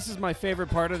it. This is my favorite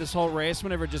part of this whole race.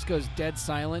 Whenever it just goes dead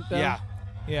silent. Though. Yeah.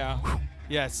 Yeah.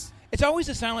 Yes. It's always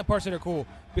the silent parts that are cool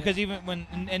because even when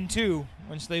in 2,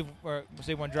 when Slave 1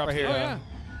 drops Right here. the, Oh yeah.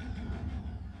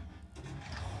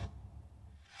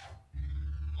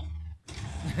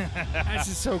 That's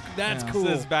just so. That's Yeah. cool.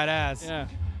 This is badass. Yeah.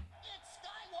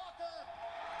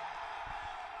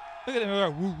 Look at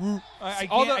them. Woo, woo. I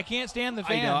All can't. the- I can't stand the I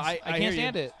fans. know, I I hear can't you.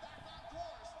 stand it.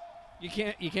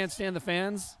 You can't stand the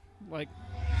fans. Like.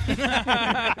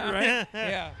 Right?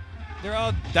 Yeah. They're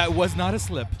all That was not a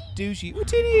slip. douchey.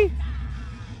 Utini.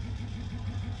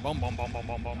 Boom, boom, boom, boom,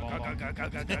 boom, boom, boom,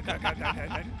 boom.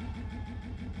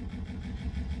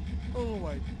 Oh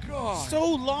my god.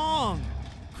 So long.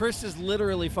 Chris is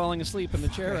literally falling asleep in the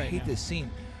chair I right hate now. this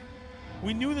scene.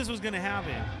 We knew this was going to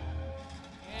happen.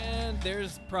 And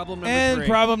there's problem number And 3.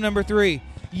 problem number 3.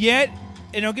 Yet,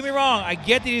 and don't get me wrong, I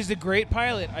get that he's a great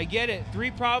pilot. I get it.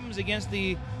 3 problems against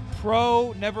the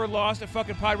pro, never lost a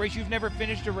fucking pod race. You've never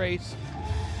finished a race.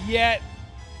 Yet,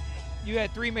 you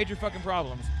had 3 major fucking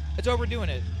problems. It's overdoing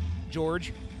it,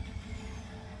 George.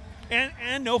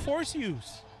 And no force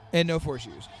use. And no force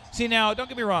use. See, now, don't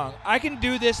get me wrong. I can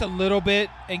do this a little bit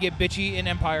and get bitchy in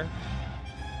Empire.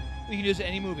 We can do this in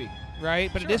any movie, right?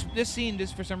 But this scene,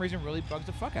 just for some reason, really bugs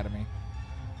the fuck out of me.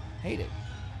 Hate it.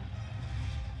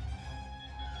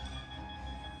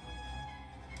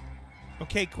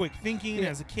 Okay, quick thinking.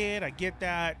 As a kid, I get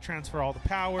that. Transfer all the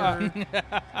power.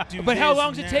 Do But how this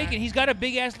long's and it that. taking? He's got a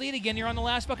big ass lead again. You're on the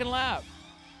last fucking lap.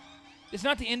 It's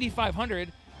not the Indy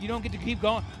 500. You don't get to keep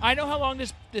going. I know how long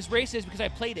this race is because I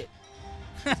played it.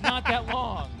 It's not that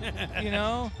long. You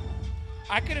know?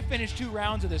 I could have finished 2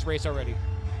 rounds of this race already.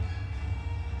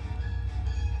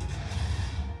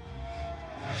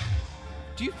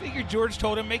 Do you figure George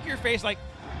told him, make your face like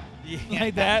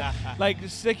that? Like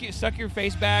suck your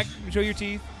face back, show your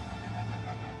teeth?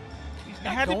 It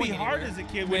had to be hard as a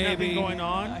kid with nothing going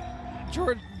on.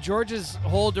 George's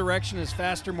whole direction is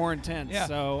faster, more intense. Yeah.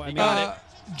 So I mean,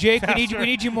 Jake, we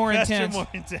need you more Faster, intense. more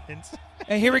intense.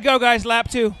 Hey, here we go, guys. Lap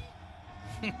 2.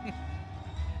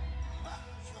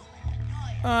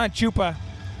 Chupa.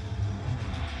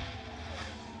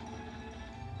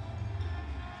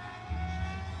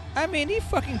 I mean, he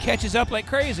fucking catches up like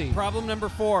crazy. problem number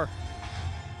 4.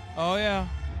 Oh, yeah.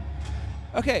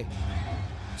 Okay.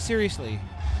 Seriously.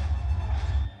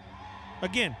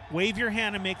 Again, wave your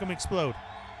hand and make them explode.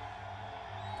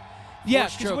 Yeah,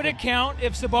 Force because would choke it count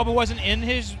if Sebulba wasn't in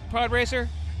his pod racer?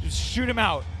 Just shoot him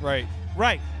out. Right.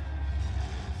 Right.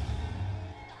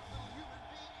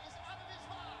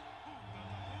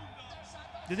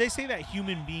 Did they say that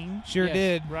human being? Sure Yes.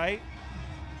 did. Right?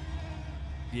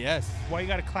 Yes. Why you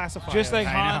got to classify Just it? like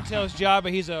I Han know. tells Jabba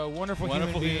he's a wonderful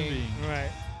human being.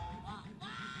 Right.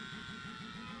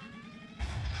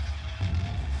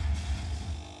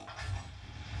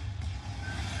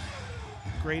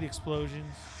 Great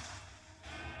explosions.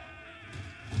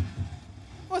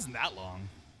 Wasn't that long.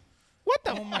 What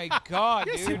the? Oh my God,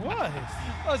 Yes, dude. it was.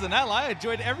 Wasn't that long. I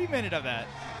enjoyed every minute of that.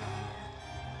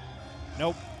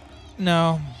 Nope.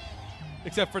 No.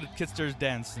 Except for the Kitster's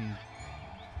dance and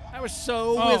That was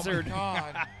so Oh, wizard. my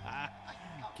God.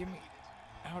 Get me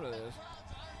out of this.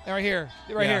 Right here.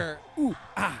 Right Yeah. here. Ooh.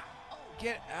 Ah.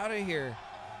 Get out of here.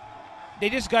 They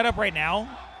just got up right now.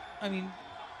 I mean.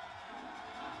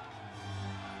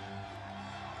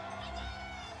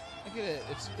 Look at it.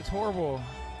 It's horrible.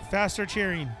 Faster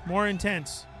cheering, more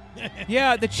intense.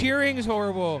 Yeah, the cheering is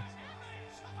horrible.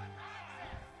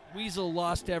 Weasel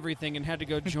lost everything and had to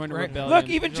go join a Right. rebellion. Look,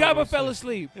 even Jabba fell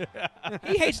asleep.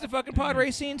 He hates the fucking pod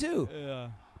race scene too. yeah.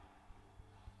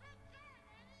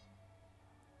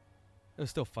 It was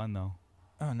still fun though.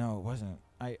 Oh no, it wasn't.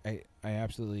 I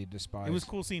absolutely despise. It was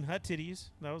cool seeing hut titties.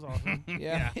 That was awesome.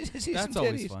 Yeah, See That's some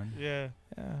always titties. fun. Yeah.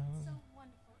 Yeah. So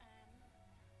wonderful,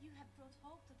 Anne. You have brought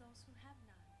hope to those who have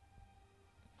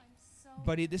none. I'm so.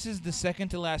 Buddy, this is the second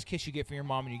to last kiss you get from your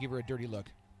mom, and you give her a dirty look.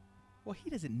 Well, he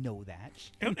doesn't know that.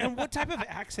 And what type of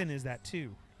accent is that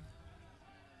too?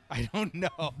 I don't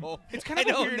know. It's kind I of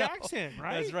a don't weird know. accent,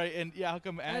 right? That's right. And yeah, how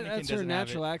come Anakin That's her doesn't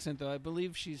natural have it? accent, though. I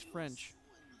believe she's French.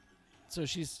 So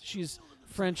she's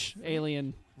French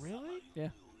alien. Really? Yeah.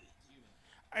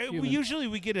 Usually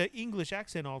we get an English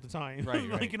accent all the time, Right,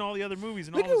 like right. in all the other movies.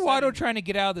 And Look all at of a Watto sudden- trying to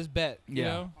get out of this bet. Yeah. You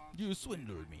know? You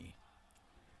swindled me.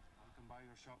 I'll come by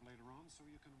your shop later on so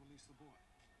you can release the boy.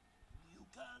 You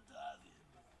can't have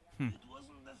him. It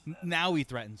wasn't the Now he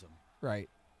threatens him. Right.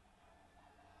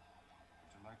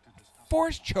 Would you like to discuss?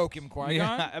 Force choke him, Qui-Gon.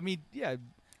 Yeah, I mean, yeah.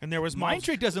 And there was Mind Maul's-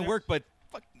 trick doesn't work, but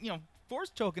fuck, force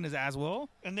choking his ass, Will.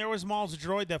 And there was Maul's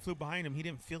droid that flew behind him. He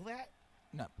didn't feel that?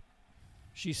 No.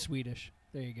 She's Swedish.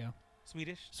 There you go.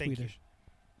 Swedish? Thank Swedish.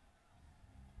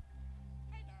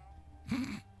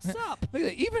 Sup? Look at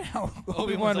that. Even how Obi-Wan's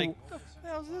Obi-Wan, like, "What the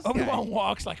hell's this Obi-Wan guy?"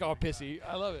 walks like all pissy.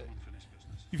 I love it.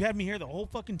 You've had me here the whole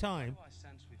fucking time.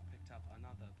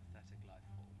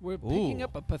 We're picking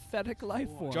up a pathetic life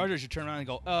form. Jar Jar should turn around and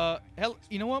go, hell,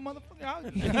 you know what,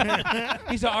 motherfucker?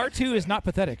 He's a R2 is not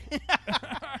pathetic.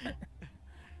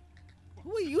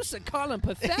 We used to call him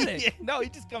pathetic. Yeah, no, he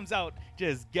just comes out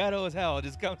just ghetto as hell.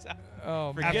 Just comes out.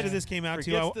 Oh, After this came out,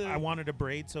 too, forgets I wanted a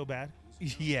braid so bad.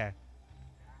 Yeah.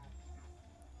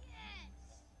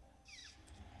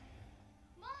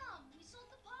 Mom, we sold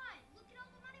the pie. Look at all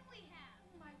the money we have.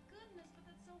 Oh my goodness, but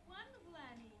that's so wonderful,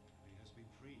 Annie. He has been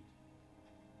freed.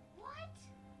 What?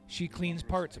 She cleans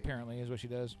parts, apparently, is what she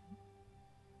does.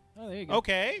 Oh, there you go.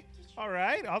 Okay. All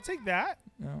right. I'll take that.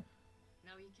 No.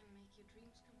 Now you can make your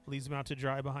dreams come true. Leaves him out to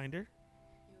dry behind her.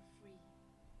 You're free.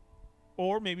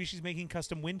 Or maybe she's making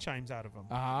custom wind chimes out of them.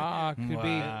 Ah, could be.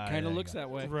 Wow. Kind there of you looks go. that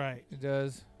way. Right. It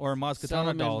does. Or Sell Moscatana them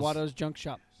in dolls. Watto's junk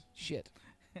shop. Shit.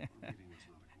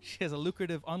 She has a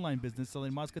lucrative online business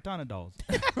selling Moscatana dolls.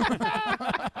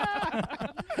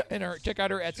 And check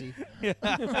out her Etsy. Yeah.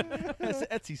 That's an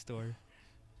Etsy store.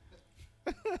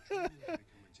 Becoming a Jedi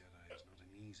is not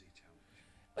an easy challenge.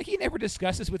 Like he never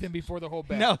discussed this with him before the whole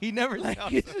battle. No, he never. No.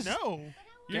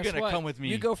 You're Guess gonna what? come with me.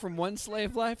 You go from one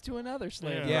slave life to another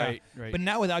slave Yeah. life. Right. But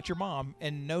not without your mom,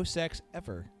 and no sex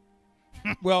ever.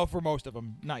 Well, for most of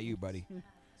them, not you, buddy.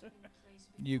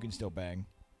 You can still bang.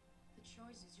 The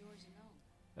choice is yours alone.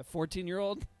 A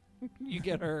 14-year-old, you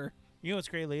get her. You know what's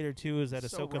great later, too, is that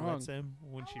So Ahsoka wrong. lets him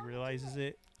when she realizes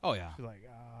it. Oh yeah. She's like,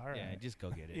 all right. Yeah, just go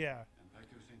get it. Yeah. And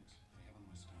Paco thinks they have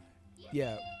almost time.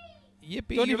 Yeah.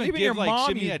 Yippee! Don't You're even leaving give your like mom,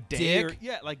 Shimmy you a day. Or, dick.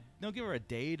 yeah, like don't give her a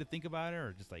day to think about it,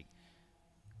 or just like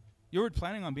you were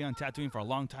planning on being on Tatooine for a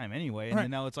long time anyway, and Right.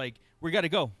 then now it's like we got to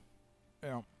go.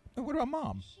 Yeah. And what about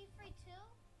mom? Is she free too?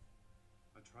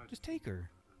 I tried Just take her.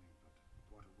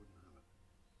 but Watto wouldn't have it.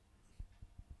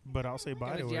 But I'll say bye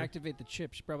Gotta to her. deactivate the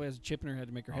chip. She probably has a chip in her head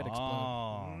to make her head explode.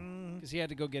 Oh. Because he had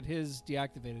to go get his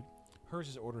deactivated. Hers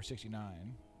is Order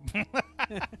 69.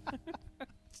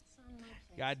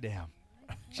 God damn.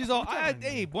 She's all,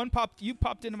 hey, one popped. You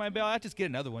popped into my bell. I just get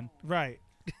another one. Right.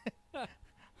 I don't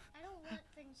want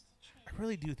things to change. I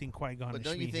really do think Qui-Gon But is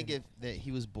don't you think Shmi-Hin. if that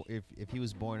he was if he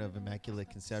was born of immaculate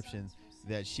conception,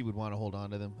 that she would want to hold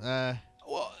on to them?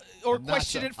 Well, or I'm not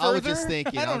question so- it further. I was just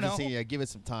thinking. I I don't was know. just thinking. Yeah, give it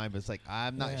some time. But it's like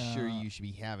I'm not sure Yeah. you should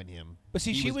be having him. But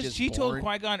see, He just she told born-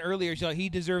 Qui-Gon earlier, she's like, he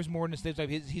deserves more than a slave's life.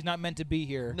 He's not meant to be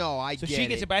here. No, I so get she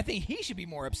gets it. it, but I think he should be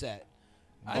more upset.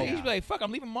 I Oh, think he yeah. should be like, fuck,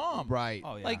 I'm leaving mom. Right.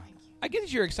 Oh yeah. Like, I get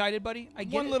that you're excited, buddy. I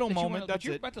get One it little that you moment, wanna- but that's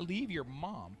you're it. about to leave your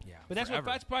mom. Yeah, But that's forever.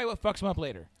 that's probably what fucks him up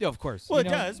later. Yeah, of course. Well, it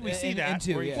You know, does. We see and- that. and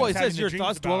two, where he yeah. Well, it keeps having says the your dreams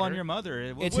thoughts dwell about on her. your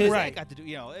mother. What It's does his- that got to do?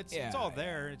 You know, it's Yeah. all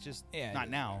there. It's just Yeah. not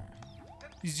now.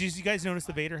 Did you guys notice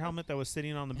the Vader helmet that was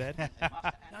sitting on the bed?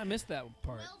 I missed that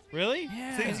part. Really?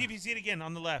 Yeah. See if you see it again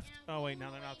on the left. Oh, wait. Now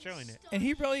they're not showing it. And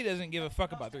he really doesn't give a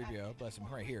fuck about 3PO. Bless him,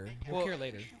 right here. He'll Well, care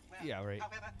later. Yeah, right.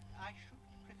 However, I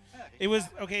should prefer It was,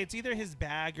 okay, it's either his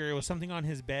bag or it was something on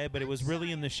his bed, but it was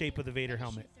really in the shape of the Vader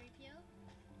helmet.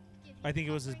 I think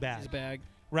it was his bag. His bag.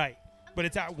 Right. But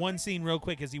it's that one scene real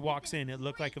quick as he walks in. It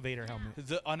looked like a Vader helmet.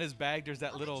 On his bag, there's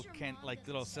that little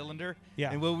little cylinder.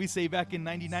 Yeah. And what we say back in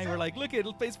 '99, we're like, look at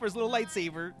it, pays for his little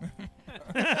lightsaber.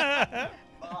 Bye.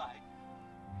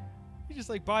 He's just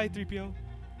like, bye, 3PO.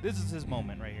 This is his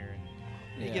moment right here.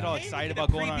 And you get Yeah. all Hey, excited look at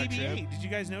about going on a pre-BB-8. trip. Did you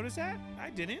guys notice that? I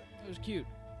didn't. It was cute.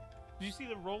 Did you see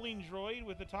the rolling droid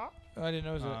with the top? Oh, I didn't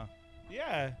know it was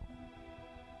Yeah.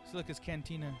 So look, his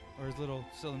cantina or his little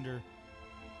cylinder.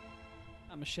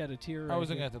 I'm gonna shed a tear. I right was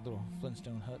looking here. at the little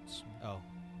Flintstone huts. Oh.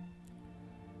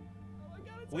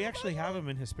 We actually have them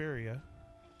in Hesperia.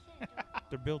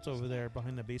 They're built over there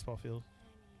behind the baseball field.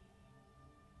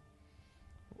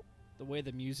 The way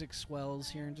the music swells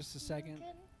here in just a second,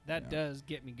 that Yeah. does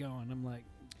get me going. I'm like,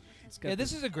 it's got Yeah,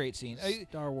 this is a great scene.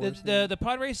 Star The, Wars. the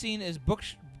pod race scene is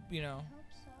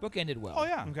bookended well. Oh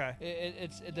yeah. Okay.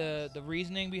 It's the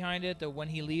reasoning behind it. The when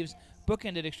he leaves,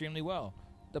 bookended extremely well.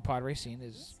 The pod race scene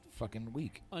is fucking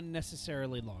weak.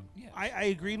 unnecessarily long. Yeah. I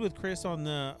agreed with Chris on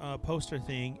the poster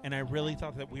thing, and I really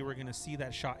thought that we were going to see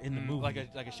that shot in the movie.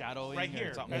 like a shadow right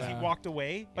here, something. as he Yeah. walked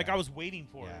away. Like Yeah. I was waiting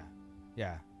for Yeah. it.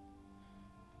 Yeah.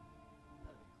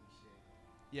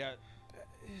 Yeah.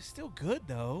 It's still good,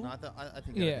 though. No, I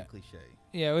think Yeah. that'd be cliche.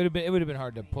 Yeah, it would have been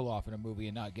hard to pull off in a movie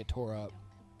and not get tore up.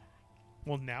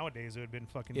 Well, nowadays it would have been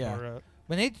fucking Yeah. tore up.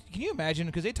 When can you imagine?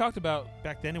 Because they talked about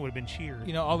back then, it would have been cheered.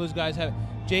 You know, all those guys have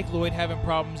Jake Lloyd having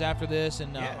problems after this,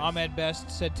 and Yes. Ahmed Best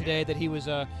said today that he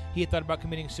had thought about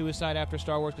committing suicide after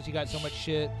Star Wars because he got so much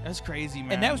shit. That's crazy,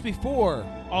 man. And that was before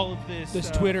all of this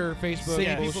Twitter, Facebook,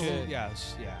 yeah, bullshit.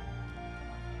 Yes, yeah.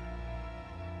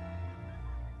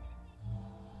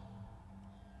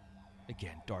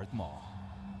 Again, Darth Maul.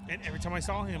 And every time I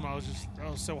saw him, I was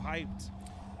so hyped.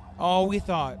 All we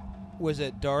thought was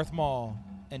that Darth Maul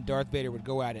and Darth Vader would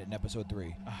go at it in Episode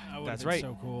 3. That's right.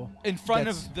 So cool. In front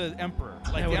of the Emperor.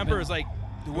 Like, the Emperor is like,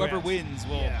 whoever wins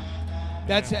will... Yeah.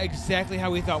 That's exactly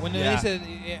how we thought. When they said,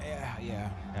 yeah.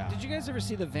 Did you guys ever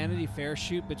see the Vanity Fair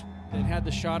shoot? It had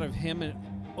the shot of him and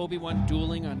Obi-Wan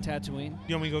dueling on Tatooine.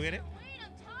 You want me to go get it?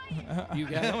 You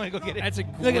got it? I want to go get it. That's a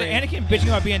Look great... at Anakin bitching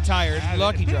about being tired.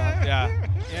 Lucky drop. Yeah.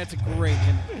 Yeah, it's a great...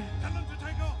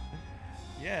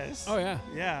 Yes. Oh, yeah.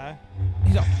 Yeah.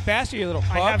 He's all faster, you little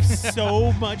fuck. I have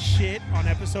so much shit on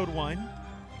Episode 1.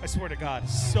 I swear to God.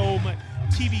 So much.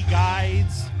 TV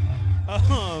guides.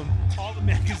 All the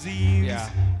magazines. Yeah.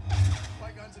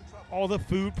 All the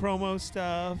food promo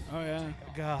stuff. Oh, yeah.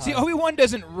 God. See, Obi-Wan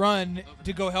doesn't run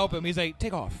to go help him. He's like,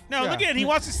 take off. No, look at it. He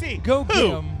wants to see. Go get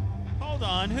him. Hold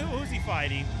on. Who's he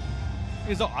fighting?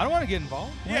 He's like, I don't want to get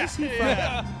involved.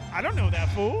 Yeah. I don't know that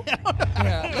fool.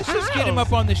 Yeah, let's just get him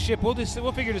up on the ship. We'll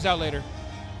figure this out later.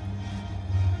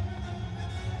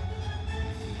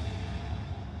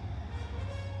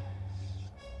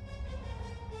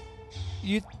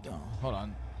 Hold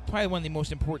on. Probably one of the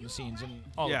most important scenes in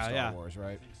all of Star Wars,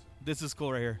 right? This is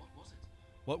cool right here.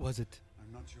 What was it?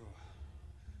 I'm not sure,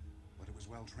 but it was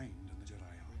well trained in the Jedi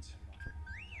arts.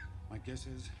 My guess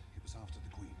is it was after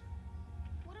the Queen.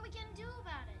 What are we gonna do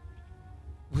about it?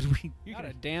 What do we? You're not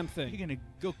a damn thing. You're gonna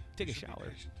go take a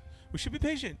shower. We should be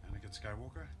patient. Anakin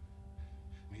Skywalker,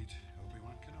 meet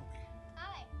Obi-Wan Kenobi.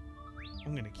 Hi.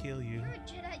 I'm gonna kill you. You're a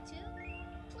Jedi too?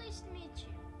 Pleased to meet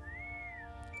you.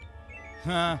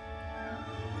 Huh.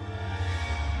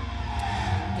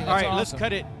 All right, let's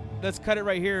cut it. Let's cut it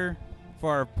right here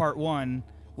for our part 1.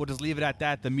 We'll just leave it at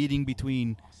that. The meeting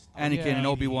between Anakin and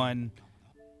Obi-Wan.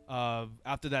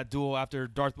 After that duel, after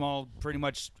Darth Maul pretty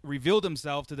much revealed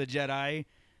himself to the Jedi,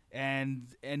 and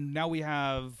now we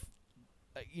have,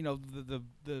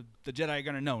 the Jedi are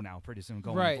gonna know now pretty soon.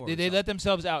 Going Right, forward, they let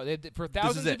themselves out for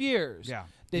thousands of years. Yeah,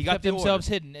 they kept themselves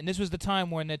hidden, and this was the time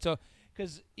when it's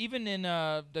because even in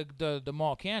the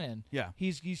Maul canon,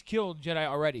 he's killed Jedi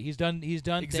already. He's done things,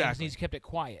 and he's kept it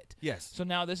quiet. Yes. So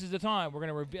now this is the time we're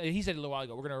gonna reveal. He said a little while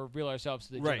ago, we're gonna reveal ourselves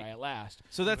to the Jedi at last.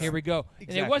 So that's here we go.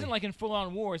 Exactly. And it wasn't like in full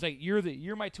on war. It's like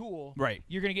you're my tool. Right.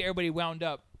 You're gonna get everybody wound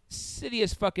up.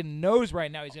 Sidious fucking knows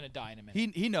right now he's gonna die in a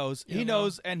minute. He knows. He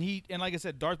knows, and like I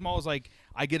said, Darth Maul is like,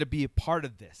 I get to be a part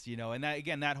of this, and that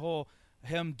again, that whole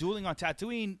him dueling on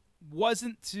Tatooine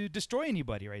wasn't to destroy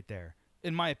anybody right there,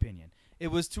 in my opinion. It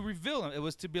was to reveal him. It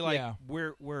was to be like,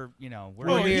 we're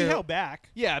Well, he held back.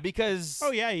 Yeah, because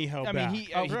he held back.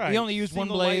 He only used one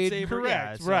blade. Lightsaber, Correct.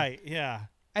 yeah, so- Right. Yeah.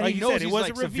 And like he you knows said, he's it was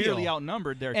like a reveal. severely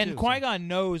outnumbered there And too. Qui-Gon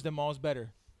knows the Maul's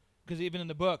better. Because even in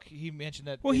the book, he mentioned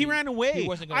that. Well, he ran away. He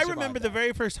wasn't gonna survive remember that. the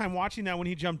very first time watching that when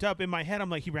he jumped up. In my head, I'm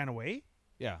like, he ran away?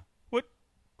 Yeah.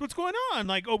 What's going on?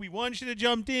 Like, Obi-Wan should have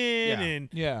jumped in and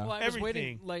Well, I was everything.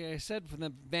 waiting, like I said, for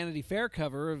the Vanity Fair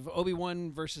cover of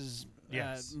Obi-Wan versus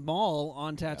Yes. Maul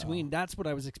on Tatooine. That's what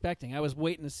I was expecting. I was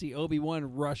waiting to see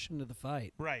Obi-Wan rush into the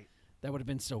fight. Right. That would have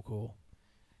been so cool.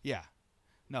 Yeah.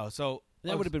 No, so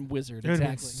That would have been Wizard, It would've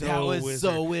been exactly. That was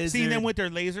so wizard. Seeing them with their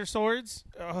laser swords.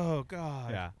 Oh God.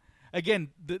 Yeah. Again,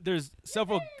 there's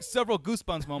several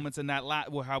Goosebumps moments in that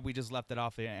how we just left it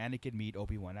off. Anakin meet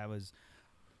Obi-Wan.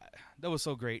 That was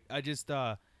so great. I just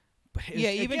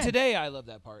even today I love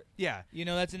that part. Yeah.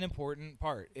 That's an important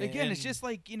part. Again, And it's just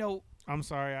like, I'm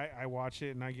sorry. I watch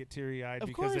it and I get teary-eyed Of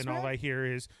because course, then all man. I hear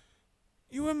is,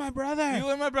 "You and my brother." You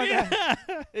and my brother. Yeah.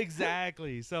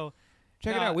 Exactly. So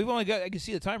check it out. We've only got. I can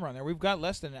see the timer on there. We've got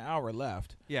less than an hour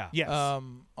left. Yeah. Yes.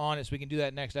 Honest, we can do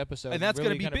that next episode. And that's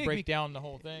really gonna be kinda big. break down the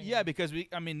whole thing. Yeah, because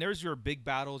there's your big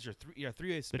battles, your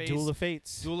three space, The Duel of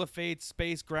Fates. Duel of Fates,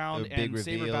 Space Ground, The big and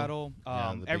Saber reveal. Battle.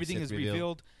 Yeah, the big Everything Sith is reveal.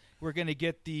 revealed. We're gonna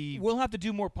get the. We'll have to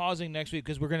do more pausing next week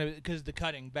because the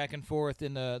cutting back and forth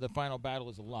in the final battle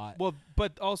is a lot. Well,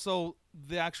 but also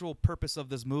the actual purpose of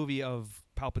this movie of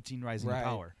Palpatine rising to Right.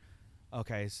 power.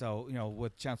 Okay, so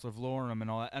with Chancellor Valorum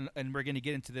and all that, and we're gonna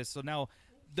get into this. So now,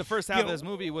 the first half of this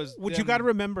movie was. What you them- got to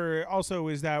remember also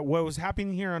is that what was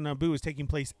happening here on Naboo is taking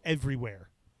place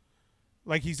everywhere.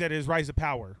 Like he said, his rise of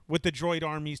power with the droid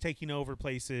armies taking over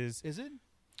places. Is it?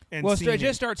 And well, seeing it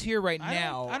just it. starts here right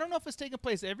now. I don't know if it's taking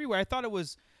place everywhere. I thought it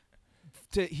was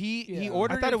He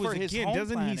ordered. I thought it was for his again. home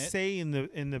Doesn't planet. he say in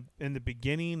the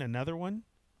beginning another one?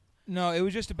 No, it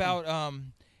was just about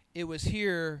it was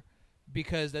here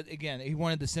because that again he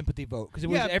wanted the sympathy vote because it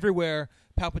was everywhere.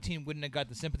 Palpatine wouldn't have got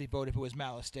the sympathy vote if it was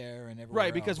Malastare and everywhere.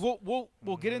 Right, because else.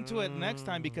 we'll get into it next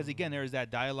time because again there is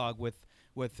that dialogue with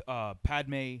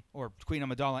Padme or Queen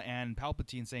Amidala and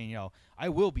Palpatine saying, I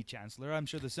will be Chancellor. I'm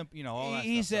sure all that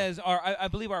he stuff. says, I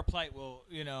believe our plight will,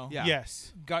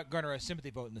 yes, garner a sympathy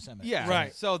vote in the Senate. Yeah,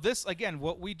 right. So this again,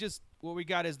 what we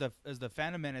got is the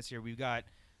Phantom Menace here. We've got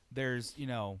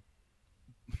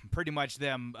pretty much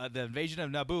them the invasion of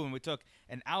Naboo, and we took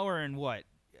an hour and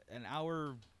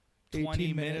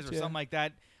 20 minutes or something like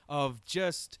that of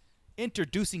just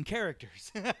introducing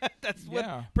characters. That's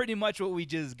pretty much what we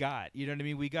just got. You know what I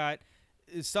mean? We got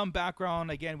some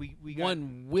background. Again, we got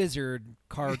one wizard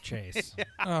car chase.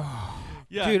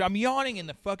 Dude, I'm yawning in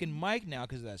the fucking mic now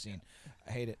because of that scene.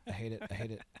 I hate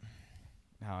it.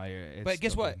 No, but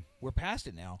guess what? We're past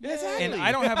it now. Exactly. And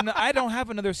I don't have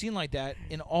another scene like that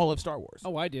in all of Star Wars.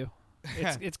 Oh, I do.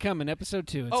 It's coming. Episode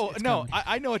 2. It's no, coming.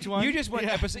 I know what you want. You just want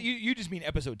episode. You just mean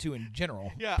episode 2 in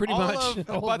general. Yeah, pretty all much.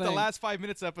 About the last 5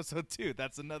 minutes of episode 2.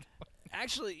 That's another one.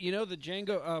 Actually, the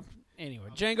Django. Anyway,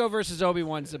 Django versus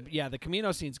Obi-Wan's. The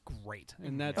Camino scene's great,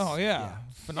 and that's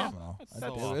phenomenal.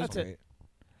 That's it.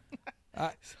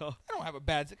 I don't have a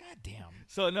bad. God damn.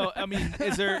 So no, I mean,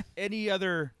 is there any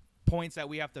other points that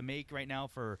we have to make right now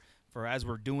for as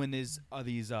we're doing these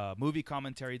movie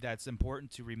commentary that's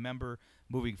important to remember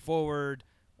moving forward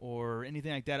or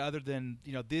anything like that other than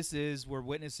we're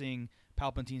witnessing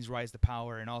Palpatine's rise to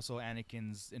power and also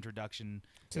Anakin's introduction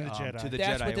to the Jedi.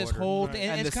 That's Jedi what this Order. whole Right. thing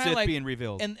and it's the kind of Sith like being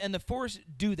revealed and the Force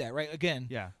do that right again.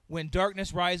 Yeah. When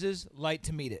darkness rises, light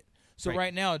to meet it. So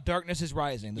right now, darkness is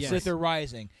rising. The Sith are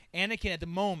rising. Anakin at the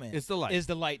moment is the light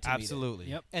to meet it. Absolutely.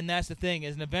 Yep. And that's the thing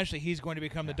and eventually he's going to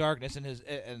become the darkness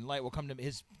and light will come to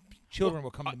his children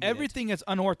will come to meet everything is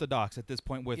unorthodox at this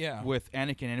point with Yeah.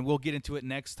 Anakin, and we'll get into it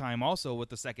next time also with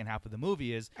the second half of the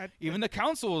movie is even the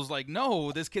council is like,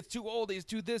 no, this kid's too old, he's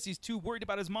too this, he's too worried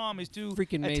about his mom, he's too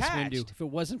freaking Mace attached. Windu. If it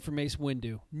wasn't for Mace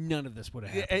Windu, none of this would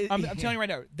have happened. I'm telling you right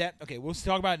now that we'll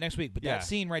talk about it next week, but that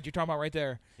scene you're talking about right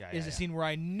there is the scene where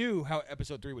I knew how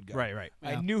episode 3 would go. Right.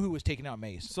 I knew who was taking out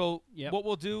Mace. So what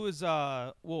we'll do is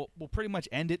we'll pretty much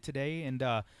end it today, and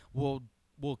we'll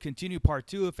continue part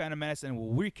 2 of Phantom Menace, and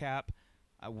we'll recap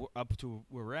up to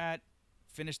where we're at,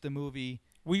 finish the movie.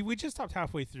 We just stopped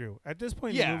halfway through. At this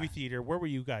point in the movie theater, where were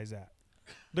you guys at?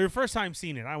 Their first time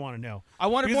seeing it, I want to know. I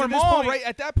wanted more Maul right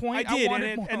at that point. I did,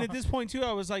 wanted and at this point too,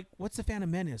 I was like, "What's the Phantom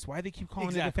Menace? Why do they keep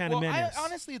calling it the Phantom Menace?"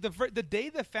 Honestly, the day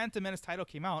the Phantom Menace title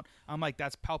came out, I'm like,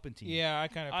 "That's Palpatine." Yeah, I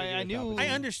kind of I knew. Palpatine. I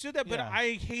understood that, but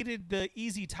I hated the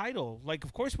easy title. Like,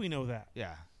 of course we know that.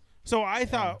 Yeah. So I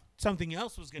thought something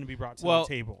else was going to be brought to the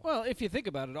table. Well, if you think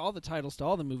about it, all the titles to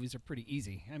all the movies are pretty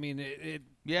easy. I mean,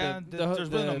 there's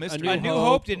really no mystery. A New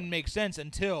Hope didn't make sense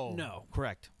until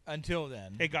correct. Until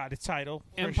then, it got its title.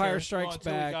 Empire Strikes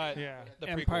Back. The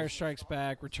Empire prequels. Strikes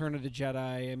Back. Return of the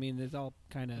Jedi. I mean, it's all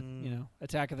kind of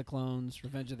Attack of the Clones,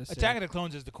 Revenge of the Sith. Attack of the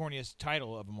Clones is the corniest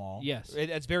title of them all. Yes,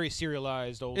 it's very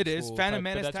serialized. Old It is. school Phantom type,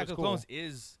 Menace, but that's Attack of the what's Clones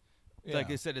is.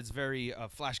 Like I said, it's very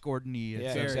Flash Gordon-y.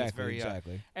 It's very,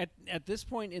 exactly. At this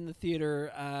point in the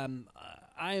theater,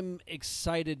 I'm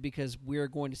excited because we're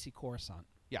going to see Coruscant.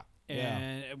 Yeah.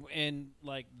 And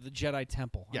like the Jedi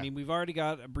Temple. Yeah. I mean, we've already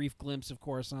got a brief glimpse of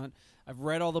Coruscant. I've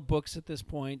read all the books at this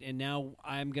point, and now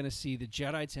I'm going to see the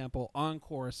Jedi Temple on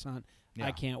Coruscant. Yeah.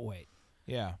 I can't wait.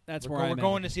 Yeah, that's we're where we're I'm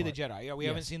going at to see the point. Jedi. Yeah, we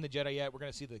haven't seen the Jedi yet. We're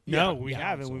going to see the. No, we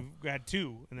haven't. We've had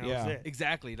 2, and that was it.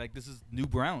 Exactly. Like this is new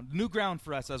ground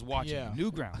for us as watching. Yeah.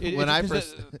 New ground. When I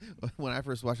first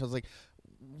watched, I was like,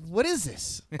 "What is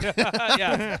this?"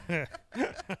 Yeah.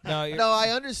 No, I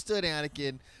understood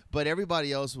Anakin, but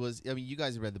everybody else was. I mean, you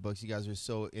guys have read the books. You guys are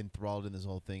so enthralled in this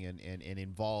whole thing and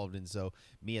involved, and so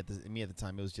me at the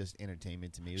time, it was just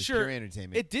entertainment to me. It was pure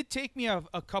entertainment. It did take me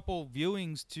a couple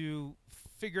viewings to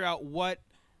figure out why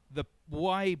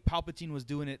Palpatine was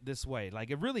doing it this way.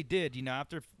 Like it really did,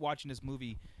 after watching this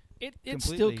movie. It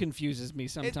still confuses me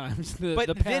sometimes.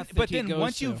 But then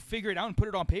once you to. figure it out and put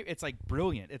it on paper, it's like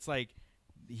brilliant. It's like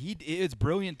it's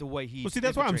brilliant the way he. Well, see,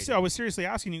 that's why I was seriously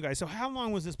asking you guys. So, how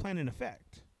long was this plan in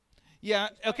effect? Yeah.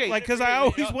 Okay. Like, because I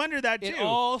always wondered that too. It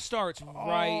all starts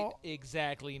right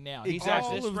exactly now. He starts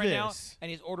this right now, and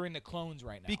he's ordering the clones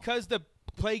right now. Because the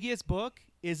Plagueis book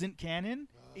isn't canon,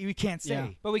 we can't say. Yeah.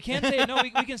 But we can't say no. We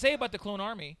can say about the Clone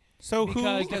Army. So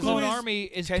because the Clone Army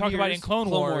is talked about in Clone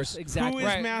Wars. Exactly. Who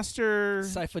is Master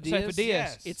Sifo-Dyas?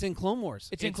 Yes. It's in Clone Wars.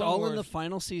 It's all Wars. in the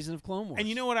final season of Clone Wars. And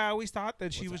you know what I always thought?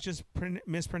 That she was just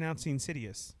mispronouncing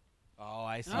Sidious. Oh,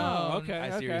 I see. Oh, okay. I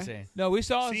see what you're saying. No, we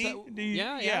saw. See?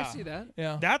 Yeah, I see that.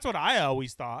 Yeah. That's what I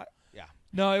always thought. Yeah.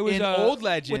 No, it was in old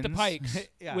Legends with the Pikes.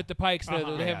 Yeah. With the Pikes, they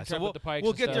haven't tried with the Pikes.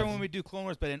 We'll and get there stuff. when we do Clone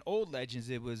Wars. But in old Legends,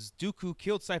 it was Dooku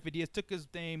killed Cypher Diaz, took his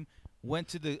name, went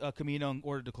to the Camino, and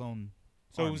ordered the clone.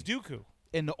 So army. it was Dooku.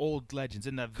 In the old Legends,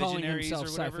 in the Calling Visionaries or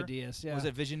himself whatever. Cypher Diaz, yeah. Was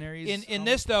it Visionaries? In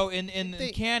this though, in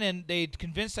canon, they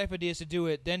convinced Cypher Diaz to do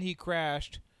it. Then he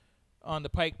crashed on the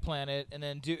Pike planet, and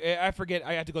then I forget.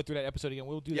 I have to go through that episode again.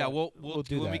 We'll do that. Yeah, we'll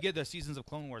do when that. we get the seasons of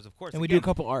Clone Wars, of course. And we do a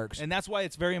couple arcs. And that's why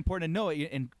it's very important to know.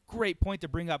 And great point to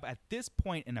bring up at this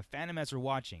point in a fandom as we're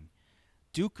watching,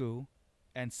 Dooku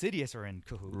and Sidious are in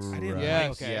cahoots. I didn't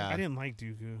I didn't like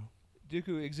Dooku.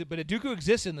 But Dooku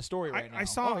exists in the story right now. I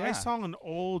saw an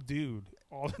old dude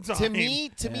all the time. To me,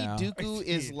 Dooku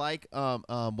is like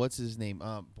what's his name?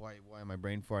 Why am I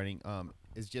brain farting?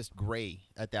 Is just gray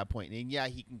at that point, and yeah,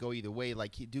 he can go either way.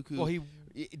 Like Dooku. Well,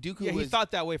 Dooku. he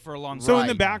thought that way for a long time. So in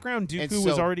the background, Dooku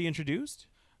was already introduced.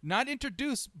 Not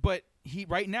introduced, but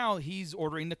right now he's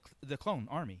ordering the clone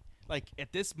army. Like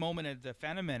at this moment at the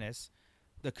Phantom Menace,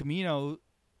 the Kaminoans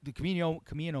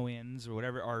or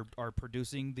whatever are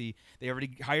producing they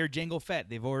already hired Jango Fett.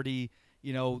 They've already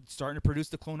starting to produce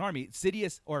the clone army.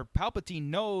 Sidious or Palpatine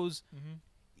knows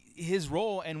his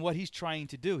role and what he's trying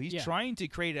to do. He's trying to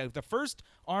create the first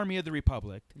army of the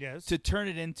Republic. Yes. To turn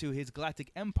it into his galactic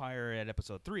empire at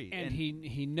Episode 3. And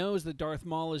he knows that Darth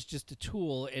Maul is just a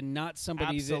tool and not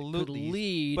somebody absolutely. that could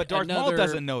lead. But Darth Maul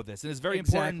doesn't know this, and it's very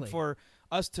important Exactly. for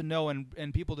us to know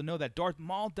and people to know that Darth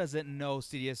Maul doesn't know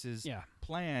Sidious's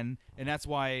plan, and that's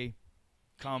why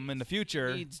come in the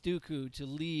future needs Dooku to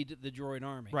lead the droid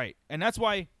army. Right. And that's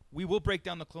why we will break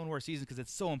down the Clone Wars season because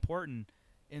it's so important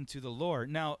into the lore.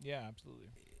 Now, yeah, absolutely.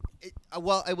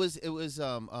 It was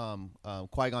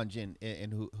Qui-Gon Jinn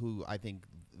and who I think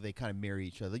they kind of marry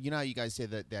each other. You know how you guys say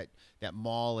that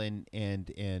Maul and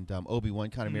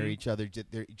Obi-Wan kind of marry each other.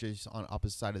 They're just on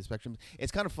opposite side of the spectrum.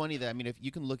 It's kind of funny that if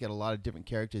you can look at a lot of different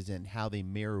characters and how they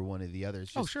mirror one or the other.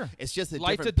 It's just, sure. It's just a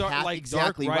Light different to dark, path. like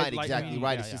Exactly dark, right. light, Exactly light.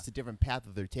 right. Yeah, It's yeah. just a different path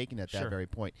that they're taking at that very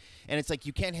point. And it's like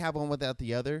you can't have one without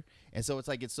the other. And so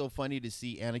it's so funny to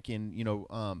see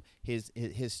Anakin.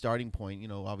 His starting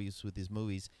point. Obviously with his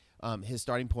movies. His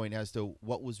starting point as to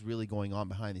what was really going on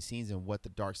behind the scenes and what the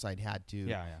dark side had to,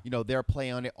 their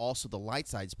play on it. Also, the light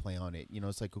side's play on it.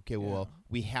 It's like, okay, well,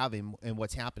 we have him, and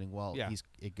what's happening? Well,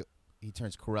 he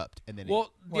turns corrupt, and then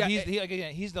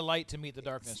he's the light to meet the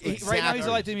darkness. Right now, he's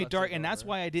the light to meet dark, and that's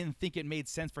why I didn't think it made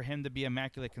sense for him to be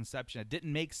Immaculate Conception. It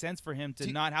didn't make sense for him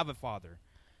to not have a father.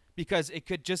 Because it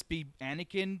could just be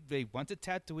Anakin. They went to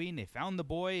Tatooine. They found the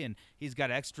boy, and he's got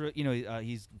extra.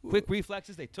 He's quick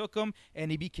reflexes. They took him,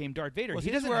 and he became Darth Vader. Well,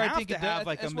 he doesn't have to have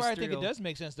like a That's where I think it does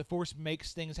make sense. The Force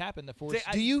makes things happen. The Force.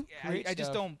 I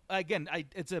just don't. Again,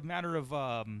 it's a matter of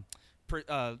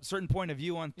certain point of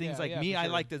view on things. Me, I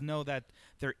like to know that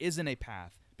there isn't a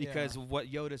path. Because of what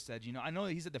Yoda said, I know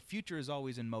he said the future is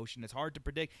always in motion. It's hard to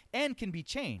predict and can be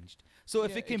changed. So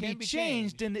if it can be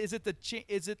changed, then is it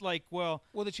Well,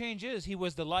 the change is he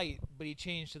was the light, but he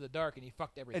changed to the dark and he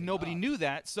fucked everything. And nobody up. knew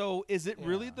that. So is it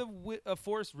really the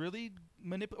Force really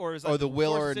manipulate, or is the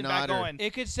will or not?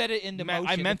 It could set it into motion.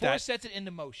 I meant the Force that. sets it into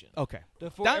motion. Okay.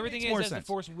 Everything is as the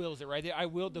Force wills it, right?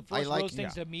 The Force wills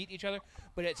things to meet each other,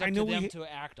 but it's up to them to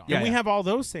act on. And we have all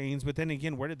those sayings, but then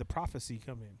again, where did the prophecy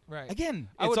come in? Right. Again,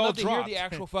 I would all love to dropped. hear the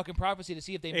actual fucking prophecy to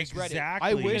see if they misread it.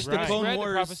 I wish the Clone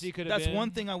Wars. Prophecy could have that's been.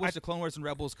 one thing I wish the Clone Wars and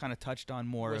Rebels kind of touched on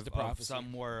more Was the prophecy.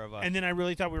 And then I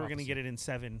really thought we were going to get it in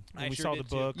 7 when we saw the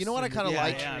books. You know what I kind of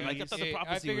like? I thought the prophecy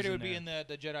I figured was it would in be there. in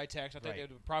the Jedi text. I thought it would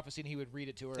be prophecy and he would read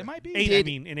it to her. It might be. 8,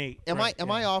 in 8.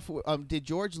 Am I off? Did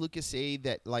George Lucas say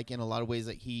that, like, in a lot of ways,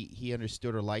 like he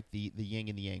understood or liked the yin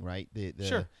and the yang, right?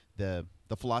 Sure. The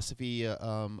philosophy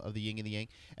of the yin and the yang,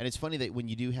 and it's funny that when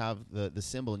you do have the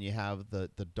symbol and you have the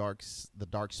dark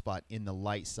spot in the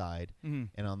light side, and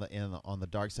on the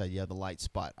dark side you have the light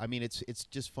spot. I mean, it's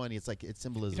just funny. It's like it's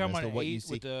symbolism You're talking as to about what 8 you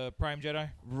see with the Prime Jedi,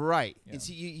 right? Yeah. And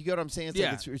see, you get what I'm saying? It's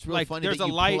Yeah, like it's really funny. There's that a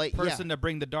you light person to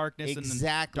bring the darkness,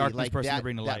 exactly, and the darkness like person that, to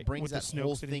bring the that light. brings With that the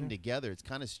whole Snoke sitting thing there. together. It's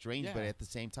kind of strange, Yeah. but at the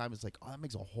same time, it's like, oh, that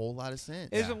makes a whole lot of sense.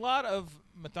 There's a lot of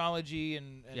mythology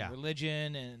and Yeah.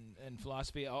 religion and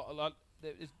philosophy. A lot.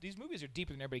 These movies are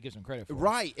deeper than everybody gives them credit for.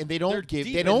 Right, and they They're don't give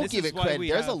deep, they and don't this give is it why credit. we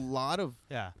There's have- a lot of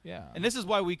Yeah. And this is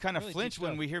why we kind of Really flinch deep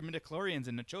when stuff. we hear midichlorians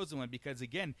and the Chosen One, because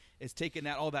again, it's taken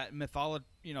all that mythology,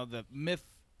 the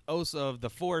mythos of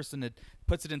the Force, and it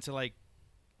puts it into like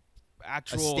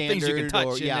actual things you can standard touch.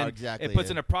 or- yeah, and then exactly, It puts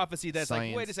yeah. in a prophecy that's like,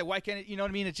 Science. wait a second, why can't it? You know what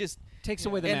I mean? It just Takes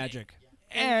away the magic.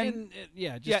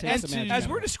 as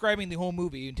we're describing the whole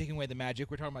movie and taking away the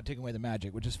magic, we're talking about taking away the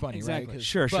magic, which is funny, exactly. right?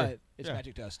 Sure. But it's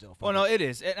magic to us still. Well, no, it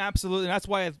is, and absolutely. And that's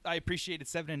why I appreciated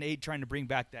 7 and 8 trying to bring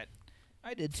back that.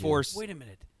 I did too. Force. Wait a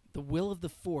minute. The Will of the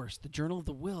Force, the Journal of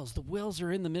the Wills. The Wills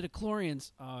are in the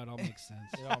midichlorians. Oh, it all makes sense.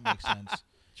 It all makes sense.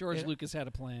 George Lucas had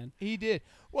a plan. He did.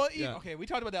 Well, okay, we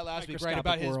talked about that last week, right?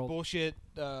 About his bullshit.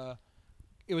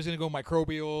 It was going to go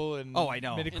microbial and I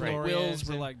know. And the Wills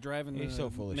were like driving the so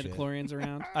full of midichlorians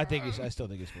around. I still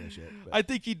think he's full of shit. I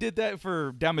think he did that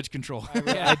for damage control.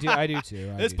 I do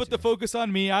too. Let's put the focus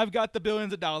on me. I've got the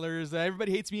billions of dollars.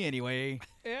 Everybody hates me anyway.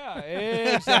 Yeah,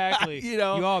 exactly. You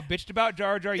know, you all bitched about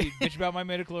Jar Jar. You bitched about my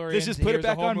midichlorians. Let's just put it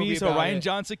back on me so Ryan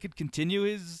Johnson could continue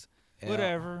his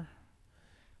whatever.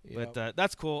 Yep. But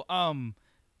that's cool.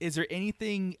 Is there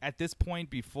anything at this point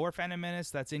before Phantom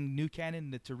Menace that's in new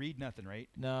canon to read? Nothing, right?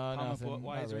 No, nothing.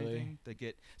 Why is there anything to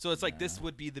get? So it's like this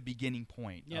would be the beginning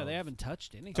point. Yeah, they haven't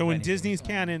touched anything. So in Disney's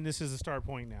canon, this is the start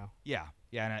point now. Yeah,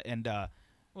 and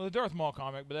well, the Darth Maul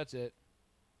comic, but that's it.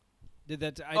 Did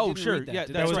that? Sure. Yeah,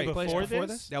 that was right. Before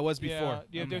this? That was before.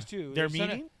 Yeah, there's two. Their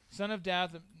meeting? Son of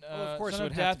Dath. Of course, Son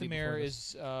of Dathomir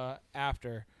is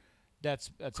after.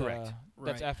 That's correct.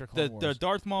 That's after Clone Wars. The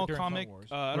Darth Maul comic.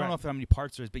 I don't know how many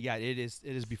parts there is, but yeah, it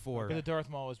is before. But the Darth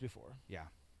Maul is before. Yeah.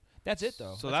 That's it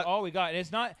though. So that's all we got.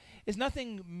 And it's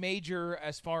nothing major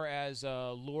as far as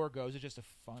lore goes. It's just a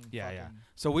fun. Yeah.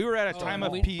 So we were at a time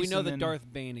of peace. We know that Darth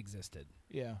Bane existed.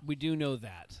 Yeah. We do know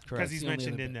that because he's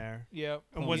mentioned in there. Yeah.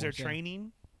 And was there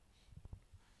training?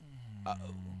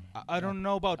 I don't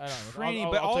know about training,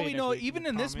 but all we know, even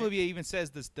in this movie, it even says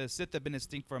the Sith have been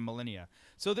extinct for millennia.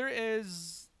 So there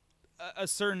is a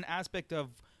certain aspect of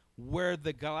where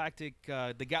the galactic,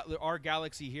 our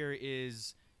galaxy here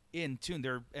is in tune.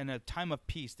 They're in a time of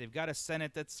peace. They've got a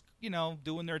Senate that's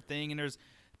doing their thing, and there's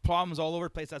problems all over the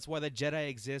place. That's why the Jedi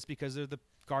exist, because they're the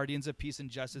guardians of peace and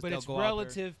justice. But it's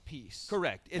relative peace.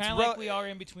 Correct. It's kind of like we are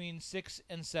in between 6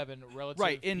 and 7. Relative.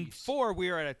 Right. In 4, we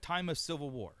are at a time of civil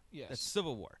war. Yes. That's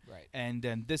civil war. Right. And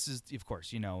then this is, of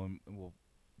course, and we'll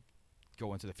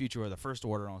go into the future of the First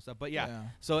Order and all that stuff. But yeah.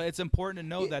 So it's important to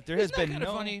know that there has been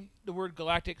no. Funny the word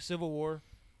galactic civil war,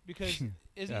 because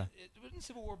wouldn't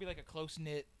Civil War be like a close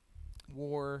knit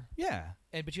war? Yeah.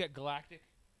 But you got galactic.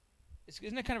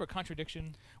 Isn't that kind of a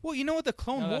contradiction? Well, you know what? The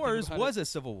Clone Wars was a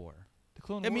civil war. The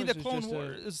Clone Wars. The Clone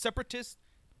Wars, separatists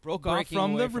broke off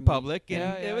from the Republic,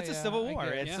 and it's a civil war.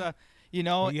 It's you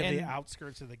have the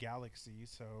outskirts of the galaxy.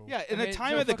 So in the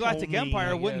time of the Galactic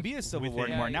Empire, it wouldn't be a civil war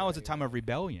anymore. Now it's a time of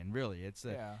rebellion. Really, it's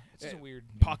just a weird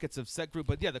pockets of set group.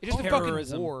 But the Clone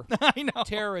terrorism war. I know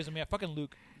terrorism. Yeah, fucking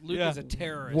Luke. Luke is a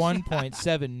terrorist.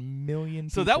 1.7 million.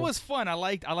 So that was fun. I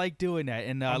like doing that,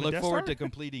 and I look forward to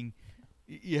completing.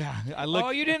 Yeah,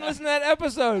 you didn't listen to that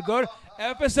episode. Go to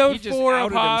episode 4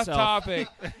 of Hot Topic.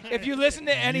 If you listen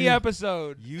to any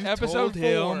episode, episode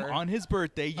 4 on his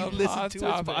birthday, you listen to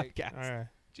his podcast. All right.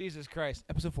 Jesus Christ,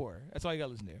 episode 4. That's all you got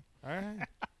to listen to. All right.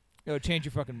 It'll change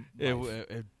your fucking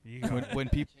life. When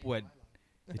people it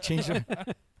changed.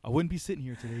 I wouldn't be sitting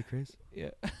here today, Chris.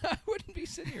 Yeah, I wouldn't be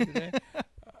sitting here today.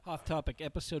 Hot Topic,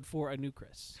 episode 4. I knew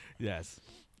Chris. Yes.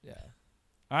 Yeah.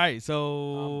 All right,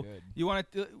 so you want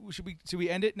to? Should we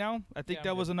end it now? I think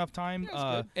that was enough time.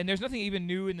 And there's nothing even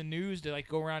new in the news to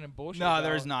go around and bullshit. No,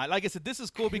 there's not. Like I said, this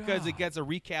is cool because it gets a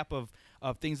recap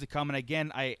of things to come. And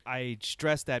again, I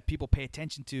stress that people pay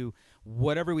attention to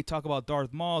whatever we talk about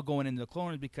Darth Maul going into the Clone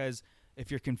Wars, because if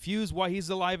you're confused why he's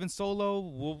alive in Solo,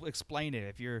 we'll explain it.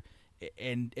 If you're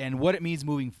and what it means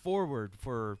moving forward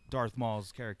for Darth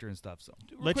Maul's character and stuff. So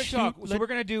quick talk. So we're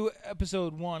gonna do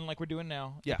episode 1 like we're doing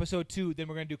now. Yeah. Episode 2, then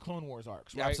we're gonna do Clone Wars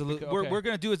arcs. Yeah, right? absolutely. We're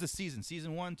gonna do as a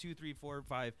season 1, 2, 3, 4,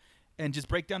 5, and just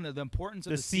break down the importance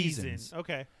of the seasons.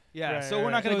 Okay. Yeah. Right, so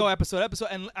we're not gonna go episode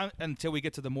and until we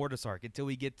get to the Mortis arc, until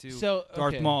we get to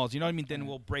Darth Maul's. You know what I mean? Then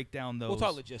we'll break down those. We'll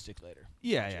talk logistics later.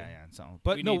 Yeah. So,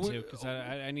 but we need to, because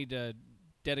I need to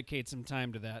dedicate some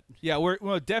time to that. Yeah,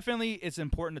 definitely it's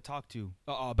important to talk to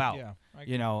about. Yeah,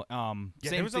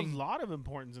 there was a lot of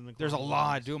importance in the Clone There's a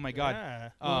lot. Oh my god. Yeah.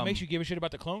 Well, it makes you give a shit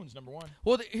about the clones, number 1.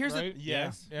 Well, here's right?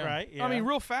 the right. Yeah. I mean,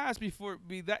 real fast before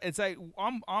it's like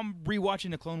I'm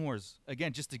rewatching the Clone Wars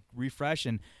again just to refresh,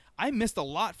 and I missed a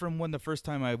lot from when the first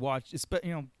time I watched.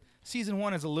 Season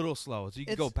 1 is a little slow, so you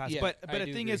can go past. But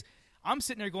the thing is, I'm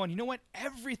sitting there going, you know what?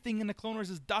 Everything in the Clone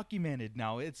Wars is documented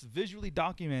now. It's visually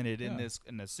documented in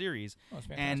the series, it's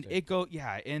and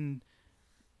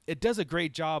it does a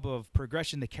great job of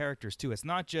progression to characters too. It's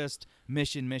not just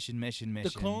mission.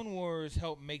 The Clone Wars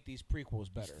helped make these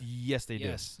prequels better. Yes, they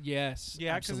did. Yes,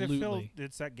 yeah, because absolutely.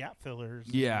 it's that gap fillers.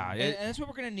 Yeah, and that's what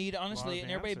we're gonna need, honestly. And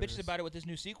everybody answers. bitches about it with this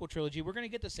new sequel trilogy. We're gonna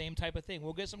get the same type of thing.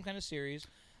 We'll get some kind of series.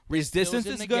 Resistance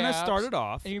is going to start it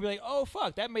off. And you'll be like, oh,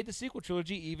 fuck, that made the sequel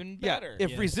trilogy even better.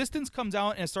 If Resistance comes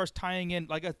out and starts tying in,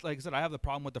 like I said, I have the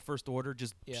problem with the First Order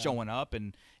just showing up.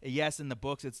 And yes, in the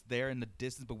books, it's there in the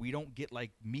distance, but we don't get,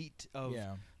 like, meat of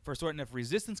First Order. And if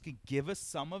Resistance could give us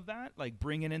some of that, like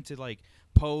bring it into, like,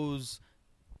 Poe's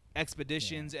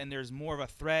expeditions and there's more of a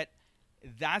threat,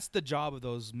 that's the job of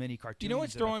those mini cartoons. You know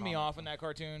what's throwing me off in that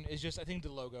cartoon is just, I think,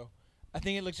 the logo. I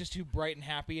think it looks just too bright and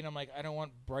happy, and I'm like, I don't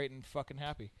want bright and fucking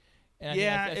happy. And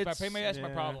maybe that's my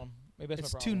problem. Maybe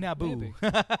that's it's my problem. too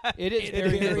Naboo. It is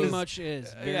very much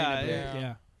is. Very Naboo.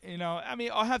 Yeah. You know, I mean,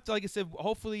 I'll have to, like I said,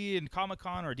 hopefully in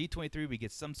Comic-Con or D23 we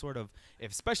get some sort of,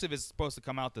 especially if it's supposed to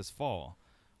come out this fall,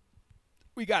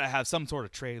 we got to have some sort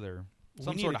of trailer.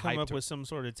 We need to come up with some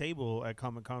sort of table at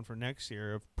Comic-Con for next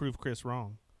year of prove Chris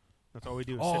wrong. That's all we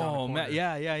do is sit on the corner.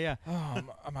 Yeah. Oh,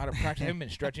 I'm out of practice. I haven't been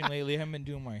stretching lately. I haven't been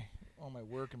doing all my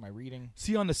work and my reading.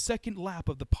 See, on the second lap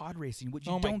of the pod racing, which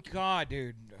you don't... my God,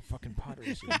 dude. Fucking pod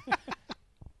racing.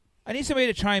 I need somebody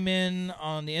to chime in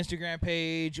on the Instagram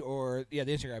page or, the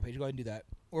Instagram page. Go ahead and do that.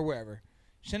 Or wherever.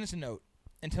 Send us a note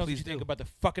and tell us what you think about the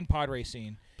fucking pod race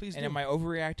scene. Please and am I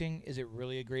overreacting? Is it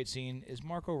really a great scene? Is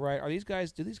Marco right? Do these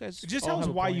guys just tell us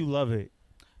why you love it.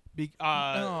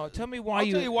 No, tell me why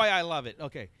I'll tell you why I love it.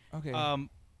 Okay.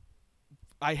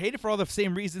 I hate it for all the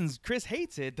same reasons Chris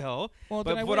hates it, though. Well,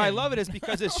 but what I love it is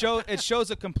because it shows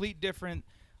a complete different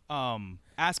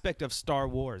aspect of Star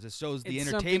Wars. It shows the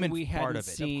entertainment part of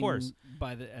it, of course.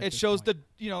 It shows the,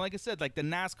 like I said, like the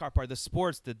NASCAR part, the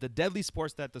sports, the deadly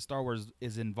sports that the Star Wars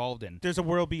is involved in. There's a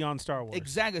world beyond Star Wars.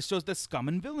 Exactly. It shows the scum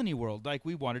and villainy world, like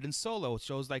we wanted in Solo. It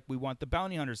shows like we want the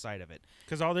bounty hunter side of it.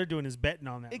 Because all they're doing is betting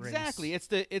on that. Exactly. Race.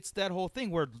 It's that whole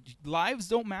thing where lives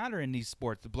don't matter in these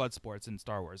sports, the blood sports in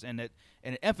Star Wars, and it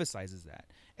emphasizes that.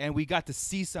 And we got to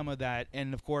see some of that,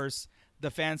 and of course,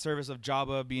 the fan service of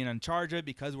Jabba being in charge of it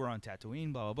because we're on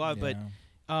Tatooine, blah, blah, blah. Yeah.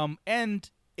 But, and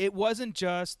it wasn't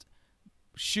just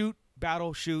shoot,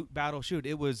 battle, shoot.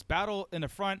 It was battle in the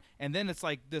front, and then it's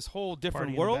like this whole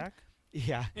different world. In the back?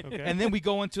 Yeah. Okay. And then we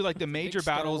go into like the major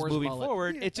battles moving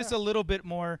forward. It's just a little bit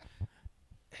more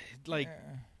like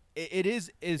it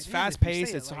is fast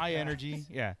paced. It's high energy.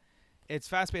 Yeah. It's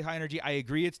fast paced, high energy. I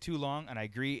agree it's too long, and I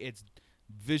agree it's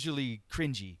visually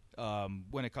cringy.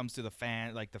 When it comes to the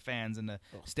fans and the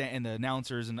and the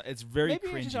announcers, and it's very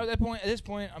cringy. Maybe just at this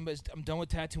point, I'm done with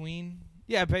Tatooine.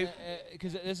 Yeah,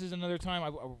 because this is another time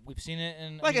we've seen it,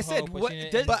 and like I said,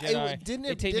 didn't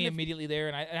it take me immediately there?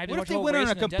 And I what if they went on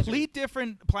a complete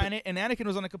different planet, and Anakin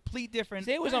was on a complete different?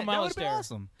 Say it was on Miles That would have been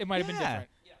awesome. It might have been different.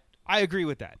 Yeah. I agree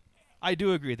with that. I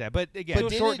do agree with that, but again,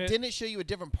 didn't it show you a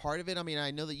different part of it? I mean, I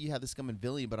know that you have the scum and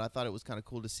villainy, but I thought it was kind of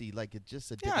cool to see like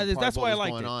just a different part that's of why what was I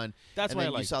liked going it. on. That's why I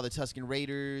liked you saw the Tusken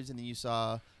Raiders, and then you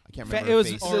saw I can't remember. It was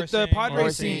the pod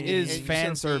racing is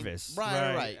fan service,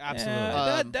 right?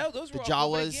 Absolutely. Those were the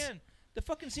Jawas. Again. The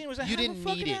fucking scene was a you didn't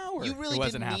need it. Hour. You really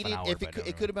didn't need it. If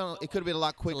it could have been a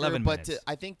lot quicker. But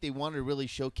I think they wanted to really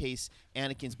showcase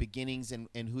Anakin's beginnings and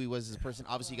who he was as a person.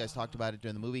 Obviously, you guys talked about it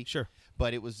during the movie. Sure.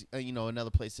 But it was another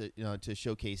place to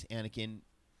showcase Anakin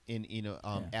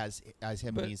as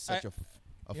him being such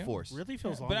a force. Really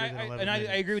feels longer than 11 I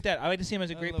minutes. agree with that. I like to see him as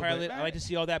a great pilot. I like to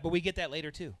see all that, but we get that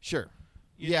later too. Sure.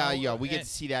 We get to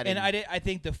see that. And I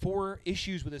think the 4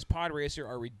 issues with this pod racer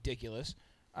are ridiculous.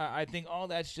 I think all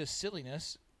that's just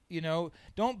silliness.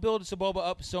 Don't build Sebulba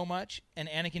up so much and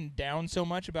Anakin down so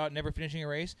much about never finishing a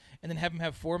race, and then have him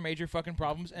have 4 major fucking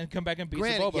problems and come back and beat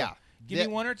Sebulba. Yeah. Give me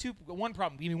one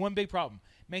problem. Give me one big problem.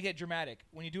 Make it dramatic.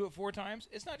 When you do it 4 times,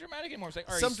 it's not dramatic anymore. It's like,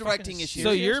 all right, some directing issues.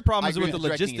 So your problem is with the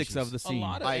logistics of the scene. A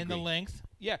lot of and the length.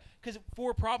 Yeah, because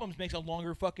 4 problems makes a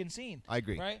longer fucking scene. I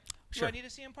agree. Right? Sure. Do I need to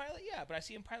see him pilot? Yeah, but I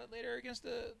see him pilot later against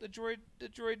the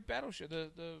droid battleship.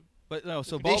 But no,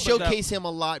 so they showcase him a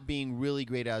lot being really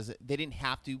great as they didn't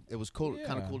have to. It was cool,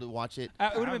 kind of cool to watch it.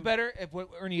 It would have been better if what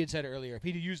Ernie had said earlier. If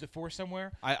he'd used the Force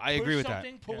somewhere, I agree with that.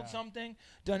 Pulled something,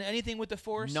 done anything with the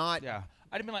Force. Not. Yeah.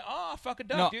 I'd have been like, oh, fucking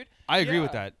duck, dude. I agree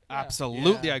with that. Yeah.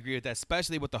 Absolutely, I agree with that.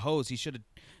 Especially with the hose, he should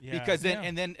have, because then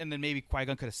and then maybe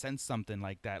Qui-Gon could have sensed something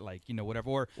like that, like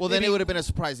whatever. Or then it would have been a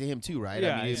surprise to him too, right?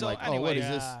 Yeah. I mean, he's like, oh, what is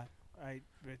this?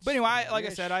 But anyway, like I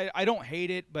said, I don't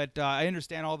hate it, but I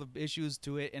understand all the issues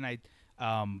to it, and I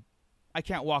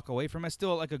can't walk away from it. It's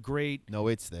still like a great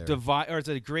it's there or it's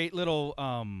a great little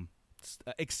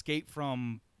escape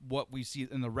from what we see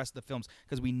in the rest of the films,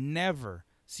 because we never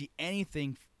see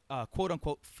anything quote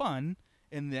unquote fun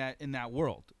in that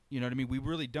world. You know what I mean? We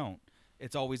really don't.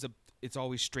 It's always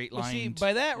straight lined. Well, see,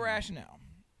 by that rationale,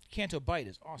 Canto Bight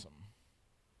is awesome.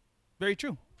 Very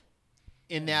true.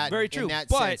 In that, very true. In that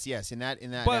but, sense, yes. In that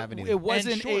but avenue. It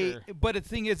wasn't But the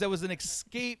thing is, that was an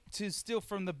escape to steal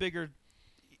from the bigger.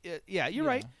 Yeah, you're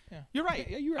right. Yeah. You're right.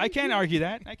 Yeah, you're right. I can't argue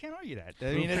that. I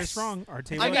mean, it's wrong. Our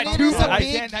table. I mean, it's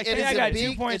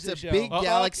a big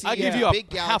galaxy. I'll give you a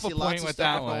big half a galaxy. point Lots of with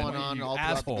stuff that one. going on all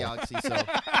throughout the galaxy. So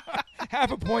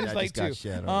half a point is like 2.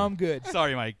 I'm good.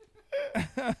 Sorry, Mike.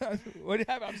 What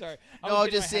happened? I'm sorry. No, I'll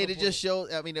just say to just show.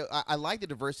 I mean, I like the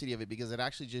diversity of it because it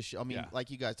actually just. I mean,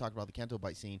 like you guys talked about the Canto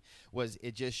Bight scene,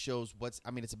 it just shows what's.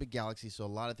 I mean, it's a big galaxy, so a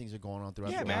lot of things are going on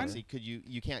throughout the galaxy.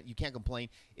 You can't complain.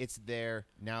 It's there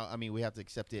now. I mean, we have to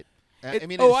accept it. I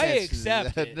mean, I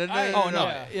accept it.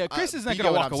 Yeah, Chris is not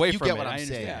going to walk away from it. You get what I'm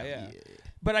saying. Yeah.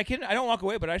 But I don't walk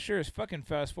away. But I sure as fucking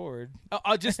fast forward.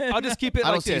 I'll just keep it. I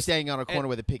don't like see you this. standing on a corner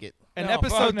with a picket. In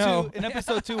episode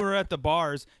 2, we're at the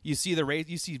bars. You see the race.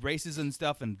 You see races and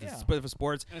stuff and for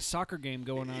sports. And a soccer game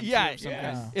going on. Yeah, too,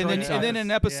 And then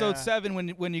in episode 7,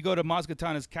 when you go to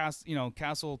Mozgatana's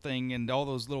castle thing and all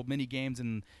those little mini games,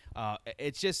 and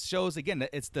it just shows again that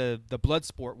it's the blood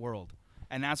sport world.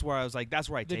 And that's where I was like, that's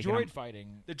where I take it. The droid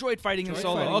fighting. The droid fighting in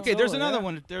Solo. Okay, there's another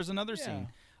one. There's another scene.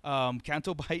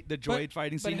 Canto Bight, the droid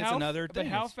fighting scene is another thing. But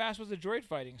how fast was the droid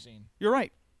fighting scene? You're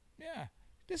right. Yeah.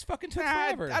 This fucking took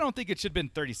forever. I don't think it should have been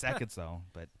 30 seconds, though.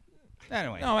 But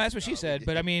anyway. No, that's what she said.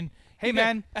 But, I mean, hey,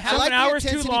 man. Half an hour is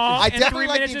too long, and 3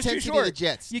 minutes is too short. Of the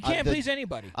jets. You can't please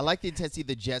anybody. I like the intensity of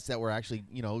the jets that were actually,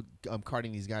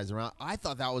 carting these guys around. I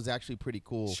thought that was actually pretty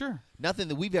cool. Sure. Nothing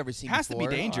that we've ever seen before. It has to be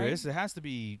dangerous. It has to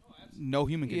be no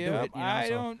human can do it. I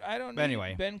don't but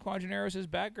anyway. Ben Quadraneros'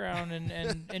 background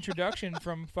and introduction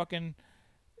from fucking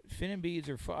Finn Beads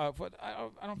or I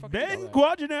don't fucking Ben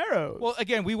Quadraneros. Well,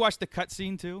 again, we watched the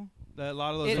cutscene too. A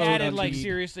lot of those. It added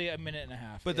seriously a minute and a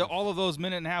half. But all of those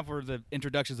minute and a half were the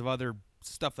introductions of other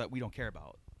stuff that we don't care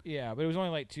about. Yeah, but it was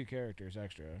only like 2 characters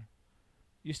extra.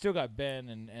 You still got Ben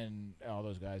and all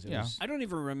those guys. I don't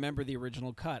even remember the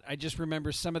original cut. I just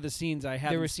remember some of the scenes I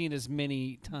haven't seen as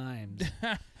many times.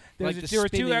 There were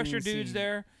 2 extra dudes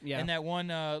there, and that one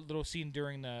little scene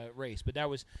during the race. But that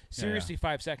was seriously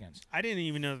 5 seconds. I didn't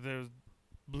even know the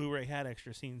Blu-ray had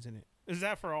extra scenes in it. Is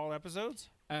that for all episodes?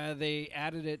 They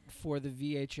added it for the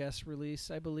VHS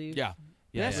release, I believe. Yeah.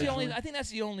 That's the only. I think that's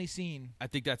the only scene. I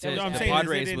think that's it. I'm saying,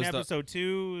 is it in episode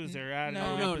 2? Is there added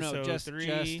episode just 3?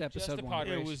 Just episode the 1. Pod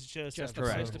race. It was just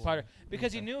the pod race.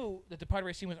 Because he knew that the pod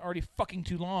race scene was already fucking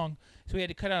too long, so he had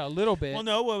to cut out a little bit. Well,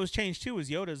 no, what was changed too was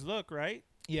Yoda's look, right?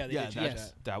 Yeah, they did change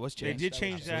that. That was changed. They did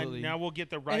change that. Now we'll get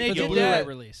the right and Yoda. Blu-ray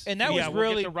release. And that was we'll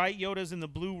really get the right Yodas in the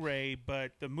Blu-ray,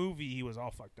 but the movie he was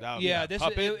all fucked up. Yeah, it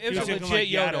was a legit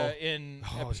Yoda in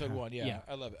episode 1. Yeah,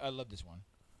 I love it. I love this one.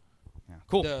 Yeah.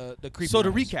 Cool. The creepy. So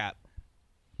to recap,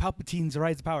 Palpatine's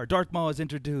rise to power. Darth Maul is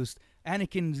introduced.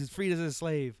 Anakin is freed as a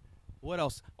slave. What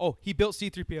else? Oh, he built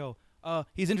C-3PO.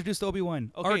 He's introduced to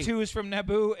Obi-Wan. Okay. R2 is from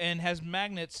Naboo and has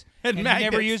magnets, and he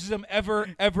never uses them ever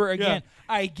again. Yeah.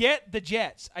 I get the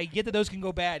jets. I get that those can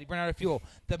go bad. You run out of fuel.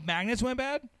 The magnets went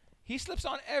bad. He slips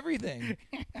on everything.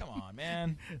 Come on,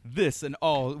 man. This and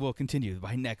all will continue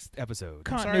by next episode.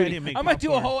 Continuity. I'm going to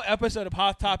do a whole episode of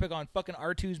Hot Topic on fucking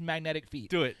R2's magnetic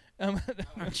feet. Do it.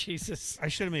 Jesus. I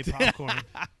should have made popcorn.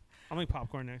 I'll make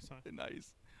popcorn next time.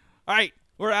 Nice. All right.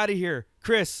 We're out of here.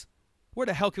 Chris, where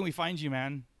the hell can we find you,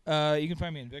 man? You can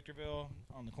find me in Victorville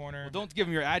on the corner. Well, don't give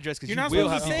them your address because you're you not will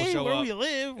supposed have to people say show where up. we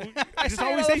live. I just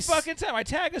always say fucking time. I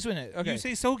tag us in it. Okay. You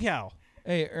say SoCal.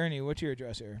 Hey, Ernie, what's your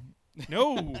address here?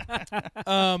 No.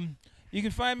 You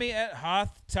can find me at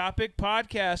Hoth Topic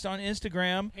Podcast on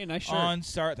Instagram. Hey, nice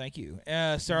shirt. Thank you.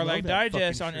 Starlight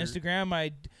Digest on Instagram.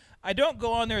 I don't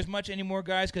go on there as much anymore,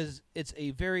 guys, because it's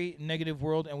a very negative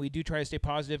world, and we do try to stay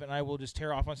positive, and I will just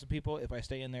tear off on some people if I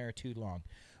stay in there too long.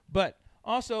 But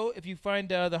also, if you find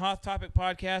the Hoth Topic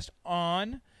Podcast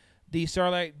on the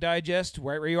Starlight Digest,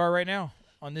 right where you are right now,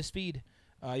 on this feed,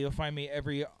 you'll find me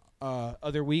every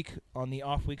other week on the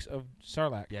off weeks of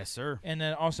Sarlacc. Yes, sir. And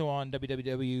then also on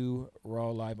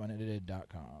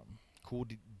www.rawliveunedited.com. Cool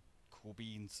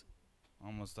beans.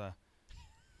 Almost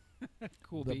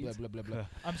cool blah, beans. blah, blah, blah, blah.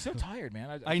 I'm so tired,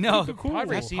 man. I know. Cool. Pod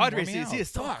race is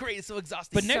so great. It's so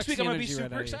exhausting. But next week I'm going to be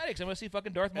super excited because I'm going to see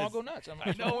fucking Darth Maul go nuts. I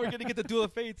know. We're going to get the Duel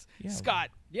of Fates. Yeah. Scott.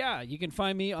 Yeah, you can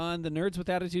find me on the Nerds with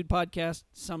Attitude podcast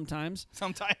sometimes.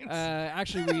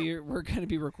 Actually, we're going to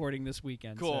be recording this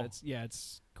weekend. Cool. So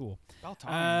it's cool. About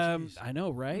time. I know,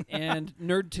 right? And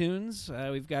Nerd Tunes,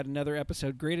 we've got another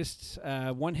episode, greatest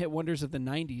one-hit wonders of the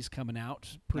 90s coming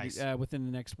out within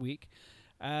the next week.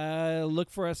 Look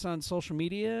for us on social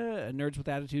media, Nerds with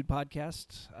Attitude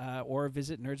Podcast, or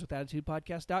visit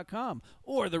nerdswithattitudepodcast.com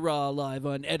or the Raw Live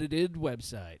Unedited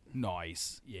website.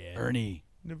 Nice. Yeah. Ernie.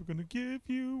 Never gonna give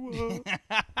you up.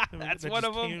 That's That one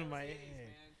just of came them. to my head.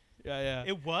 Yeah.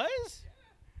 It was?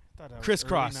 Thought that was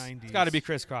Crisscross. early It's 90s. got to be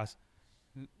Crisscross.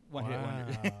 One hit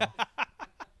wonder.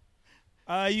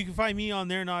 You can find me on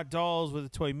They're Not Dolls with the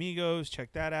Toy Migos.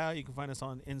 Check that out. You can find us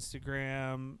on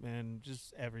Instagram and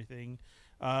just everything.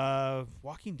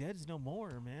 Walking Dead is no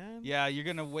more, man. Yeah, you're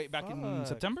going to wait back in Fuck.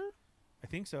 September? I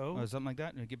think so. Or something like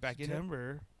that, and get back in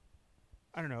September.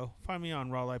 I don't know. Find me on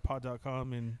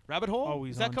rawlivepod.com and Rabbit Hole?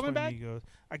 always Is that on coming Toy back? Migos.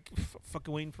 I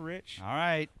fucking waiting for Rich. All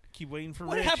right. Keep waiting for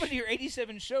What Rich. happened to your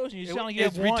 87 shows and you It- sound like you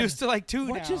it's have one? reduced to like 2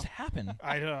 What now. just happened?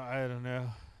 I don't know.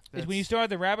 It's when you started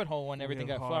the rabbit hole when everything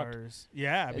got fucked.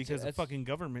 Yeah, It's- because the that's- fucking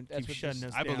government that's keeps what shutting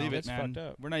this- us I down. believe it, That's man. fucked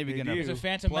up. We're not even They going to do. There's a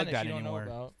Phantom plug Menace that you don't know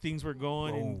anymore. about. Things were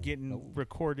going Whoa. and getting No.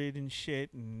 recorded and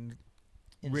shit, and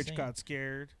Rich Insane. got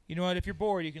scared. You know what? If you're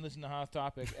bored, you can listen to Hot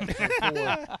Topic episode 4.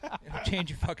 It'll change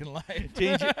your fucking life.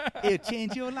 It'll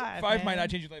change your life, 5 might man. not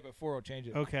change your life, but 4 will change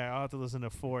it. Okay, I'll have to listen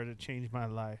to 4 to change my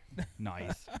life.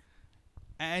 Nice.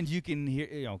 And you can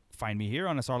find me here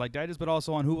on A Star Like Digest, but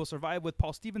also on Who Will Survive with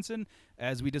Paul Stevenson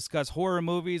as we discuss horror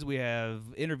movies. We have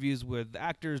interviews with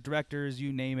actors, directors,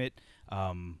 you name it.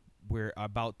 We're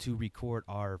about to record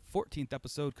our 14th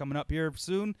episode coming up here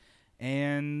soon.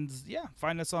 And, yeah,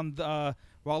 find us on the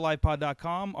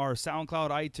rawlivepod.com, our SoundCloud,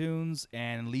 iTunes,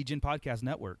 and Legion Podcast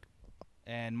Network.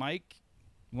 And, Mike,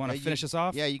 you want to finish us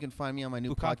off? Yeah, you can find me on my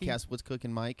new Bukkake? podcast, What's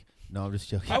Cooking, Mike. No, I'm just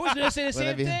joking. I was going to say the Well, same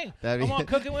that'd be- thing. that'd be- I'm on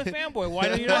Cooking with Fanboy. Why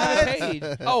don't you not get paid?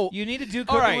 Oh, you need to do all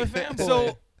Cooking right. with Fanboy.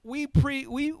 So we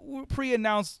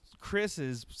pre-announced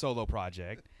Chris's solo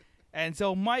project, and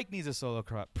so Mike needs a solo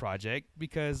project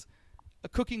because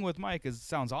cooking with Mike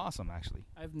sounds awesome. Actually,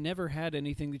 I've never had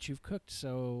anything that you've cooked,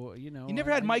 so you know. you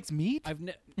never had Mike's meat. I've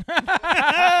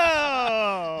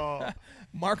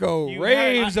Marco You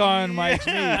raves had- on Mike's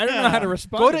meat. I don't know how to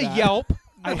respond. Go to to that. Yelp.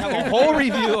 I have a whole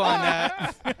review on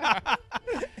that.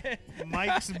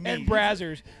 Mike's meat. and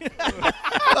Brazzers.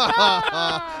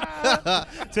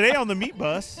 Today on the meat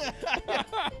bus.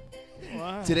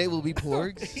 Wow. Today will be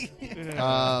Porgs.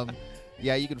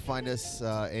 Yeah, you can find us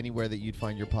anywhere that you'd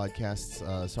find your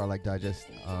podcasts. Starlight Digest.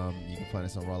 You can find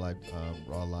us on Raw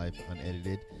Live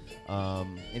Unedited.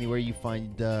 Anywhere you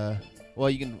find,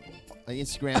 you can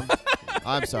Instagram.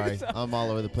 I'm sorry, I'm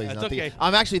all over the place. That's now. okay.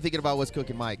 I'm actually thinking about What's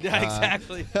Cooking, Mike. Yeah,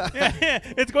 exactly.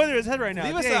 It's going through his head right now.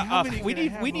 Leave us Dang, how many we can I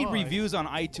have need on? reviews on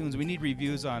iTunes. We need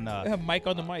reviews on Mike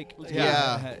on the mic.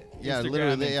 Yeah, Instagram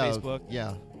literally, and Facebook. Yeah.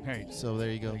 All right. So there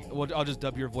you go. Well, I'll just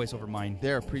dub your voice over mine.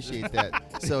 There, appreciate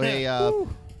that. So hey,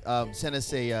 send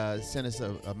us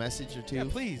a message or two. Yeah,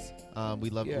 please. We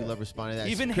love responding to that.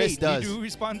 Even Chris hate. does. You do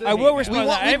respond to I hate. will respond. We'd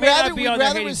I may not rather, be we'd on there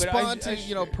rather hating, but respond I to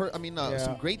yeah.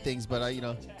 some great things, but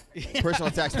personal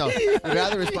attacks. No, we'd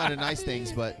rather respond to nice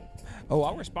things, but Oh,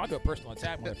 I'll respond to a personal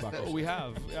attack, motherfuckers. We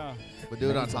have, yeah. we'll do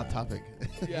it on Hot Topic.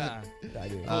 Yeah. I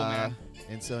do. Cool, man.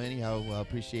 And so anyhow,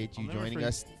 appreciate you I'll never joining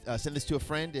forget. us. Send this to a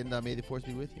friend, and may the force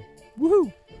be with you.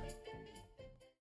 Woohoo!